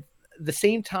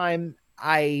same time,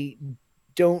 I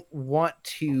don't want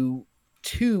to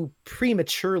too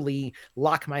prematurely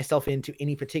lock myself into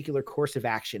any particular course of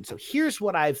action. So here's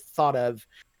what I've thought of.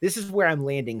 This is where I'm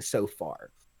landing so far.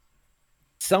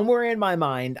 Somewhere in my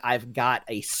mind, I've got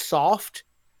a soft,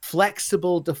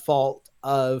 flexible default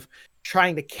of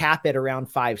trying to cap it around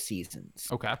 5 seasons.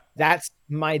 Okay. That's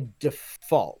my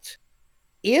default.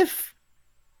 If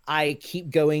I keep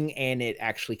going and it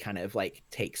actually kind of like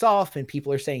takes off and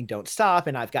people are saying don't stop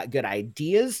and I've got good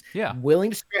ideas, I'm willing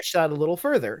to stretch that a little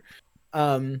further.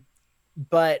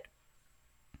 But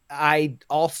I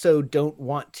also don't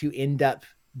want to end up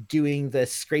doing the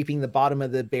scraping the bottom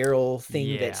of the barrel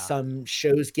thing that some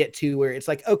shows get to, where it's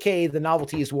like, okay, the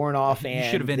novelty is worn off and you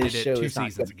should have ended it 2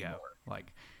 seasons ago.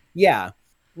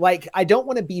 Like I don't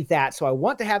want to be that. So I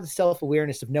want to have the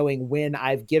self-awareness of knowing when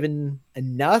I've given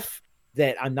enough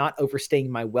that I'm not overstaying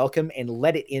my welcome and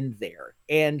let it end there.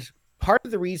 And part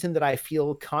of the reason that I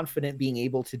feel confident being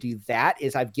able to do that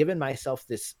is I've given myself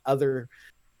this other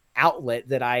outlet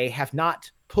that I have not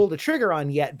pulled a trigger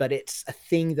on yet, but it's a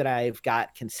thing that I've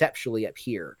got conceptually up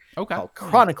here called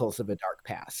Chronicles of a Dark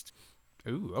Past.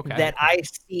 Ooh, okay. That I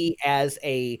see as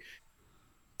a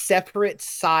separate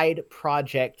side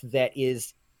project that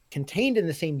is contained in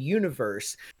the same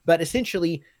universe, but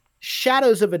essentially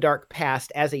Shadows of a Dark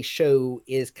Past as a show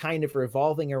is kind of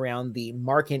revolving around the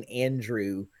Mark and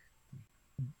Andrew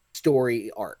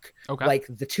story arc. Okay. Like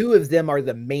the two of them are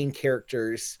the main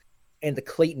characters and the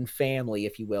Clayton family,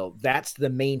 if you will. That's the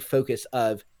main focus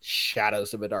of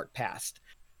Shadows of a Dark Past.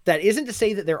 That isn't to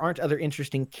say that there aren't other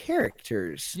interesting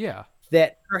characters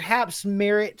that perhaps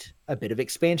merit a bit of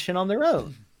expansion on their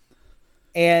own.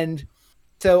 And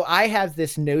so I have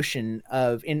this notion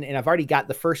of, and I've already got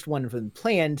the first one of them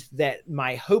planned, that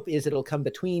my hope is it'll come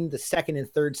between the 2nd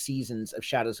and 3rd seasons of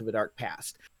Shadows of a Dark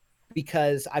Past.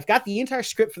 Because I've got the entire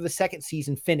script for the 2nd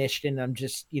season finished and I'm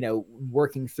just,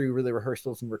 working through the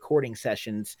rehearsals and recording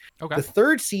sessions. Okay. The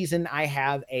 3rd season, I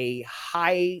have a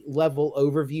high level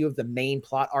overview of the main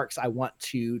plot arcs I want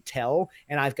to tell.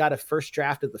 And I've got a first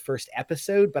draft of the first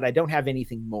episode, but I don't have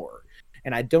anything more.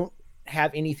 And I don't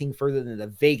have anything further than the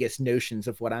vaguest notions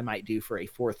of what I might do for a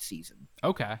 4th season.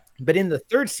 Okay. But in the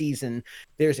 3rd season,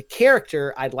 there's a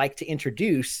character I'd like to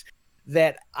introduce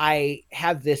that I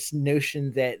have this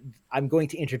notion that I'm going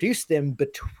to introduce them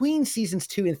between seasons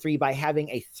 2 and 3 by having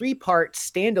a 3-part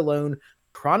standalone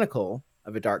Chronicle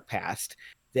of a Dark Past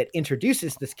that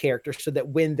introduces this character so that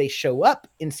when they show up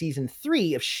in season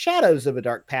 3 of Shadows of a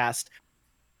Dark Past,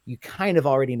 you kind of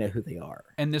already know who they are.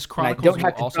 And this Chronicles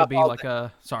will also be like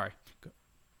sorry.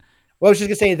 Well, I was just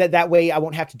going to say that way I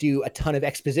won't have to do a ton of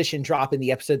exposition drop in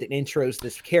the episode that intros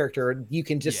this character. You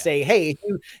can just say, hey, if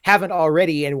you haven't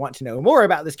already and want to know more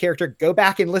about this character, go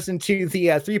back and listen to the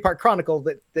 3-part chronicle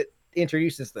that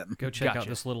introduces them. Go check out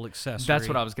this little accessory. That's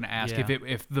what I was going to ask.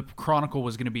 If the chronicle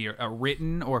was going to be a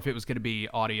written or if it was going to be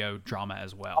audio drama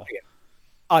as well.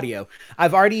 Audio.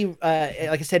 I've already, like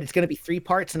I said, it's going to be 3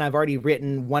 parts, and I've already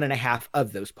written 1.5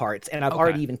 of those parts, and I've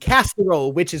already even cast the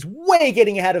role, which is way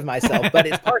getting ahead of myself, but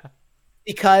it's part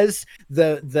because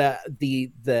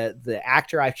the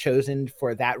actor I've chosen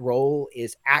for that role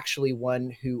is actually one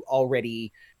who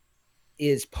already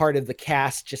is part of the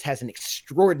cast, just has an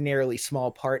extraordinarily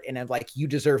small part, and I'm like, you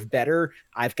deserve better.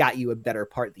 I've got you a better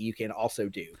part that you can also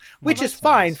do, which is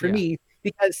fine for me,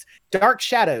 because Dark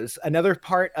Shadows, another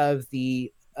part of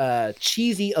the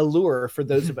cheesy allure for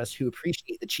those of us who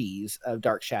appreciate the cheese of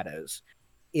Dark Shadows,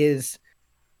 is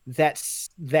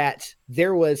that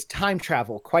there was time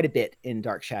travel quite a bit in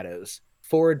Dark Shadows,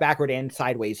 forward, backward, and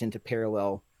sideways into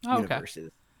parallel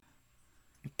universes.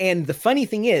 And the funny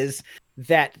thing is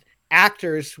that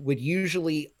actors would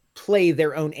usually play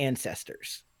their own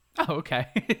ancestors. Oh, okay.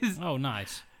 Oh,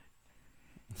 nice.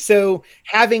 So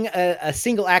having a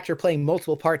single actor playing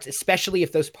multiple parts, especially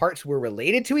if those parts were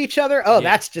related to each other,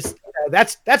 that's just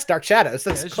that's Dark Shadows.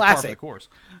 That's classic. Of course.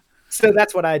 So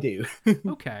that's what I do.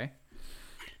 Okay.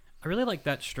 I really like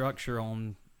that structure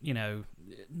on,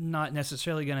 not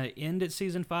necessarily going to end at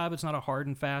season 5. It's not a hard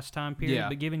and fast time period,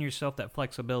 but giving yourself that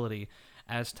flexibility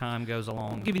as time goes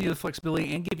along. Giving you the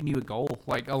flexibility and giving you a goal.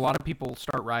 Like, a lot of people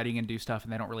start writing and do stuff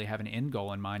and they don't really have an end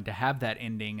goal in mind. To have that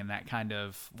ending and that kind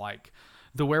of, like,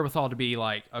 the wherewithal to be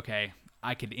like, okay,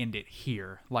 I could end it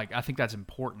here. Like, I think that's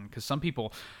important because some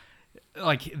people,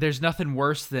 like, there's nothing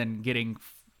worse than getting,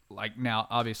 like, now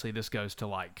obviously this goes to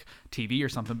like TV or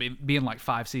something, being like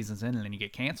 5 seasons in and then you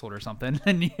get canceled or something,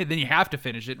 and then you have to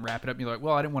finish it and wrap it up. And you're like,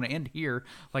 well, I didn't want to end here.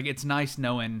 Like, it's nice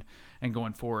knowing and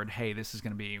going forward, hey, this is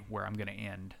going to be where I'm going to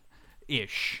end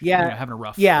ish. Yeah. Having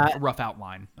a rough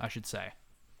outline, I should say.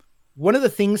 One of the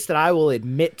things that I will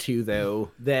admit to, though,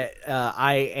 that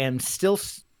I am still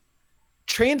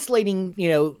translating,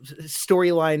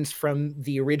 storylines from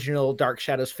the original Dark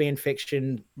Shadows fan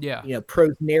fiction,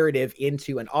 prose narrative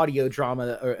into an audio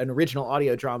drama or an original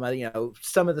audio drama.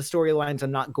 Some of the storylines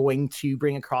I'm not going to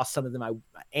bring across. Some of them I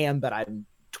am, but I'm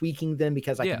tweaking them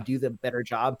because I can do the better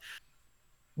job.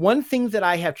 One thing that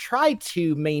I have tried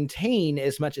to maintain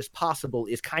as much as possible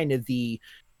is kind of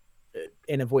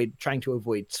trying to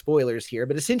avoid spoilers here,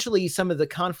 but essentially some of the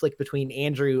conflict between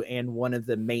Andrew and one of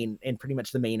the main and pretty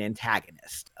much the main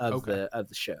antagonist of the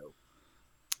show,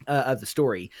 of the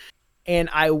story. And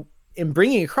I am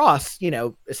bringing across,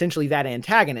 essentially that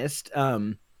antagonist.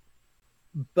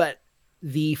 But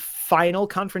the final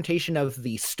confrontation of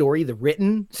the story, the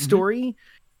written story,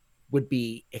 would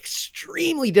be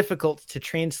extremely difficult to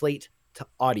translate to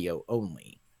audio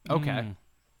only. Okay.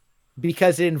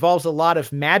 Because it involves a lot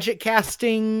of magic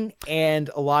casting and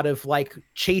a lot of like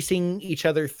chasing each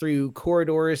other through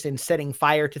corridors and setting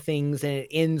fire to things. And it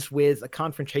ends with a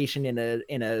confrontation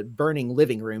in a burning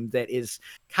living room that is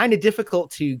kind of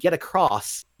difficult to get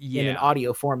across in an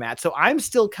audio format. So I'm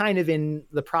still kind of in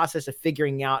the process of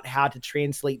figuring out how to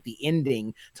translate the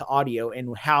ending to audio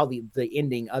and how the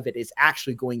ending of it is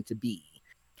actually going to be.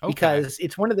 Because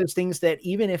it's one of those things that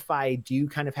even if I do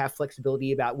kind of have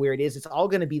flexibility about where it is, it's all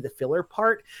going to be the filler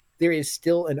part. There is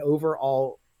still an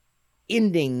overall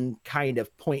ending kind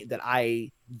of point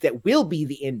that will be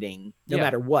the ending no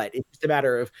matter what. It's just a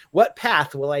matter of what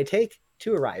path will I take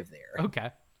to arrive there.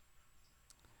 Okay.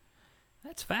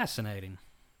 That's fascinating.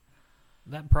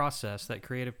 That process, that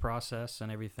creative process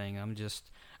and everything. I'm just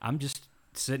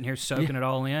sitting here soaking it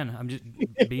all in. I'm just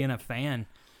being a fan.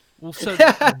 Well, so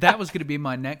that was going to be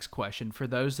my next question for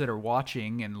those that are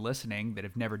watching and listening that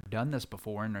have never done this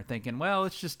before and are thinking, well,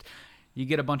 it's just you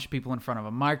get a bunch of people in front of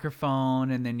a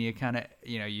microphone and then you kind of,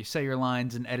 you say your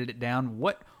lines and edit it down.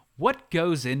 What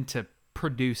goes into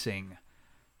producing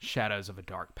Shadows of a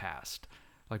Dark Past?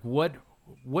 Like what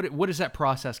does that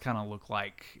process kind of look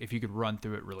like if you could run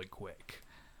through it really quick?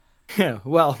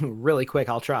 Well, really quick,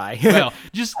 I'll try. Well,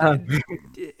 just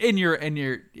in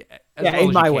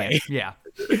my way. Yeah.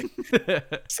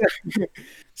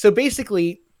 So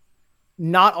basically,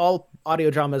 not all audio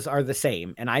dramas are the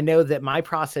same. And I know that my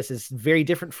process is very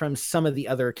different from some of the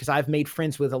other, because I've made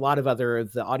friends with a lot of other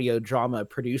of the audio drama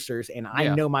producers, and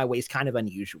I know my way is kind of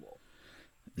unusual.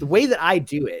 The way that I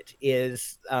do it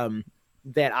is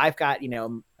that I've got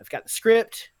the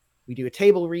script, we do a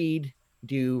table read,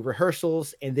 do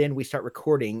rehearsals, and then we start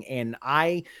recording. And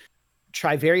I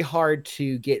try very hard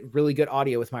to get really good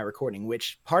audio with my recording,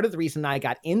 which part of the reason I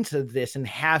got into this and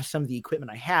have some of the equipment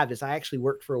I have is I actually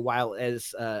worked for a while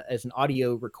as an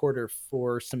audio recorder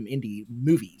for some indie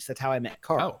movies. That's how I met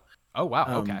Carl. Oh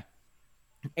wow. Okay.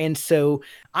 And so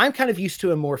I'm kind of used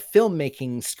to a more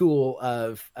filmmaking school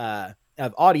of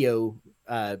audio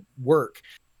work.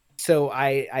 So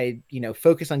I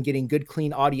focus on getting good,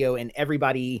 clean audio, and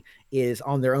everybody is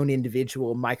on their own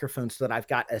individual microphone so that I've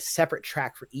got a separate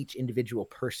track for each individual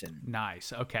person.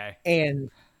 Nice. Okay. And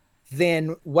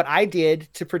then what I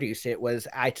did to produce it was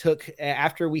I took,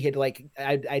 after we had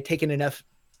I'd taken enough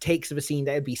takes of a scene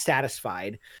that I'd be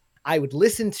satisfied, I would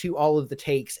listen to all of the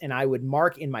takes and I would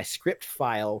mark in my script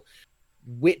file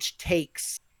which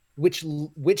takes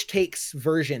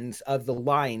versions of the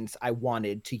lines I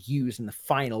wanted to use in the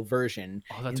final version.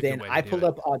 Oh, that's and then I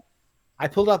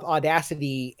pulled up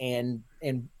Audacity and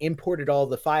imported all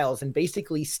the files and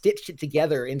basically stitched it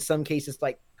together. In some cases,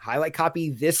 like highlight copy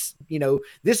this,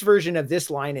 this version of this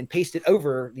line and paste it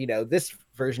over, this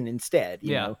version instead.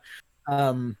 You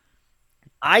know,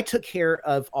 I took care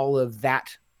of all of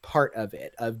that part of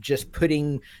it, of just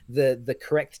putting the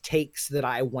correct takes that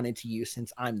I wanted to use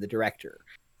since I'm the director.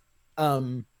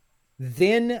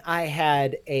 Then I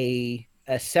had a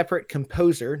separate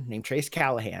composer named Trace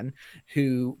Callahan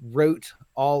who wrote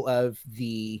all of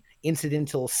the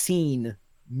incidental scene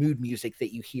mood music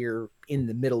that you hear in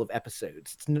the middle of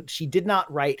episodes. She did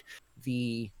not write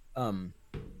the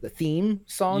theme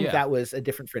song. Yeah. That was a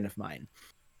different friend of mine.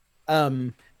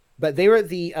 But they were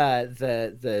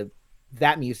the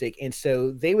that music. And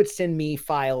so they would send me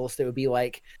files that would be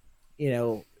like,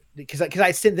 because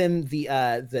I sent them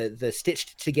the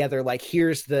stitched together, like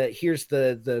here's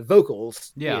the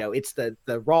vocals, it's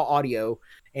the raw audio,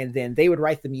 and then they would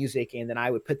write the music, and then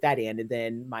I would put that in, and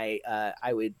then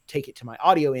I would take it to my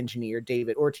audio engineer,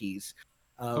 David Ortiz.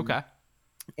 Okay.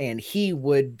 And he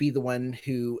would be the one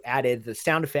who added the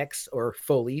sound effects or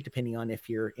Foley, depending on if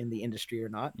you're in the industry or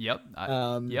not. Yep.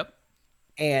 Yep.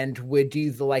 And would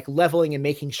do the like leveling and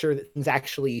making sure that things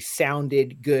actually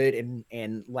sounded good,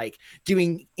 and like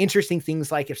doing interesting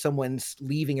things, like if someone's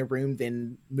leaving a room,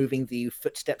 then moving the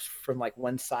footsteps from like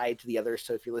one side to the other.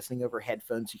 So if you're listening over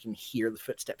headphones, you can hear the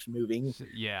footsteps moving.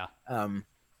 Yeah.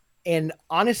 And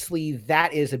honestly,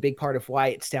 that is a big part of why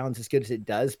it sounds as good as it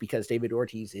does, because David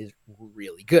Ortiz is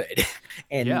really good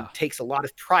and takes a lot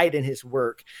of pride in his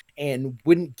work, and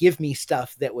wouldn't give me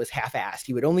stuff that was half-assed.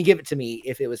 He would only give it to me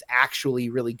if it was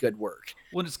actually really good work.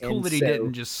 Well, it's cool that he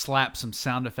didn't just slap some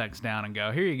sound effects down and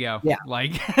go, here you go. Yeah.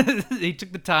 Like he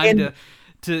took the time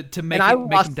to make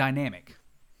it dynamic.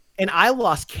 And I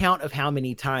lost count of how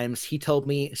many times he told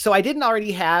me. So I didn't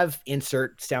already have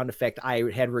insert sound effect I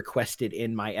had requested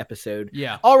in my episode.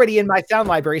 Yeah. Already in my sound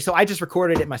library. So I just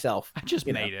recorded it myself. I just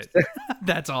made it.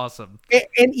 That's awesome.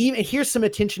 And even here's some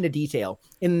attention to detail.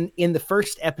 In the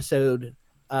first episode,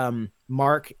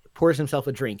 Mark pours himself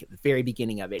a drink at the very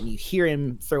beginning of it, and you hear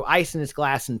him throw ice in his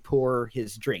glass and pour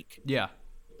his drink. Yeah.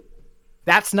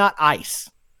 That's not ice.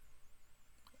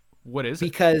 What is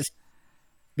it?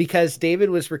 Because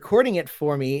David was recording it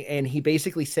for me, and he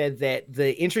basically said that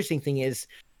the interesting thing is,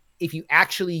 if you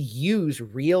actually use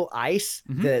real ice,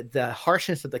 the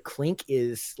harshness of the clink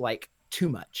is like too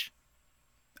much.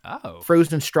 Oh.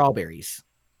 Frozen strawberries.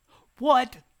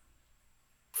 What?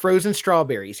 Frozen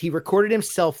strawberries. He recorded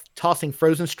himself tossing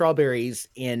frozen strawberries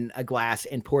in a glass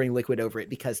and pouring liquid over it,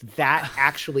 because that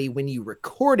actually, when you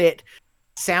record it,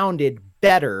 sounded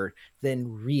better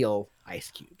than real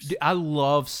ice cubes. Dude, I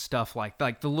love stuff like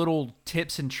the little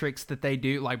tips and tricks that they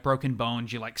do, like broken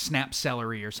bones, you like snap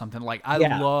celery or something. Like I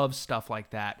love stuff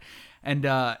like that. And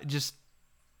just,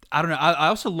 I don't know. I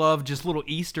also love just little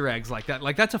Easter eggs like that.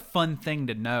 Like that's a fun thing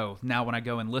to know now when I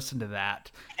go and listen to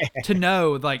that, to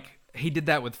know like he did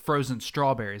that with frozen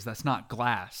strawberries. That's not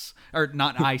glass, or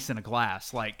not ice in a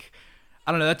glass. Like,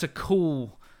 I don't know. That's a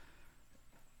cool,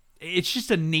 it's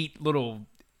just a neat little,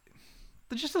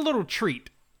 just a little treat.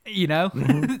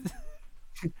 I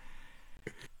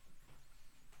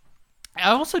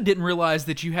also didn't realize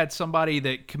that you had somebody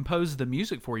that composed the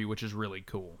music for you, which is really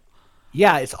cool.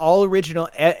 Yeah, it's all original.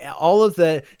 All of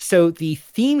so the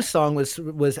theme song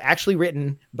was actually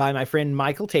written by my friend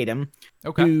Michael Tatum,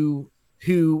 who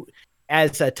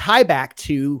as a tie back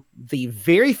to the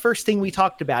very first thing we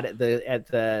talked about of this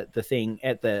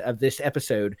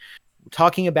episode,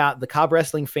 talking about the Cobb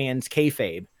Wrestling fans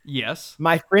kayfabe. Yes.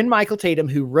 My friend Michael Tatum,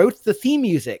 who wrote the theme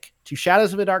music to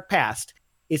Shadows of a Dark Past,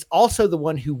 is also the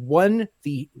one who won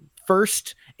the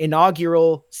first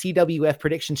inaugural CWF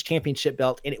Predictions Championship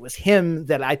belt, and it was him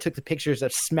that I took the pictures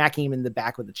of smacking him in the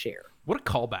back with a chair. What a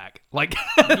callback. Like,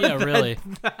 yeah, really.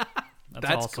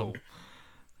 That's awesome. Cool.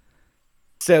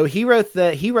 So he wrote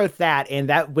that, and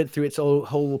that went through its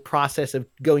whole process of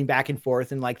going back and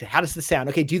forth, and like, how does this sound?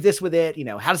 Okay, do this with it.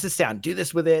 How does this sound? Do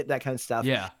this with it. That kind of stuff.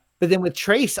 Yeah. But then with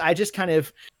Trace, I just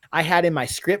I had in my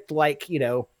script, like,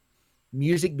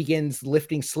 music begins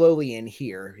lifting slowly in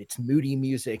here. It's moody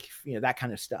music, that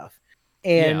kind of stuff.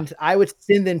 And I would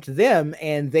send them to them,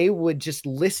 and they would just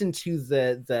listen to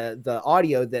the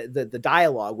audio, the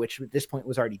dialogue, which at this point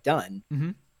was already done.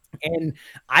 Mm-hmm. And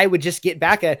I would just get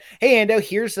back hey, Ando,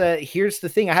 here's the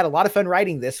thing. I had a lot of fun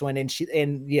writing this one. And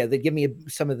they'd give me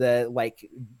some of the like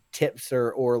tips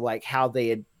or like how they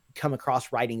had come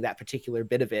across writing that particular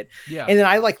bit of it. Yeah. And then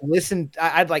I like listened,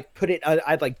 I'd like put it,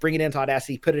 I'd like bring it into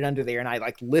Audacity, put it under there, and I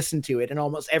like listen to it. And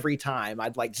almost every time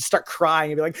I'd like just start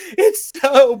crying and be like, it's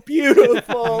so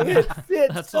beautiful.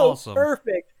 It's so awesome.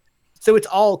 Perfect. So it's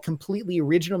all completely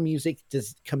original music,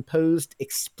 just composed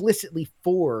explicitly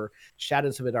for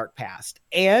Shadows of a Dark Past.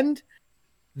 And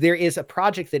there is a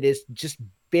project that has just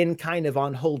been kind of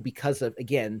on hold because of,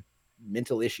 again,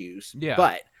 mental issues. Yeah.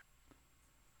 But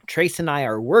Trace and I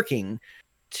are working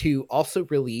to also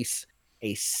release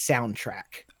a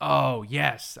soundtrack. Oh,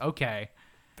 yes. Okay.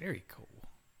 Very cool.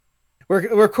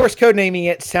 We're of course codenaming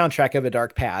it Soundtrack of a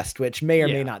Dark Past, which may or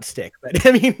may not stick. But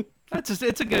I mean, it's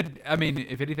a good, I mean,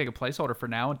 if anything, a placeholder for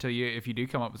now if you do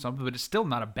come up with something, but it's still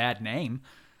not a bad name.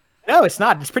 No, it's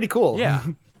not. It's pretty cool. Yeah.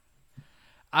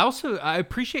 I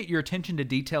appreciate your attention to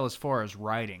detail as far as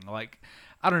writing. Like,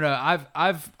 I don't know,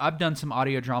 I've done some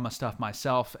audio drama stuff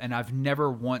myself, and I've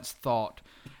never once thought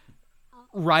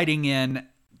writing in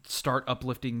start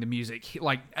uplifting the music.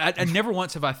 Like I never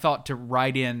once have I thought to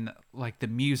write in like the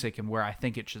music and where I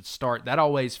think it should start. That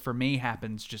always for me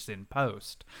happens just in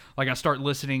post. Like I start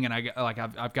listening and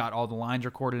I've got all the lines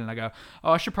recorded and I go,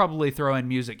 oh, I should probably throw in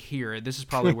music here. This is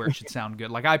probably where it should sound good.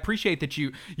 Like I appreciate that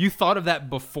you thought of that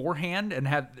beforehand and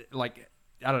had like,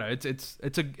 I don't know.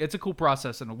 It's a cool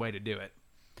process and a way to do it.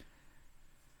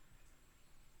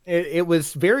 It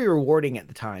was very rewarding at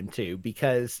the time too,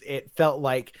 because it felt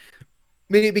like,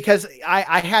 because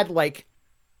I had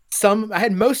I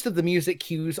had most of the music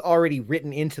cues already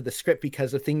written into the script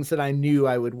because of things that I knew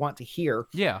I would want to hear.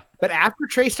 Yeah. But after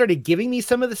Trey started giving me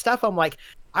some of the stuff, I'm like,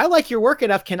 I like your work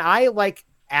enough. Can I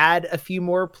add a few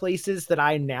more places that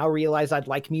I now realize I'd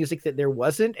like music that there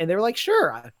wasn't? And they were like,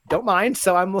 sure, I don't mind.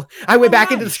 So I went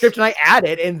back into the script and I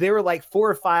added, and there were 4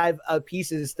 or 5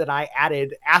 pieces that I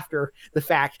added after the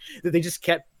fact that they just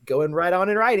kept going right on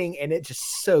and writing. And it just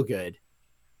so good.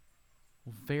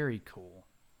 Very cool.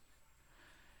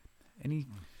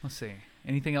 Let's see.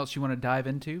 Anything else you want to dive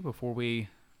into before we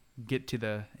get to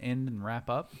the end and wrap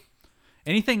up?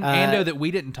 Anything, Ando, that we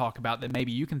didn't talk about that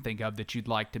maybe you can think of that you'd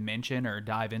like to mention or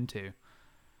dive into?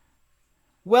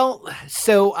 Well,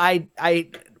 so I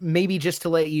maybe just to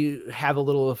let you have a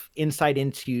little insight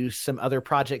into some other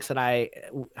projects that I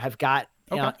have got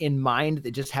in mind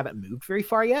that just haven't moved very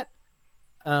far yet.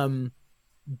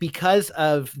 Because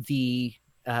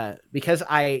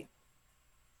I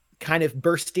kind of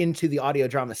burst into the audio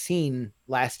drama scene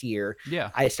last year,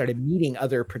 I started meeting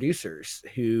other producers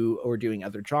who were doing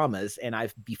other dramas, and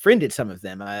I've befriended some of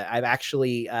them. I've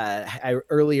actually,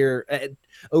 earlier,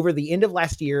 over the end of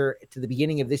last year to the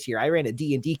beginning of this year, I ran a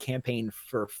D&D campaign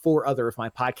for 4 other of my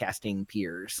podcasting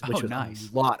peers, which was nice.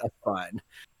 A lot of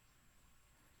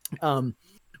fun.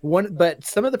 But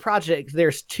some of the projects,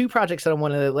 there's 2 projects that I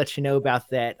want to let you know about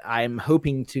that I'm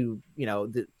hoping to,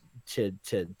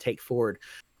 to take forward.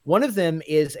 One of them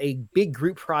is a big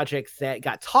group project that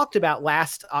got talked about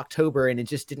last October and it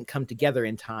just didn't come together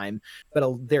in time.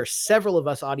 But there are several of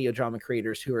us audio drama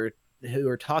creators who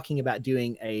are talking about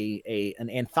doing an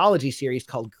anthology series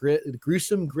called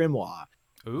Gruesome Grimoire.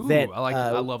 Ooh,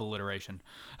 I love alliteration.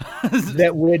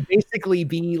 That would basically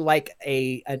be like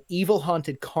an evil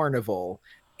haunted carnival.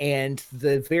 And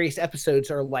the various episodes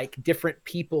are like different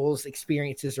people's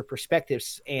experiences or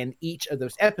perspectives. And each of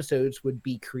those episodes would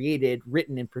be created,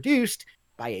 written, and produced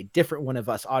by a different one of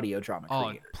us audio drama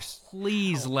creators.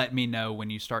 Please let me know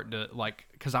when you start to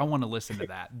because I want to listen to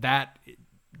that.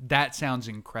 That sounds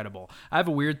incredible. I have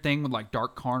a weird thing with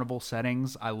dark carnival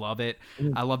settings. I love it.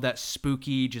 I love that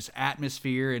spooky just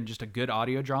atmosphere and just a good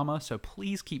audio drama. So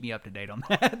please keep me up to date on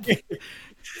that.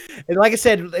 And like I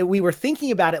said, we were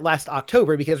thinking about it last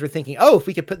October because we're thinking, if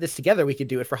we could put this together, we could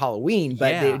do it for Halloween.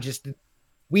 But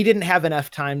we didn't have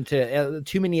enough time to,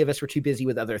 too many of us were too busy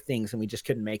with other things and we just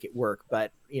couldn't make it work.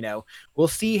 But, we'll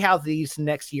see how these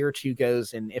next year or 2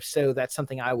 goes. And if so, that's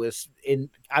something I was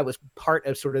part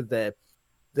of sort of the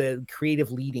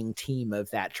creative leading team of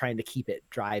that, trying to keep it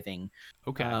driving.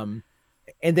 Okay.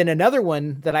 And then another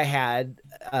one that I had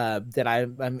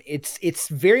that it's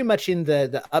very much in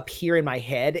the up here in my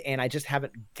head, and I just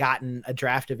haven't gotten a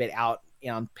draft of it out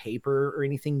on paper or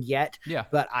anything yet. Yeah.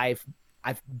 But I've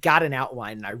got an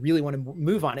outline and I really want to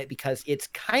move on it because it's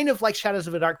kind of like Shadows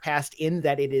of a Dark Past in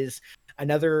that it is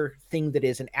another thing that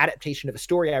is an adaptation of a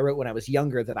story I wrote when I was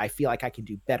younger that I feel like I can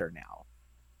do better now.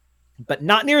 But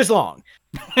not near as long.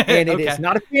 And it is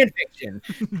not a fan fiction.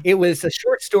 It was a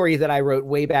short story that I wrote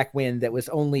way back when that was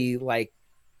only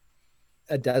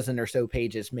a dozen or so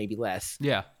pages, maybe less.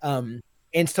 Yeah. And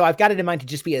so I've got it in mind to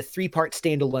just be a 3-part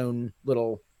standalone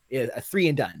a 3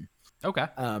 and done. Okay.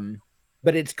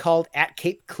 But it's called At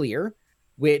Cape Clear,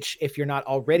 which if you're not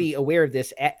already aware of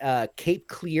this, Cape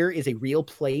Clear is a real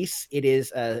place. It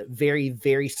is a very,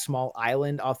 very small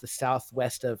island off the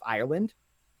southwest of Ireland.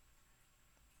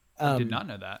 I did not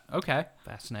know that. Okay.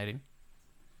 Fascinating.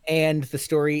 And the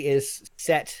story is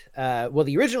set,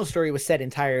 the original story was set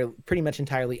pretty much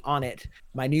entirely on it.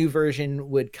 My new version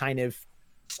would kind of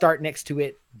start next to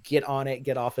it, get on it,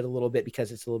 get off it a little bit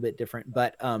because it's a little bit different.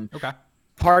 But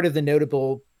part of the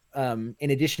notable, in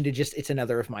addition to just it's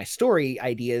another of my story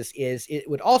ideas, is it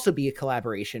would also be a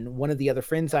collaboration. One of the other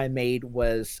friends I made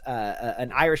was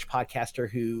an Irish podcaster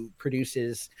who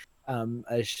produces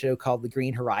a show called The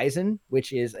Green Horizon,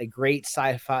 which is a great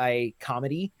sci-fi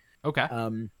comedy. Okay.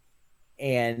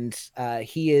 And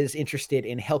he is interested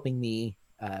in helping me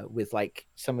with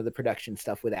some of the production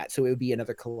stuff with that. So it would be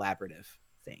another collaborative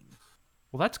thing.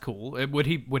 Well, that's cool. Would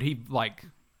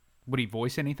he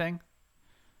voice anything?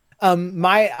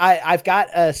 I've got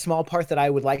a small part that I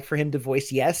would like for him to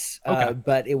voice. Yes. Okay.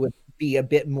 But it would be a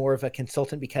bit more of a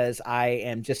consultant because I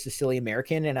am just a silly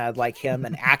American, and I'd like him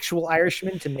an actual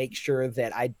Irishman to make sure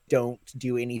that I don't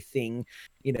do anything,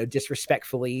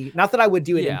 disrespectfully. Not that I would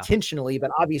do it intentionally, but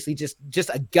obviously just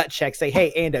a gut check. Say,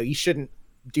 hey, Ando, you shouldn't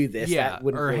do this. Yeah, that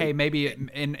wouldn't or really hey, maybe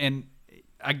and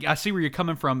I see where you're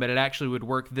coming from, but it actually would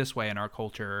work this way in our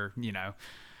culture.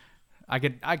 I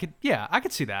could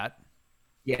see that.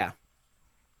 Yeah.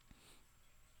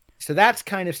 So that's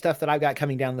kind of stuff that I've got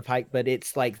coming down the pike, but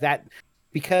it's like that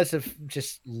because of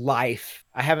just life.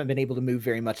 I haven't been able to move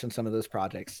very much on some of those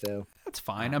projects. So that's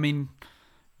fine. I mean,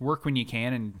 work when you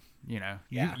can, and you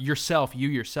yourself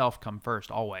come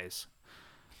first always.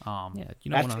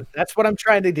 That's what I'm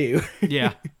trying to do.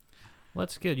 Yeah. Well,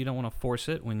 that's good. You don't want to force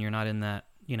it when you're not in that,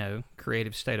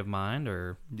 creative state of mind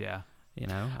or, I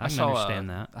can understand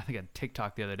that. I think a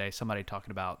TikTok the other day, somebody talking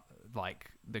about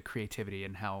like the creativity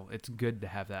and how it's good to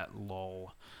have that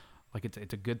lull. Like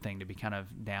it's a good thing to be kind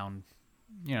of down,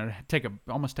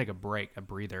 almost take a break, a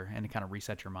breather, and to kind of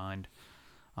reset your mind.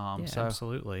 So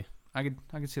absolutely. I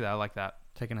could see that. I like that.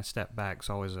 Taking a step back is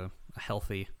always a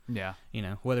healthy, yeah.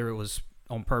 Whether it was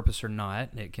on purpose or not,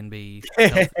 it can be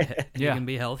healthy, it can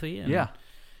be healthy and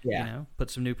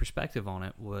put some new perspective on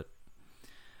it.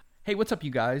 Hey, what's up, you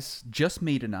guys? Just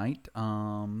me tonight.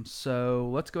 So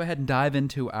let's go ahead and dive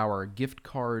into our gift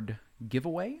card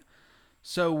giveaway.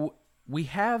 So we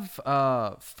have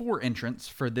 4 entrants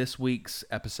for this week's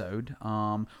episode.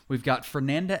 We've got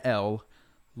Fernanda L,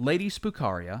 Lady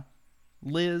Spookaria,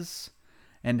 Liz,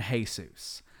 and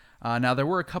Jesus. Now, there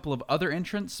were a couple of other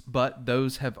entrants, but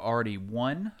those have already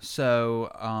won, so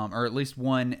or at least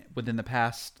one within the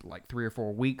past like 3 or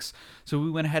 4 weeks. So we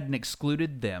went ahead and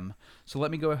excluded them. So let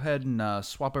me go ahead and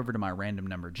swap over to my random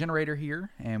number generator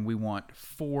here, and we want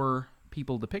 4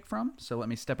 people to pick from. So let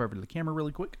me step over to the camera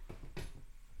really quick.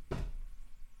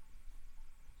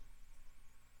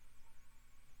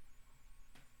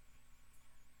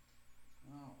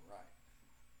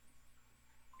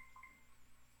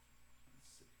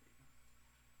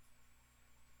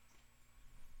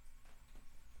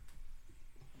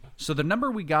 So the number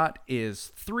we got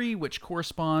is 3, which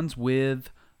corresponds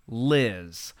with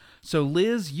Liz. So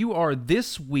Liz, you are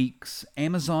this week's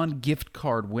Amazon gift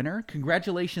card winner.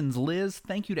 Congratulations, Liz.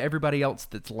 Thank you to everybody else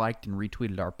that's liked and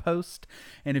retweeted our post.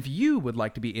 And if you would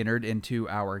like to be entered into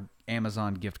our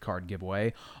Amazon gift card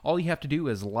giveaway, all you have to do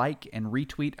is like and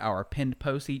retweet our pinned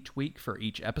posts each week for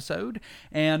each episode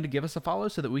and give us a follow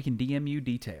so that we can DM you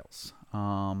details.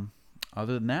 Other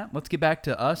than that, let's get back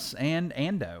to us and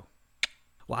Ando.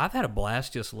 Well, I've had a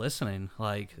blast just listening.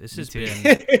 Like, this has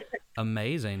been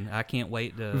amazing. I can't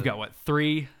wait to... We've got, what,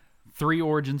 three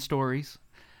origin stories?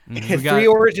 Mm-hmm. 3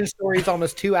 origin stories,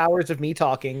 almost 2 hours of me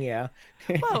talking, yeah.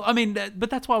 Well, I mean, but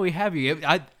that's why we have you.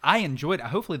 I enjoyed it.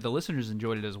 Hopefully the listeners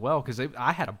enjoyed it as well, because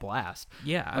I had a blast.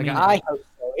 Yeah, I hope so.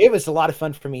 It was a lot of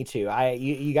fun for me, too.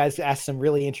 You guys asked some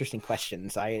really interesting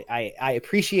questions. I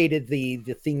appreciated the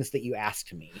things that you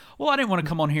asked me. Well, I didn't want to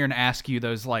come on here and ask you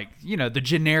those, like, the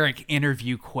generic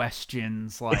interview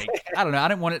questions. Like, I don't know. I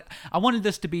didn't want it. I wanted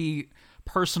this to be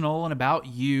personal and about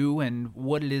you and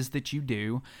what it is that you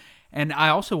do. And I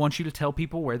also want you to tell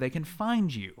people where they can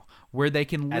find you, where they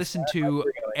can listen to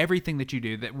everything that you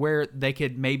do, that where they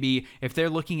could maybe, if they're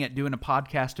looking at doing a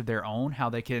podcast of their own, how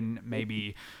they can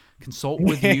maybe consult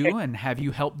with you and have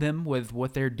you help them with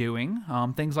what they're doing,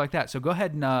 things like that. So go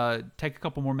ahead and take a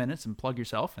couple more minutes and plug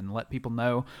yourself and let people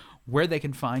know where they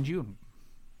can find you and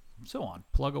so on.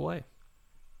 Plug away.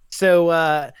 So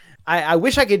I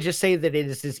wish I could just say that it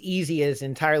is as easy as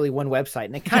entirely one website,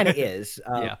 and it kind of is.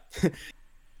 Yeah.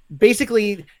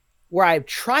 Basically, where I'm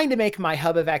trying to make my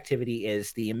hub of activity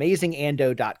is the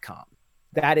amazingando.com.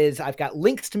 That is, I've got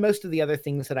links to most of the other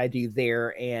things that I do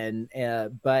there,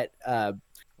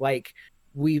 like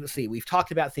we've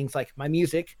talked about things like my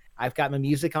music. I've got my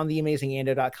music on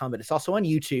theamazingando.com, but it's also on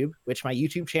YouTube, which my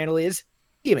YouTube channel is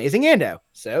The Amazing Ando.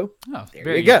 So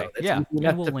there you go. Yeah, and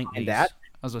we'll link these. That.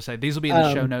 I was going to say, these will be in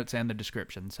the show notes and the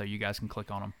description, so you guys can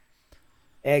click on them.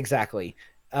 Exactly.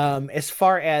 As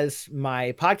far as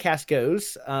my podcast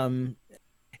goes, our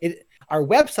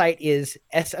website is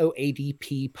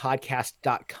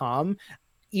soadppodcast.com.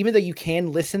 Even though you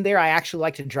can listen there, I actually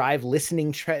like to drive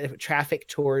listening traffic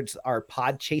towards our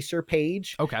Podchaser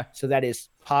page. Okay. So that is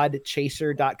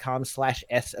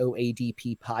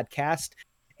podchaser.com/SOADP podcast.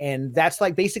 And that's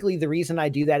like basically the reason I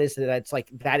do that is that it's like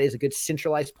that is a good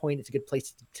centralized point. It's a good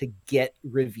place to get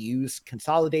reviews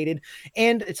consolidated.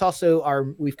 And it's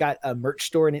also we've got a merch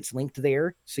store and it's linked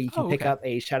there. So you can pick up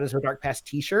a Shadows of Dark Past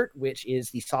t-shirt, which is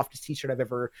the softest t-shirt I've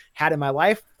ever had in my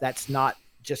life. That's not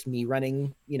just me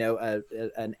running,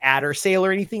 an ad or sale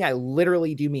or anything. I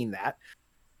literally do mean that.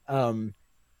 And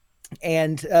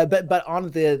but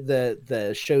on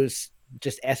the show's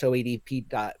just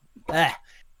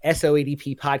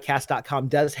soadppodcast.com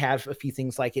does have a few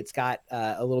things, like it's got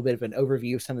a little bit of an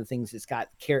overview of some of the things. It's got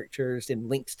characters and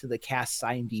links to the cast's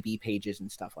IMDb pages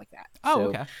and stuff like that. Oh,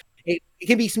 okay. It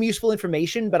can be some useful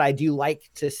information, but I do like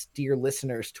to steer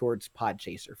listeners towards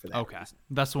Podchaser for that. Okay. reason.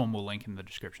 That's the one we'll link in the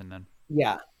description then.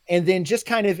 Yeah. And then just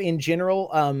kind of in general,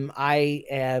 I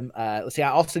am, let's see,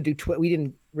 I also do, we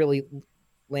didn't really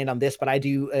land on this, but I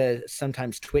do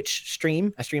sometimes Twitch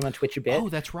stream. I stream on Twitch a bit. Oh,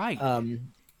 that's right.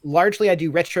 Largely I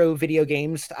do retro video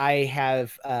games. I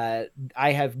have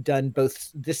done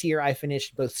both. This year I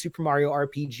finished both Super Mario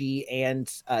RPG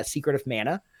and Secret of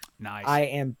Mana. Nice. I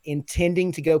am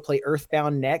intending to go play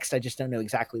Earthbound next. I just don't know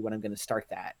exactly when I'm going to start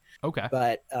that. Okay.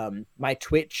 But my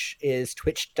Twitch is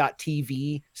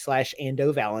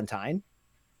twitch.tv/Ando Valentine.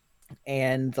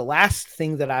 And the last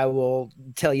thing that I will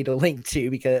tell you to link to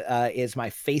because is my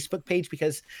Facebook page,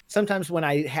 because sometimes when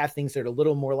I have things that are a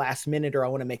little more last minute, or I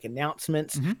want to make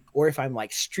announcements, or if I'm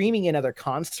like streaming another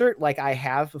concert like I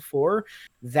have before,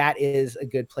 that is a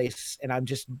good place. And I'm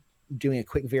just doing a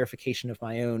quick verification of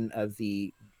my own of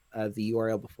the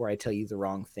URL before I tell you the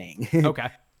wrong thing. Okay.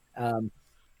 And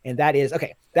that is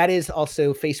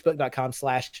also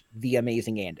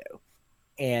facebook.com/theamazingando.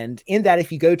 And in that, if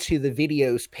you go to the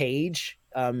videos page,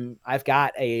 I've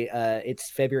got it's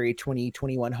February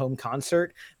 2021 home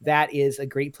concert. That is a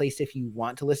great place if you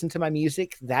want to listen to my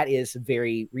music. That is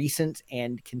very recent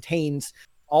and contains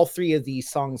all three of these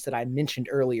songs that I mentioned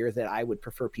earlier that I would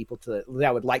like for people to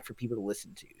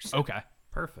listen to. So. Okay.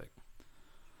 Perfect.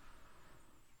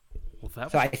 Well,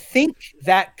 I think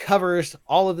that covers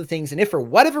all of the things. And if for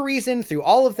whatever reason through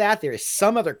all of that, there is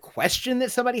some other question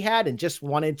that somebody had and just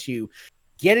wanted to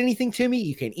get anything to me,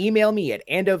 you can email me at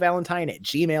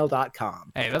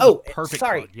andovalentine@gmail.com. Hey, that's a perfect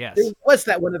sorry. plug, yes. There was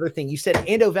that one other thing. You said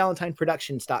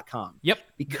andovalentineproductions.com. Yep.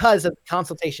 Because of the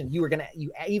consultation, you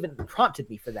even prompted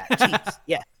me for that. Jeez.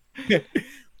 Yeah.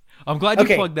 I'm glad you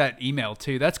plugged that email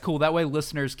too. That's cool. That way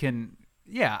listeners can,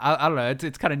 I don't know.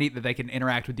 It's kind of neat that they can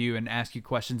interact with you and ask you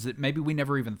questions that maybe we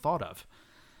never even thought of.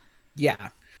 Yeah.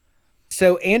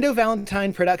 So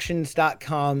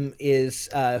AndoValentineProductions.com is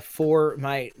for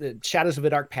my Shadows of a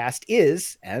Dark Past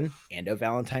is an Ando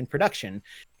Valentine production.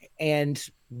 And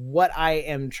what I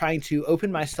am trying to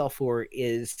open myself for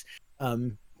is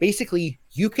basically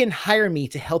you can hire me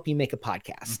to help you make a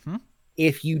podcast. Mm-hmm.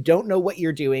 If you don't know what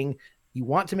you're doing, you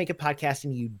want to make a podcast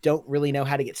and you don't really know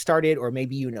how to get started, or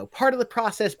maybe you know part of the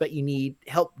process, but you need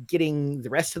help getting the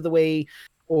rest of the way,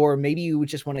 or maybe you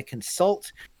just want to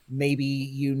consult. Maybe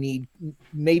you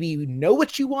know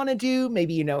what you want to do.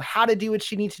 Maybe you know how to do what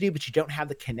you need to do, but you don't have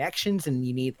the connections and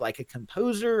you need like a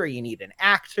composer, or you need an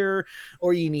actor,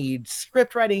 or you need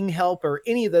script writing help, or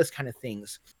any of those kind of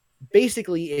things.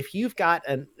 Basically, if you've got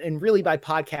and really by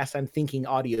podcast, I'm thinking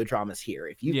audio dramas here.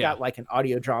 If you've got like an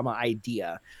audio drama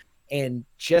idea and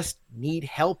just need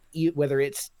help, whether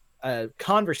it's a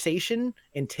conversation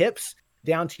and tips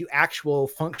down to actual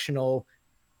functional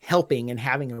helping and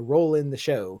having a role in the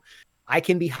show, I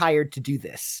can be hired to do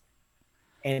this.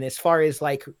 And as far as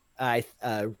like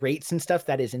rates and stuff,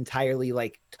 that is entirely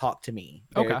like talk to me.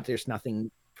 There's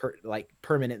nothing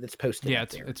permanent that's posted. Yeah,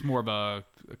 it's more of a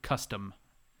custom.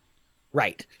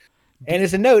 Right. And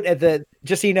as a note,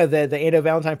 just so you know, the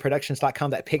AndoValentineProductions.com,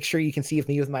 that picture you can see of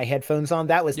me with my headphones on,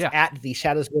 that was at the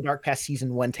Shadows of the Dark Past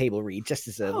Season 1 table read, just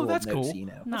as a little that's note, cool. so you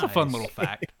know. That's a fun little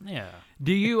fact. Yeah.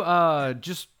 Do you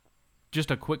just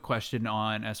a quick question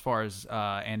on as far as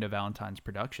Ando Valentine's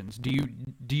productions. Do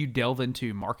you delve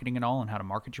into marketing at all and how to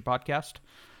market your podcast?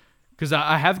 Because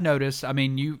I have noticed. I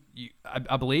mean,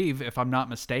 I believe, if I'm not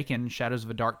mistaken, Shadows of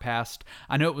a Dark Past.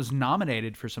 I know it was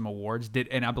nominated for some awards.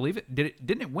 Didn't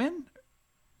it win?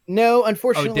 No,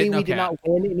 unfortunately, we did not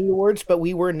win any awards, but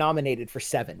we were nominated for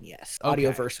 7. Yes,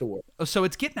 Audioverse Award. So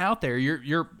it's getting out there.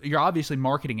 You're obviously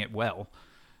marketing it well.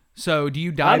 So do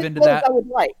you dive into that? I would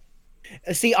like.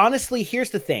 See, honestly, here's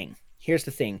the thing.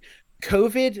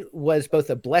 COVID was both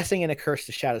a blessing and a curse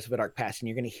to Shadows of a Dark Past, and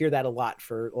you're going to hear that a lot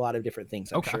for a lot of different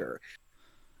things, I'm sure.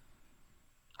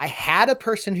 I had a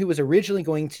person who was originally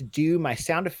going to do my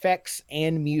sound effects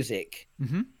and music,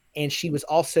 and she was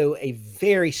also a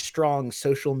very strong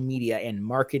social media and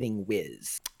marketing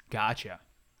whiz. Gotcha.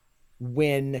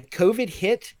 When COVID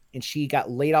hit and she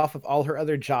got laid off of all her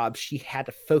other jobs, she had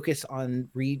to focus on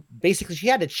basically she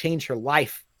had to change her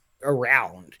life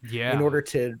around in order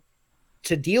to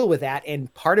deal with that.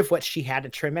 And part of what she had to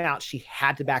trim out, she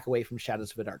had to back away from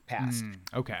Shadows of a Dark Past.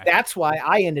 That's why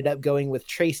I ended up going with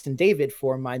Trace and David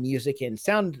for my music and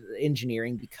sound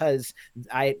engineering, because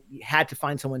I had to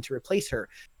find someone to replace her.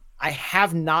 I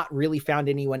have not really found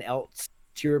anyone else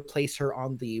to replace her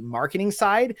on the marketing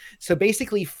side. So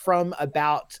basically from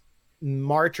about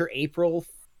March or April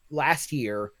last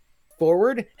year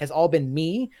forward has all been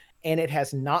me. And it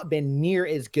has not been near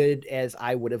as good as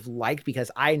I would have liked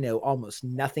because I know almost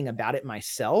nothing about it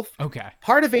myself. Okay.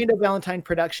 Part of Ando Valentine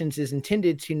Productions is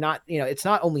intended to not, it's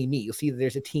not only me. You'll see that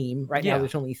there's a team right now.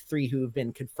 There's only 3 who have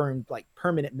been confirmed like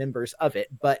permanent members of it,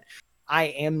 but I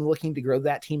am looking to grow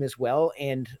that team as well.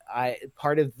 And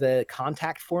part of the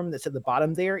contact form that's at the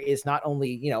bottom there is not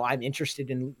only, I'm interested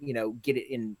in, get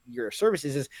it in your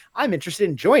services, is I'm interested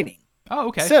in joining. Oh,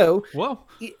 okay. So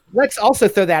let's also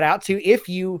throw that out too. If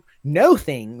you know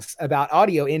things about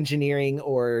audio engineering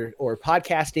or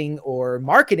podcasting or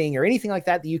marketing or anything like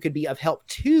that, that you could be of help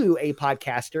to a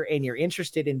podcaster and you're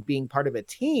interested in being part of a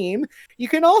team, you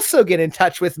can also get in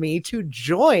touch with me to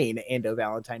join Ando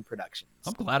Valentine Productions.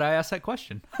 I'm glad I asked that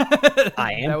question.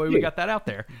 I am. That way we got that out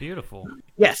there. Beautiful.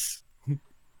 Yes.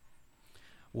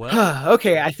 Well,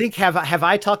 okay. I think have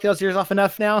I talked those ears off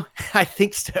enough now? I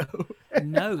think so.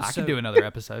 No, I can do another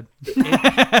episode.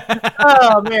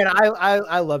 Oh man,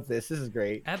 I love this. This is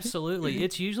great. Absolutely.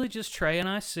 It's usually just Trey and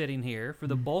I sitting here for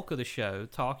the bulk of the show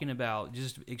talking about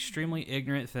just extremely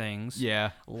ignorant things.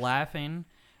 Yeah. Laughing,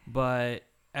 but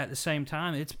at the same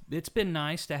time, it's been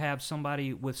nice to have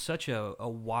somebody with such a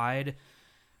wide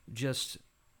just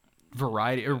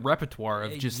variety or repertoire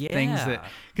of just things that,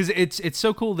 because it's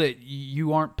so cool that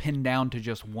you aren't pinned down to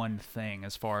just one thing.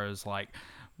 As far as like,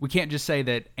 we can't just say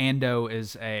that Ando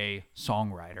is a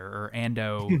songwriter or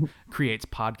Ando creates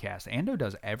podcasts. Ando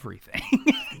does everything.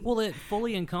 Well, it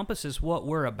fully encompasses what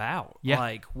we're about.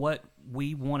 Like what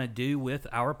we want to do with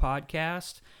our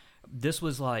podcast. This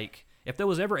was like, if there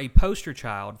was ever a poster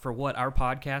child for what our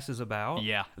podcast is about,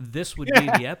 this would be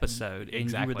the episode,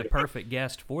 and you were the perfect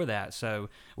guest for that. So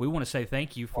we want to say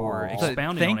thank you for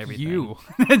expounding on everything.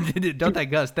 Thank you. Don't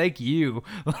thank us. Thank you,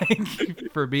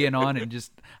 for being on and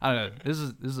just, I don't know. This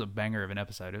is a banger of an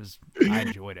episode. I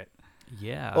enjoyed it.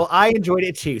 Yeah. Well, I enjoyed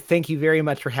it too. Thank you very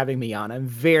much for having me on. I'm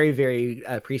very, very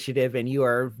appreciative, and you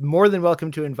are more than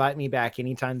welcome to invite me back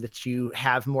anytime that you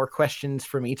have more questions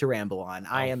for me to ramble on.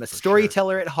 I am a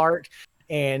storyteller at heart,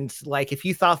 and like if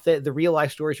you thought that the real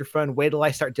life stories were fun, wait till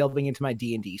I start delving into my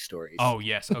D&D stories. Oh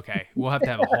yes, okay. We'll have to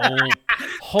have a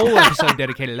whole episode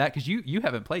dedicated to that because you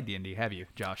haven't played D&D, have you,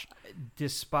 Josh?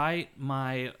 Despite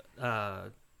my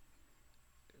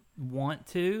want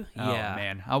to,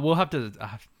 man, we'll have to.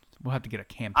 We'll have to get a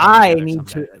campaign. I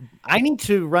need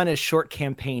to run a short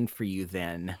campaign for you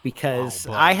then, because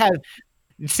I have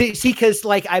because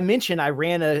like I mentioned, I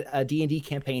ran a D&D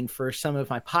campaign for some of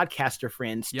my podcaster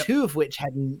friends,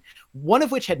 one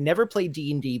of which had never played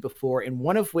D&D before, and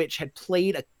one of which had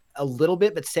played a little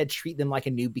bit, but said treat them like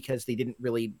a noob because they didn't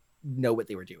really know what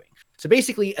they were doing. So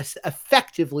basically,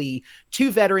 effectively,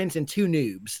 2 veterans and 2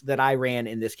 noobs that I ran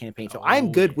in this campaign. So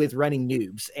I'm good with running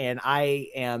noobs, and I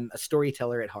am a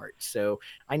storyteller at heart. So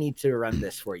I need to run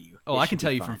this for you. I can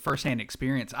tell you from firsthand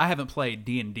experience. I haven't played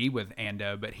D&D with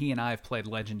Ando, but he and I have played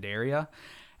Legendaria,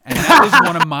 and that was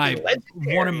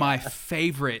one of my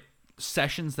favorite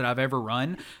sessions that I've ever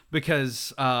run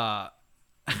because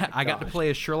I got to play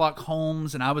as Sherlock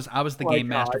Holmes, and I was the game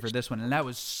master for this one, and that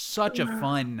was such a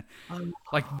fun,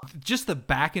 like just the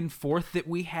back and forth that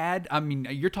we had. I mean,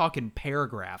 you're talking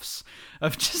paragraphs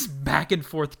of just back and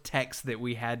forth text that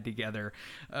we had together.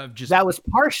 That was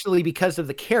partially because of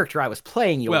the character I was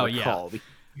playing. You'll recall.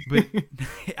 But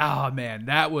oh man,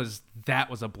 that was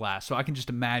a blast. So I can just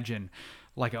imagine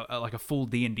like a full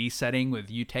D&D setting with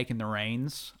you taking the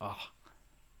reins. Oh,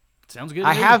 sounds good.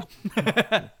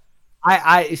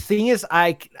 I thing is,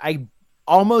 I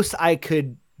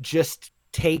could just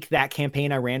take that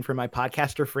campaign I ran for my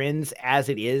podcaster friends as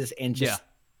it is and just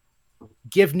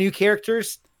give new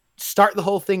characters, start the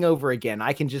whole thing over again.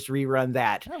 I can just rerun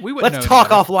that. Let's talk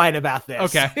offline about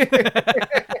this. Okay.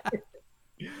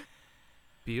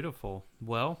 Beautiful.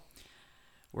 Well,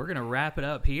 we're going to wrap it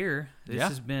up here. This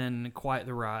has been quite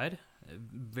the ride.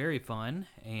 Very fun.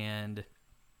 And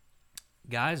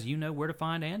guys, you know where to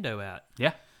find Ando at.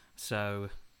 Yeah. So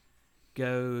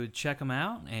go check them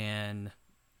out and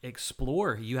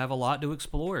explore. You have a lot to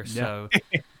explore. So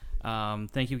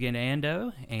thank you again,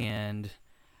 Ando. And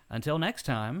until next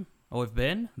time, I've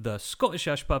been the Scottish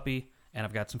Hush Puppy, and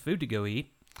I've got some food to go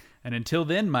eat. And until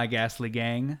then, my ghastly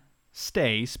gang,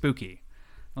 stay spooky.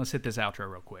 Let's hit this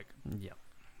outro real quick. Yep.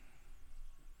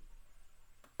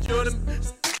 Jordan,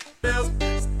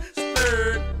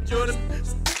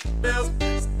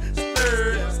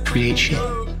 create shit.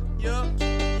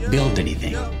 Build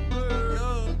anything.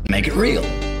 Make it real.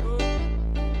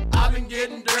 I've been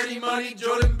getting dirty money,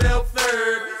 Jordan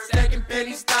Belford.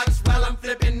 penny stocks while I'm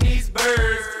flipping these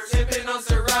birds. Sipping on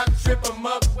Ciroc, trip 'em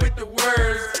up with the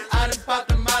words. I done popped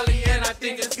the molly and I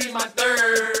think it's be my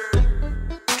third.